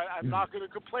know, look, I'm not going to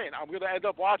complain. I'm going to end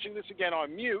up watching this again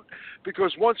on mute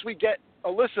because once we get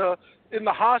Alyssa in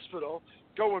the hospital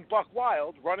going buck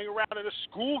wild, running around in a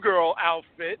schoolgirl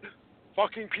outfit,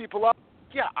 fucking people up,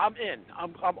 yeah, I'm in.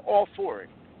 I'm all for it.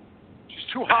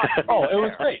 She's too hot. It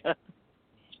was great.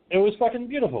 It was fucking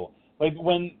beautiful. Like,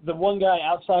 when the one guy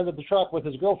outside of the truck with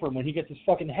his girlfriend, when he gets his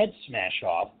fucking head smashed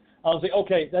off, I was like,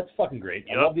 okay, that's fucking great.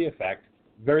 I love the effect.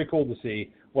 Very cool to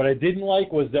see. What I didn't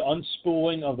like was the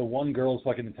unspooling of the one girl's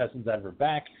fucking intestines out of her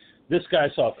back. This guy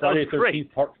saw Friday the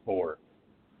 13th Part 4.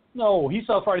 No, he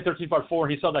saw Friday the 13th Part 4,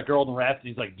 and he saw that girl in the raft, and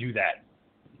he's like, do that.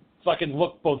 Fucking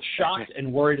look both shocked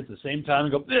and worried at the same time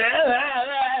and go,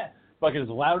 fucking as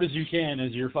loud as you can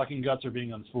as your fucking guts are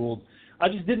being unspooled. I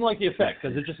just didn't like the effect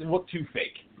because it just looked too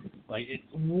fake. Like, it's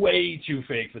way too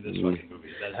fake for this fucking movie.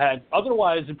 That had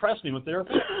otherwise impressed me with their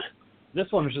effects. This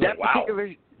one was just like, wow.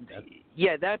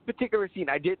 That particular scene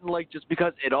I didn't like just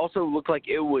because it also looked like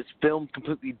it was filmed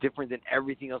completely different than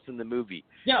everything else in the movie.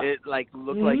 Yeah. It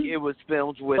looked like it was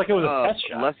filmed with like it was a test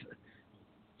shot.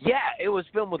 It was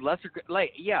filmed with lesser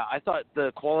light. Yeah, I thought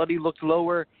the quality looked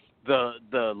lower.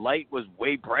 The light was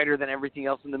way brighter than everything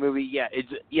else in the movie. You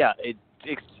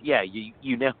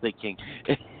nailed it, King.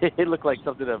 It looked like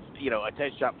something of, a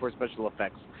test shot for special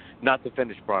effects, not the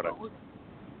finished product.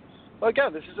 Well,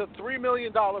 again, this is a $3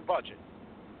 million budget.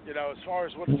 As far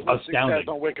as what the listing says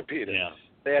on Wikipedia,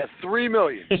 they had $3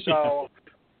 million. So,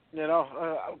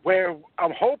 where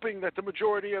I'm hoping that the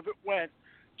majority of it went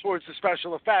towards the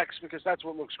special effects because that's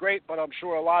what looks great. But I'm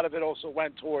sure a lot of it also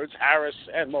went towards Harris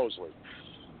and Moseley.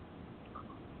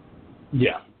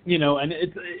 Yeah, and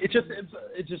it's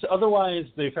just otherwise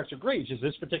the effects are great. It's just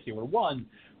this particular one,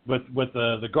 with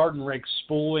the garden rake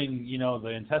spooling, the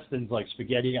intestines like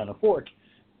spaghetti on a fork,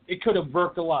 it could have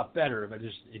worked a lot better, but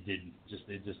it didn't.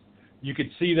 You could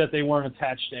see that they weren't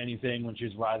attached to anything when she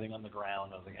was writhing on the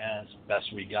ground. I was like, it's the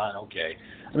best we got. Okay.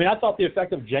 I mean, I thought the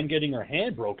effect of Jen getting her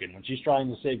hand broken when she's trying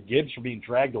to save Gibbs from being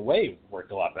dragged away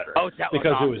worked a lot better. Oh, that was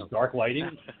because awesome. It was dark lighting,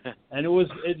 and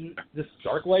this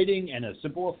dark lighting and a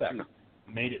simple effect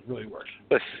made it really work.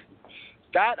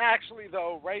 That actually,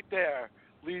 though, right there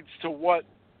leads to what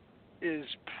is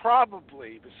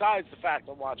probably, besides the fact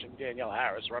I'm watching Danielle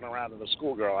Harris run around in a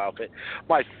schoolgirl outfit,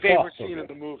 my favorite scene in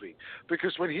the movie.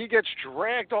 Because when he gets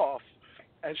dragged off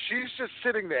and she's just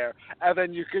sitting there, and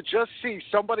then you could just see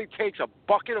somebody takes a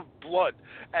bucket of blood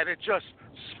and it just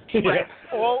spreads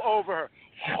all over her.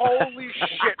 Holy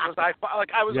shit! I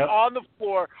was on the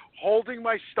floor holding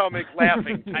my stomach,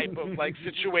 laughing type of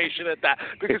situation at that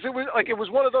because it was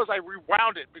one of those I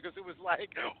rewound it because it was like,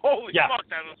 holy fuck,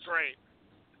 that was great.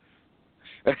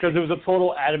 Because it was a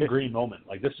total Adam Green moment.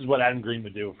 Like, this is what Adam Green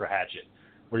would do for Hatchet,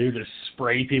 where you just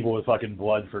spray people with fucking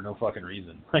blood for no fucking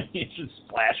reason. Like, you just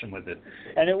splash them with it,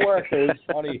 and it worked. It was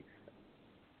funny.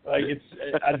 Like, it's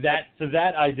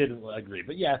that I didn't agree,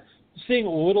 but yeah. Seeing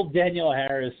little Danielle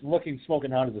Harris smoking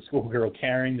hot as a schoolgirl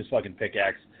carrying this fucking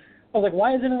pickaxe, I was like,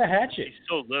 why isn't it a hatchet? She's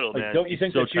so little, man. Don't you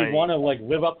think that she'd want to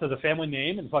live up to the family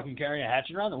name and fucking carry a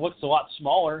hatchet around? It looks a lot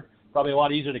smaller, probably a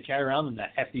lot easier to carry around than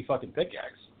that hefty fucking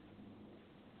pickaxe.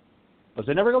 But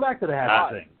they never go back to the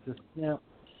hatchet thing. Just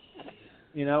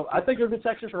I think it would be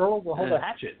sexier for her to hold a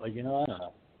hatchet. I don't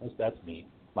know. That's me,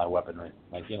 my weaponry.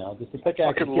 Just a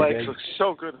pickaxe. Fucking legs look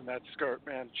so good in that skirt,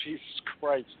 man. Jesus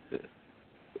Christ.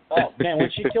 Oh man, when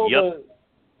she killed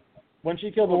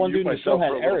the one dude who still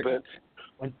had Eric,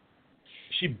 when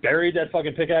she buried that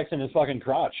fucking pickaxe in his fucking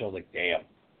crotch, I was like, damn.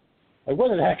 Like, what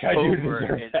did that guy do?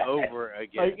 Over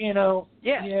again.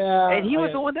 Yeah. And he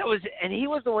was the one that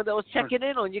was checking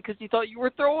in on you because he thought you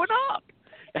were throwing up.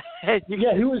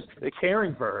 Yeah, he was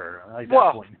caring for her. At that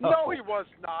Well, point. no, he was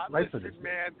not. Right, Listen,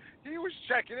 man, he was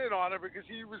checking in on her because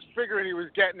he was figuring he was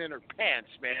getting in her pants,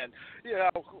 man. You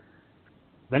know.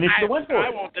 Then he still went for it. I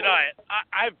won't deny it.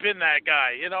 I've been that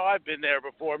guy. You know, I've been there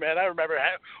before, man. I remember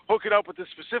hooking up with this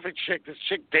specific chick, this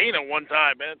chick Dana, one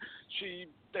time, man. She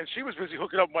was busy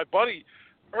hooking up with my buddy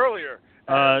earlier.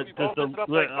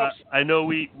 I know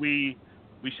we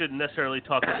shouldn't necessarily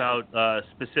talk about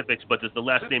specifics, but does the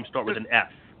last name start with an F?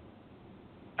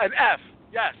 An F,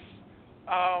 yes.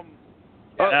 F.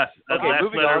 Last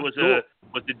letter was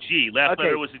a G. Last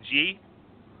letter was a G.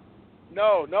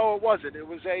 No, it wasn't. It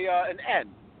was an N.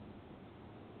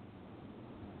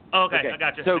 Okay, I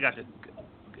got you.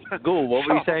 Ghoul, what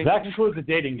were you saying? That concludes the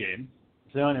dating game.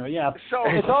 So anyway, yeah.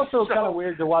 It's also kind of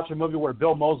weird to watch a movie where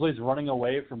Bill Moseley's running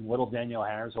away from little Danielle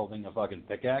Harris holding a fucking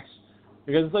pickaxe.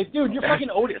 Because it's like, dude, you're fucking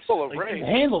Otis. Like,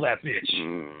 handle that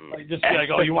bitch. Like, just be like,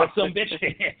 oh, you want some bitch?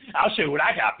 I'll show you what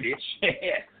I got, bitch.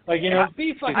 Like, you know,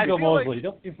 be fucking Bill Moseley.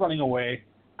 Don't be running away.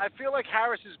 I feel like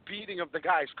Harris's beating of the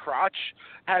guy's crotch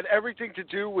had everything to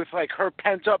do with, like, her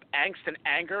pent-up angst and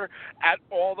anger at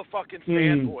all the fucking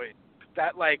fanboys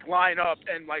that, like, line up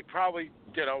and, like, probably,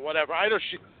 you know, whatever. I know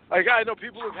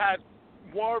people who've had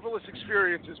marvelous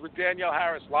experiences with Danielle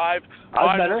Harris live.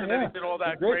 I've met her, anything all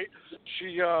that great.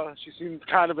 She seemed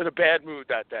kind of in a bad mood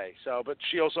that day. So, but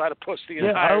she also had a puss the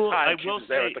entire time she was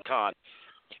there at the con.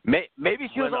 Maybe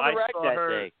she was on the rack that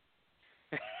day.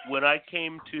 When I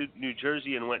came to New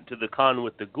Jersey and went to the con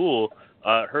with the Ghoul,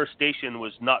 her station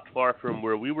was not far from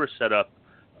where we were set up.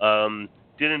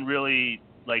 Didn't really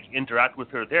like interact with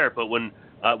her there, but when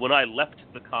I left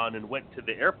the con and went to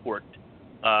the airport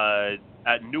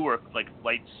at Newark, like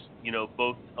flights, you know,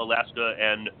 both Alaska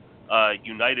and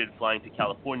United flying to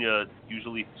California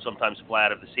usually sometimes fly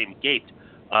out of the same gate.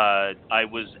 I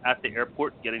was at the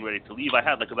airport getting ready to leave. I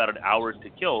had like about an hour to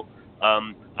kill.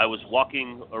 I was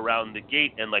walking around the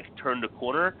gate and like turned a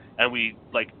corner, and we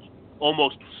like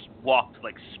almost walked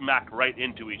like smack right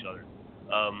into each other.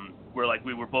 Where like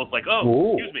we were both like,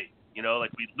 oh, excuse me, you know, like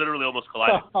we literally almost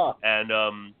collided.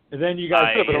 And then you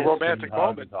guys took a romantic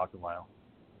moment. Talked a while.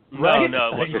 No,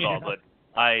 it wasn't at all. But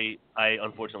I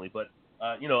unfortunately, but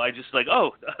you know, I just like,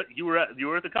 oh, you were at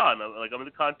the con. Like I'm at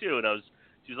the con too, and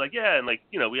she was like, yeah, and like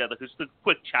you know, we had like just a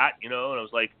quick chat, you know, and I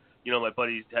was like. You know, my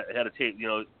buddies had a table. You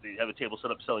know, they have a table set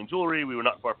up selling jewelry. We were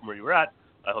not far from where you were at.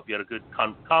 I hope you had a good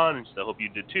con, and I hope you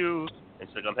did too. And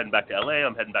she's like, I'm heading back to LA.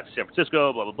 I'm heading back to San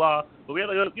Francisco. Blah blah blah. But we had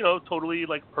like a totally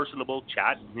like personable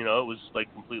chat. You know, it was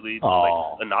like completely like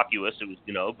innocuous. It was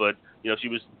but you know she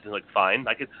was like fine.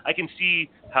 I can see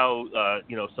how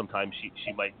sometimes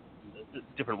she might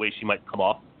different ways she might come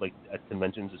off like at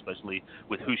conventions, especially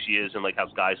with who she is and like how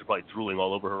guys are probably drooling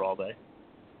all over her all day.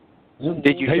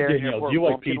 Did you share Danielle, do you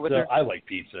like pizza? I like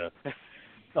pizza.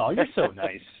 Oh, you're so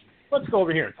nice. Let's go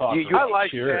over here and talk. I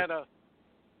like Santa.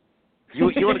 You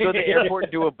want to go to the airport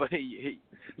and you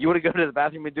want to go to the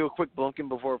bathroom and do a quick Blumkin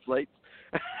before flight?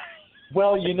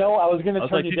 Well, you know, I was going to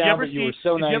turn you down, but you were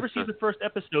so nice. Did you ever see the first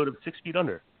episode of 6 Feet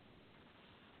Under?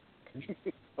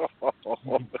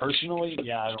 Personally,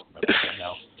 yeah, I don't remember.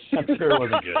 No, I'm sure it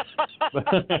wasn't good.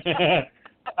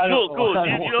 Cool. Do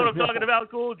you know what I'm talking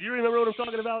about? Cool. Do you remember what I'm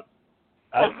talking about?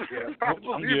 I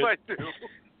believe I do.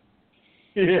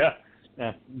 Yeah,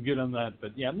 I'm good on that.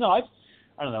 But yeah, no, I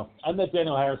don't know. I met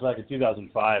Danielle Harris back in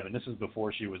 2005, and this was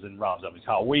before she was in Rob Zombie's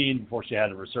Halloween, before she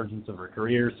had a resurgence of her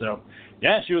career. So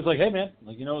yeah, she was like, hey man,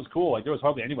 like it was cool. Like there was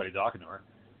hardly anybody talking to her.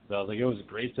 So I was like, it was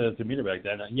great to meet her back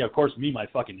then. And yeah, of course, me, my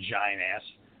fucking giant ass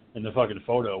in the fucking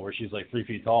photo where she's like 3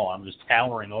 feet tall. I'm just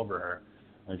towering over her.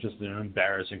 It's just an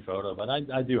embarrassing photo, but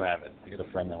I do have it. I got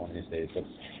a friend that one of these days. But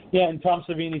yeah, and Tom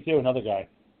Savini too, another guy,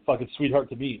 fucking sweetheart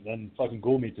to meet. Then fucking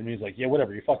Ghoul meets him. He's like, yeah,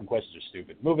 whatever. Your fucking questions are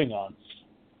stupid. Moving on.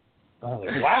 I was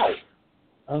like, wow.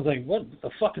 I was like, what the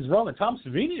fuck is wrong with Tom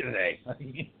Savini today? I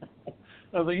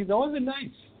was like, he's always been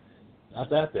nice. Not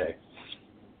that day.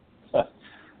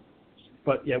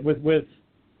 But yeah, with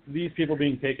these people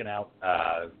being taken out,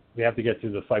 we have to get to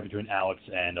the fight between Alex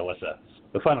and Alyssa,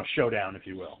 the final showdown, if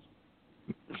you will.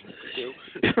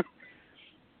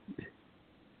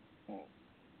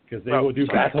 Because they will do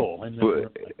battle.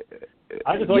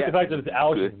 I just like the fact that it's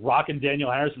Alex rocking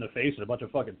Danielle Harris in the face with a bunch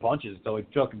of fucking punches until he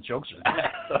fucking chokes her.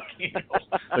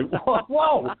 Like,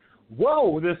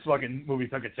 whoa, this fucking movie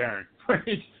took a turn.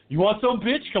 You want some,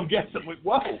 bitch? Come get some. Like,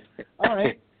 whoa. All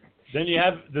right. Then you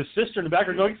have the sister in the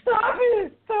background going, stop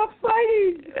it! Stop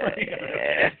fighting!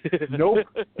 Nope.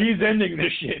 He's ending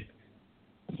this shit.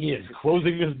 He is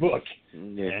closing this book.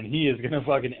 And he is going to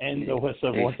fucking end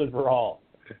Alyssa once and for all.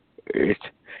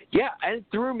 Yeah, and it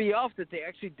threw me off that they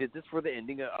actually did this for the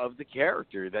ending of the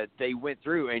character, that they went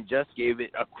through and just gave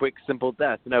it a quick, simple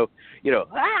death. No,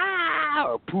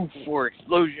 or poof or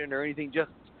explosion or anything.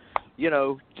 Just,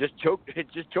 just choke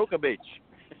a bitch.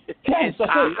 Yes,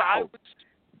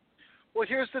 well,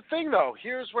 here's the thing, though.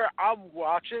 Here's where I'm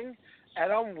watching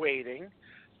and I'm waiting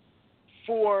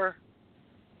for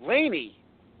Lainey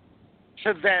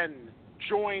to then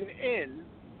join in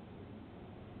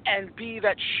and be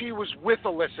that she was with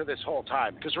Alyssa this whole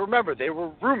time. Because remember, they were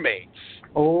roommates.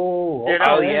 Oh,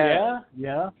 okay.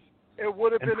 Yeah. It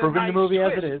would have been Improving a nice the movie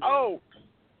twist. as it is. Oh,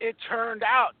 it turned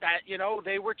out that,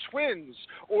 they were twins.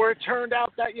 Or it turned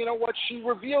out that, she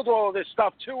revealed all of this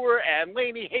stuff to her, and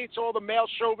Lainey hates all the male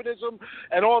chauvinism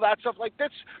and all that stuff. Like,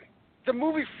 the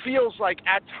movie feels like,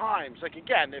 at times, like,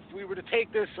 again, if we were to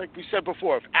take this, like we said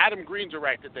before, if Adam Green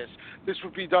directed this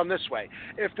would be done this way.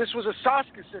 If this was a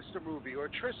Saskia Sister movie or a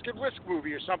Trisket Risk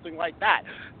movie or something like that,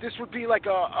 this would be like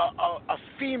a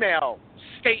female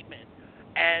statement.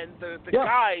 And the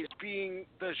guys being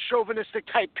the chauvinistic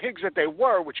type pigs that they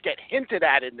were, which get hinted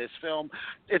at in this film,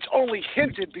 it's only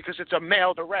hinted because it's a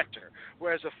male director.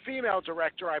 Whereas a female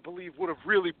director, I believe, would have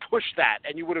really pushed that,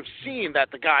 and you would have seen that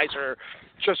the guys are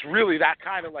just really that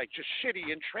kind of like just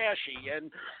shitty and trashy. And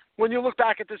when you look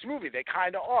back at this movie, they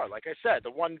kind of are. Like I said,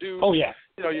 the one dude,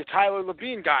 your Tyler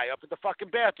Labine guy up at the fucking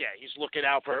bath, he's looking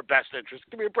out for her best interest.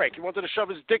 Give me a break. He wanted to shove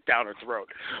his dick down her throat.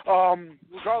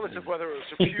 Regardless of whether it was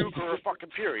a puke or a fucking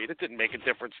period, it didn't make a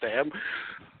difference to him.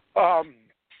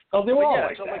 They were all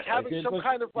like so that. like having some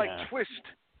kind of like twist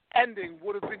ending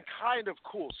would have been kind of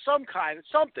cool.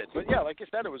 Something. But yeah, like you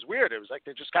said, it was weird. It was like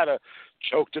they just kind of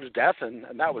choked her to death, and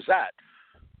that was that.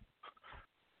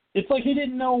 It's like he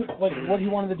didn't know like what he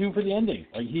wanted to do for the ending.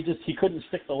 Like he couldn't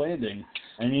stick the landing,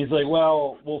 and he's like,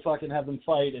 well, we'll fucking have them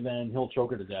fight, and then he'll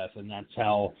choke her to death, and that's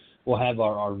how we'll have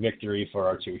our victory for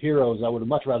our two heroes. I would have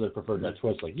much rather preferred that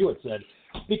twist, like you had said,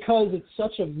 because it's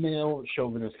such a male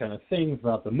chauvinist kind of thing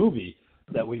throughout the movie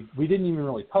that we didn't even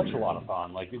really touch a lot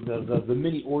upon, like the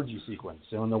mini orgy sequence,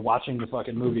 when they're watching the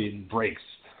fucking movie and breaks.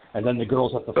 And then the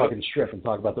girls have to fucking strip and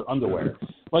talk about their underwear.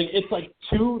 Like, it's like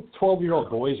two 12-year-old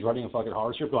boys writing a fucking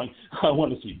horror script going, I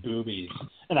want to see boobies,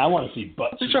 and I want to see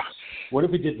butt cheeks. What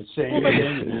if we did the same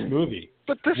thing in this movie?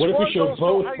 But this what if we showed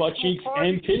also both butt cheeks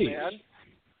and titties? Man.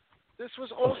 This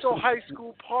was also high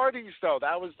school parties, though.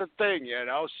 That was the thing,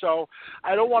 So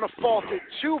I don't want to fault it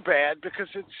too bad because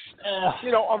it's,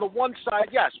 on the one side,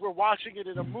 yes, we're watching it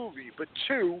in a movie, but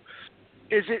two,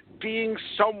 is it being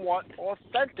somewhat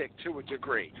authentic to a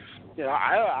degree?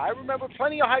 I remember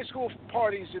plenty of high school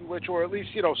parties in which, or at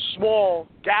least, small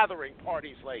gathering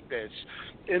parties like this,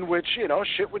 in which,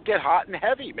 shit would get hot and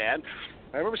heavy, man.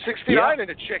 I remember 69 and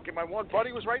a chick, and my one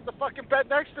buddy was right in the fucking bed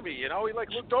next to me, He, like,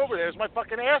 looked over, there's my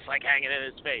fucking ass, like, hanging in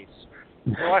his face.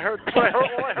 All I heard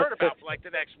about for, like, the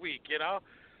next week,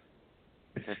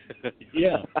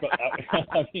 Yeah, but,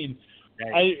 I mean,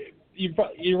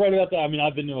 you're right about that. I mean,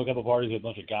 I've been to a couple parties with a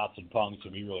bunch of goths and punks,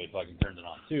 and we really fucking turned it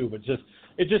on too. But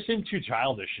it just seemed too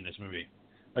childish in this movie.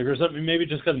 Like there's something, maybe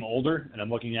just because I'm older and I'm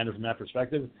looking at it from that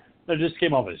perspective, it just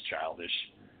came off as childish,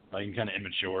 like kind of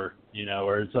immature.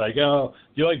 Where it's like, oh,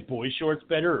 do you like boy shorts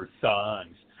better or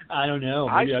thongs? I don't know.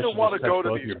 Maybe I still want to go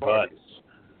to these parties.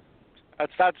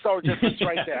 That's our difference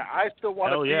right there. I still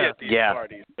want to be at these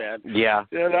parties, man. Yeah.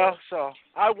 So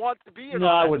I want to be in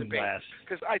I that wouldn't debate last.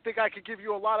 because I think I could give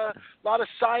you a lot of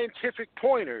scientific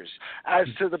pointers as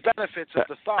to the benefits of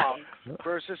the thong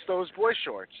versus those boy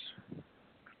shorts.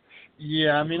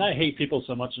 Yeah, I mean, I hate people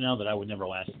so much now that I would never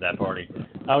last at that party.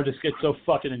 I would just get so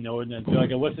fucking annoyed and be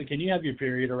like, listen, can you have your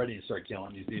period already and start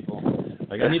killing these people?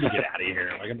 Like, I need to get out of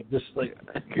here. Like, I'm just like,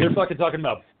 they're fucking talking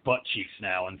about butt cheeks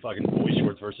now and fucking boy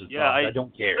shorts versus thongs. I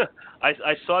don't care.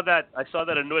 I saw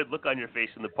that annoyed look on your face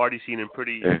in the party scene in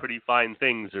pretty fine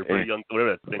things or pretty young,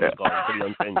 whatever that thing is called, pretty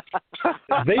young things.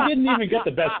 They didn't even get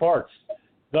the best parts.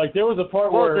 Like, there was a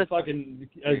part where fucking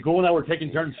Ghoul and I were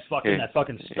taking turns fucking that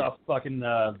fucking stuffed fucking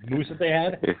moose that they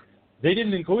had. They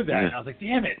didn't include that. And I was like,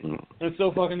 damn it. It's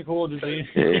so fucking cool to see.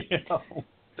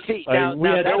 See, we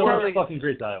had so much fucking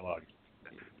great dialogue.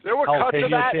 There were cuts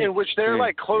of that in which they're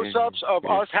like close-ups of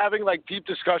us having like deep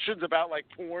discussions about like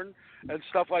porn and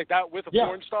stuff like that with a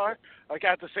porn star. Like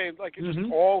at the same, like it's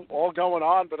just all going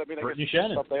on. But I mean, I guess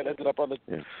stuff that ended up on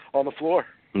the floor.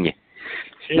 Yeah.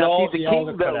 All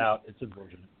cut out. It's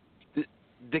unfortunate.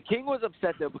 The king was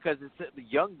upset though because it's the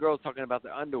young girls talking about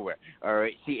their underwear. All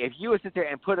right, see, if you would sit there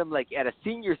and put them like at a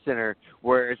senior center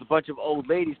where it's a bunch of old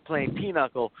ladies playing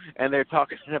pinochle and they're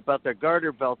talking about their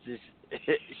garter belts and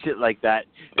shit like that,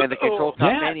 and the control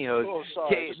top pantyhose.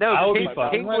 Oh,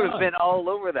 King would have been all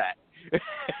over that.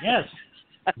 Yes.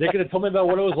 They could have told me about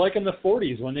what it was like in the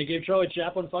 40s when they gave Charlie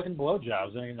Chaplin fucking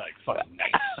blowjobs. And like, fucking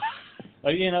nice.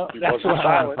 Like, that's what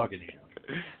I want to fucking hear.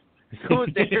 Who was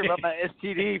thinking about my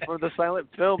STD from the silent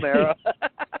film era?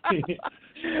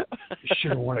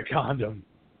 Should have worn a condom.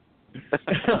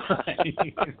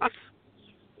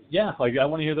 Yeah, like I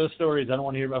want to hear those stories. I don't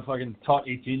want to hear about fucking taut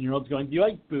 18-year-olds going, "Do you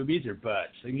like boobies or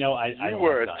butts?" Like, no, I You don't.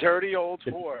 were have a dirty old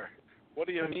whore. What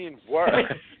do you mean, were?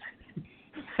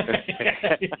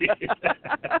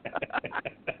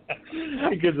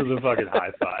 He gives us a fucking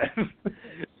high five.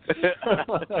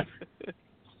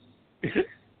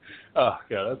 Oh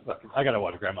god, that's fucking. I gotta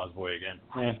watch Grandma's Boy again.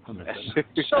 Man, I miss it.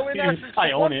 So in essence,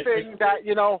 I own one it. thing that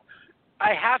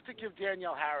I have to give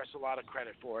Danielle Harris a lot of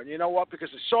credit for, and you know what? Because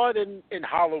I saw it in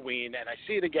Halloween, and I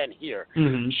see it again here.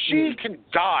 Mm-hmm. She can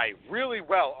die really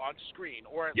well on screen,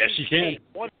 or at least she can. take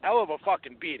one hell of a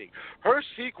fucking beating. Her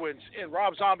sequence in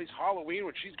Rob Zombie's Halloween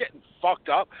when she's getting fucked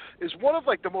up is one of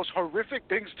like the most horrific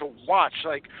things to watch.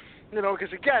 Like,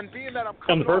 because again, being that I'm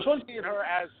coming off seeing her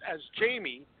as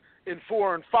Jamie in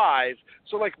 4 and 5,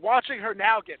 so like watching her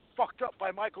now get fucked up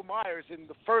by Michael Myers in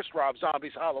the first Rob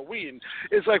Zombie's Halloween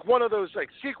is like one of those like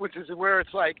sequences where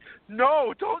it's like,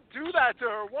 no, don't do that to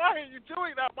her. Why are you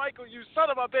doing that, Michael? You son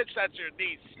of a bitch, that's your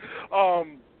niece.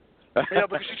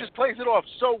 Because she just plays it off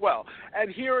so well.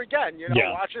 And here again,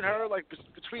 watching her like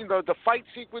between the fight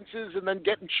sequences and then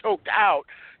getting choked out,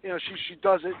 she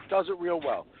does it real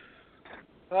well.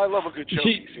 I love a good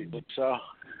choking sequence. So.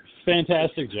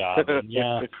 Fantastic job. And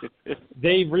yeah,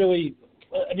 they really.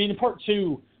 I mean, in part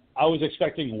 2, I was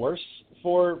expecting worse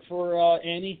for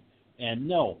Annie, and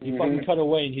no, he fucking cut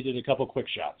away and he did a couple quick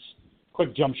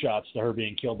jump shots to her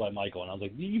being killed by Michael, and I was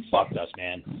like, you fucked us,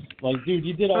 man. Like, dude,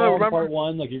 you did all in part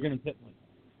 1. Like, you're gonna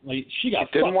like she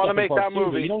got. Didn't want to make that 2,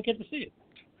 movie. You don't get to see it.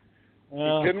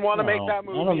 You didn't want to make that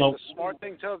movie. I don't know. The smart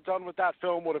thing to have done with that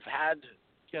film would have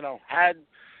had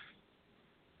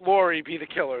Laurie be the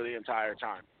killer the entire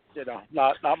time.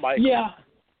 Not Mike. Yeah.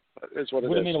 Is what it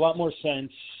would have is. made a lot more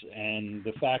sense, and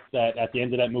the fact that at the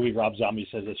end of that movie, Rob Zombie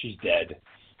says that she's dead,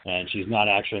 and she's not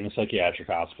actually in the psychiatric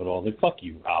hospital. Like, fuck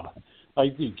you, Rob.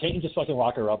 Like, dude, can't you just fucking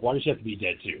lock her up? Why does she have to be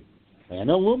dead, too? Like, I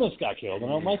know Loomis got killed, I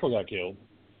know Michael got killed,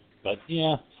 but,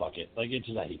 yeah, fuck it. Like, it's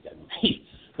just, I hate that movie.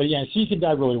 But, yeah, she can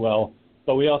die really well,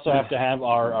 but we also have to have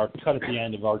our cut at the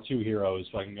end of our 2 heroes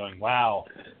fucking going, wow,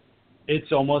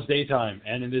 it's almost daytime,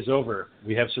 and it is over.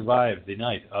 We have survived the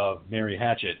night of Mary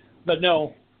Hatchet. But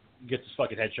no, gets his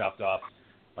fucking head chopped off.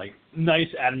 Like, nice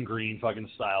Adam Green fucking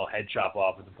style head chop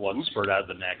off with the blood spurt out of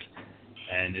the neck.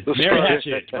 And it's Mary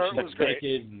Hatchet. She's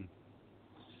naked. And,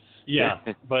 yeah,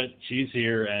 but she's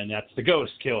here, and that's the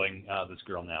ghost killing this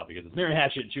girl now, because it's Mary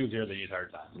Hatchet, and she was here the entire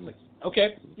time. It's like,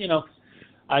 okay,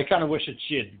 I kind of wish that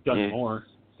she had done more,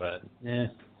 but, yeah,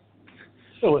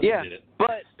 but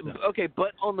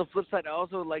on the flip side, I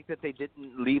also like that they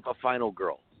didn't leave a final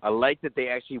girl. I like that they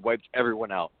actually wiped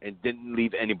everyone out and didn't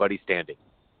leave anybody standing.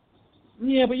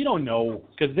 Yeah, but you don't know,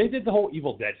 because they did the whole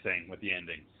Evil Dead thing with the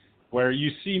ending, where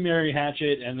you see Mary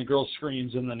Hatchet and the girl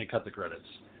screams and then they cut the credits.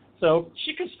 So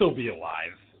she could still be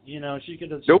alive. She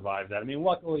could have survived that. I mean,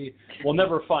 luckily, we'll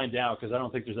never find out, because I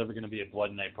don't think there's ever going to be a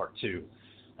Blood Night Part 2.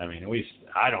 I mean, at least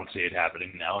I don't see it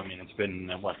happening now. I mean, it's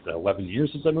been, 11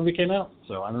 years since that movie came out?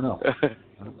 So I don't know.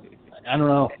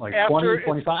 Like 20,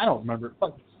 25, I don't remember.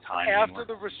 Time after anymore.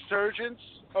 the resurgence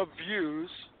of views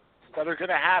that are going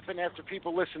to happen after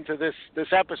people listen to this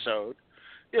episode,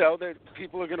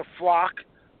 people are going to flock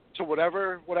to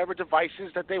whatever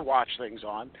devices that they watch things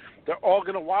on. They're all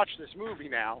going to watch this movie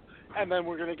now, and then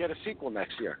we're going to get a sequel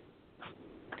next year.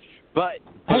 But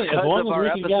hey, as long of as our we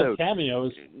can episode, get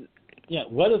cameos,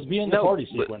 let us be in the party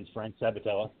sequence, Frank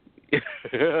Sabatella.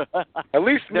 At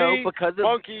least me,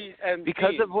 Monkey, and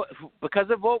because Dean. because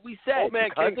of what we said. Old man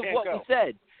because King of can't what go. we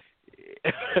said.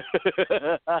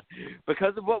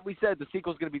 Because of what we said, the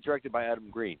sequel's going to be directed by Adam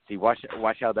Green. See, watch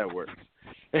how that works.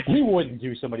 He wouldn't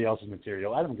do somebody else's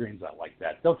material. Adam Green's not like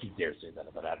that. Don't you dare say that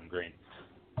about Adam Green.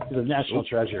 He's a national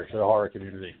treasure for the horror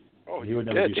community. Oh, he would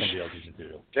never do somebody else's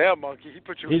material. Damn, Monkey, he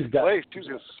put you in place. He was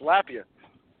going to slap you.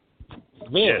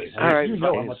 Really? All right, you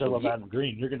know how much I love Adam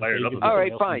Green. You're going to say all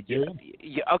right, fine.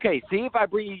 Okay, see if I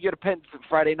bring you to Penn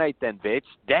Friday night then, bitch.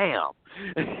 Damn.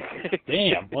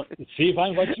 Damn. Well, see if I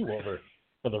invite you over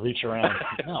for the reach around.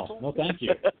 No, thank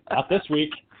you. Not this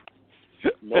week.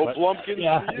 No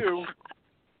Blumpkins for you.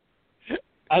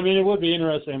 I mean, it would be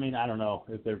interesting. I mean, I don't know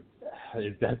if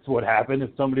that's what happened. If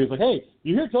somebody was like, hey,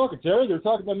 you hear talking, Terry? They're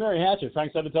talking about Mary Hatchet.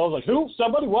 Frank Sabatella was like, who?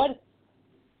 Somebody? What?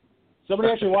 Somebody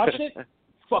actually watched it?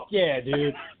 Fuck yeah,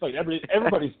 dude. Like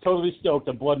everybody's totally stoked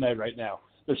on Blood Night right now.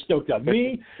 They're stoked on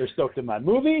me. They're stoked on my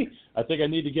movie. I think I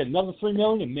need to get another $3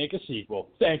 million and make a sequel.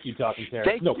 Thank you, Talking Terror.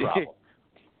 No problem.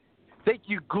 Thank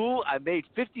you, Ghoul. I made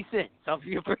 50 cents off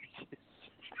your purchase.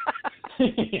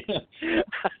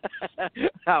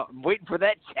 I'm waiting for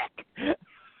that check.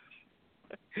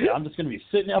 Yeah, I'm just going to be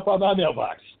sitting up on my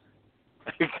mailbox.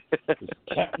 Just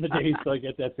counting the days till I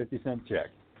get that 50-cent check.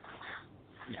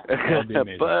 Yeah, that'll be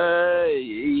amazing. But,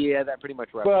 yeah, that pretty much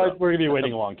wraps up. But we're going to be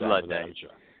waiting a long time for that, I'm sure.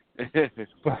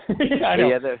 I know.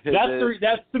 Yeah,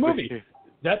 that's the movie.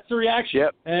 That's the reaction.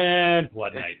 Yep. And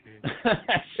Blood Night.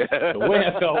 The way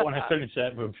I felt when I finished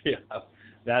that movie up.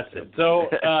 That's it. So,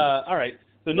 all right.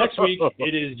 So next week,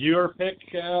 it is your pick,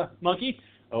 Monkey.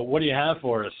 What do you have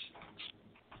for us?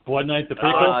 Blood Night, the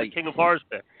prequel? King of Horror's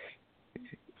pick.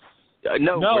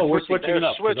 No, we're switching it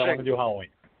up. Switching. I want to do Halloween.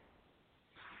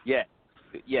 Yeah.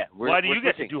 Why do you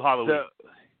get to do Halloween?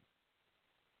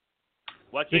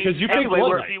 Why can't because you pick Blood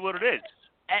Night. See what it is.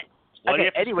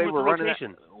 Anyway, we're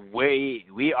running.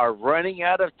 We are running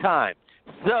out of time.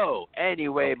 So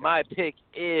anyway, my pick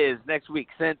is next week.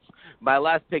 Since my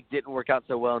last pick didn't work out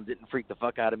so well and didn't freak the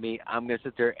fuck out of me, I'm gonna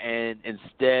sit there and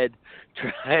instead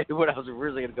try what I was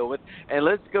originally gonna go with, and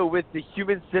let's go with the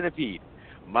Human Centipede.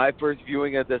 My first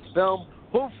viewing of this film.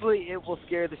 Hopefully, it will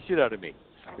scare the shit out of me.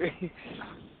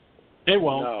 It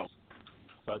won't. No.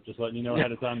 But just letting you know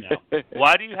ahead of time now.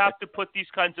 Why do you have to put these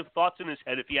kinds of thoughts in his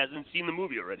head if he hasn't seen the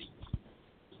movie already?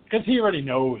 Because he already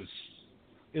knows.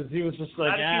 Because he was just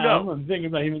like, How does he know? I'm thinking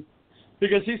about him.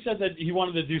 Because he said that he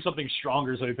wanted to do something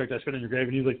stronger, so he picked I Spit on Your Grave,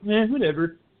 and he was like,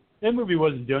 whatever. That movie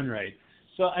wasn't done right.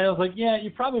 So I was like, yeah,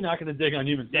 you're probably not going to dig on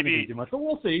Human Centipede too much, but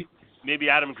we'll see. Maybe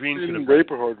Adam Green should have.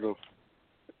 Rape or no?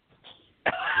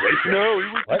 No, he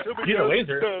was Peter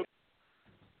Laser.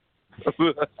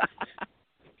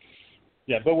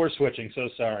 Yeah, but we're switching, so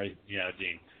sorry,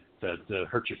 Dean, to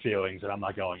hurt your feelings that I'm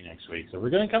not going next week. So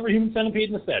we're going to cover Human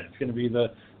Centipede instead. It's going to be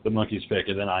the Monkey's pick,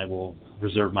 and then I will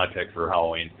reserve my pick for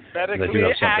Halloween. Medically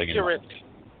accurate.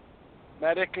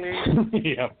 Medically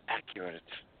accurate.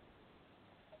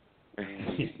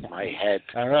 My head.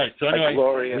 All right, so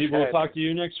anyway, we will head. talk to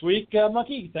you next week.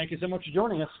 Monkey, thank you so much for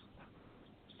joining us.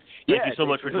 Thank you so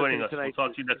much for joining us. We'll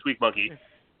talk to you next week, Monkey.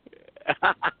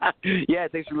 Yeah,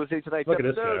 thanks for listening tonight. Look at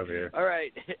this guy over here. All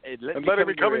right. And let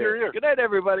it come in your ear. Good night,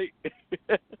 everybody.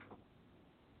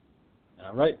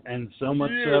 All right, and so much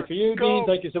for you, Dean.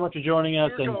 Thank you so much for joining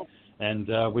us, and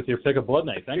with your pick of Blood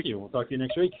Night. Thank you. We'll talk to you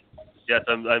next week. Yes,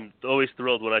 I'm always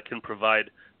thrilled when I can provide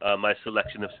my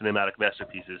selection of cinematic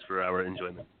masterpieces for our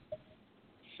enjoyment.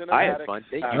 I had fun.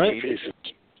 Thank you. All right.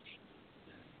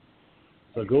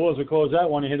 So, Ghoul, as we close out,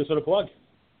 want to hit us with a plug?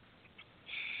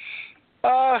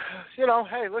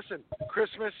 Hey, listen,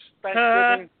 Christmas,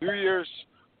 Thanksgiving, New Year's,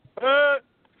 are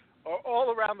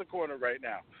all around the corner right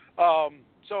now.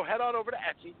 So head on over to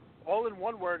Etsy, all in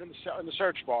one word in the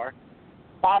search bar,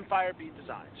 Bonfire Bead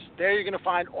Designs. There you're going to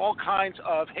find all kinds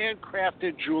of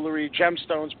handcrafted jewelry,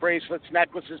 gemstones, bracelets,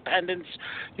 necklaces, pendants,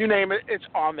 you name it, it's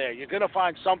on there. You're going to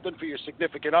find something for your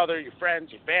significant other, your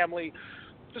friends, your family.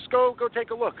 Just go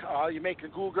take a look. You make the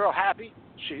Ghoul Girl happy.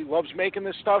 She loves making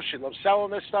this stuff. She loves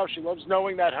selling this stuff. She loves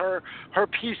knowing that her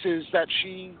pieces that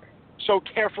she so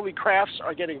carefully crafts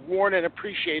are getting worn and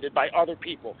appreciated by other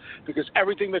people. Because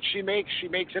everything that she makes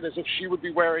it as if she would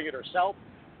be wearing it herself.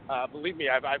 Believe me,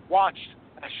 I've watched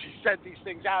as she sent these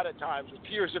things out at times with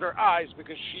tears in her eyes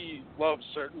because she loves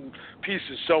certain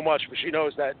pieces so much, but she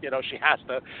knows that she has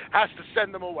to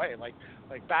send them away like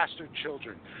bastard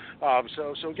children.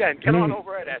 So again, get on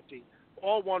over at Etsy,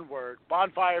 all one word,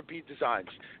 Bonfire Bead Designs.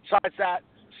 Besides that,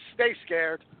 stay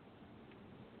scared.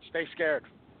 Stay scared.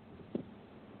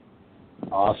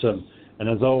 Awesome. And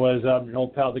as always, I'm your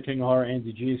old pal, the King of Horror,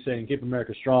 Andy G, saying keep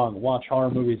America strong, watch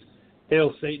horror movies,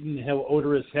 hail Satan, hail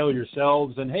Odorous, hail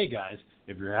yourselves, and hey guys,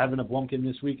 if you're having a Blumpkin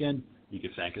this weekend, you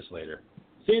can thank us later.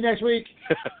 See you next week.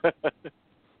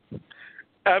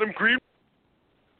 Adam Green.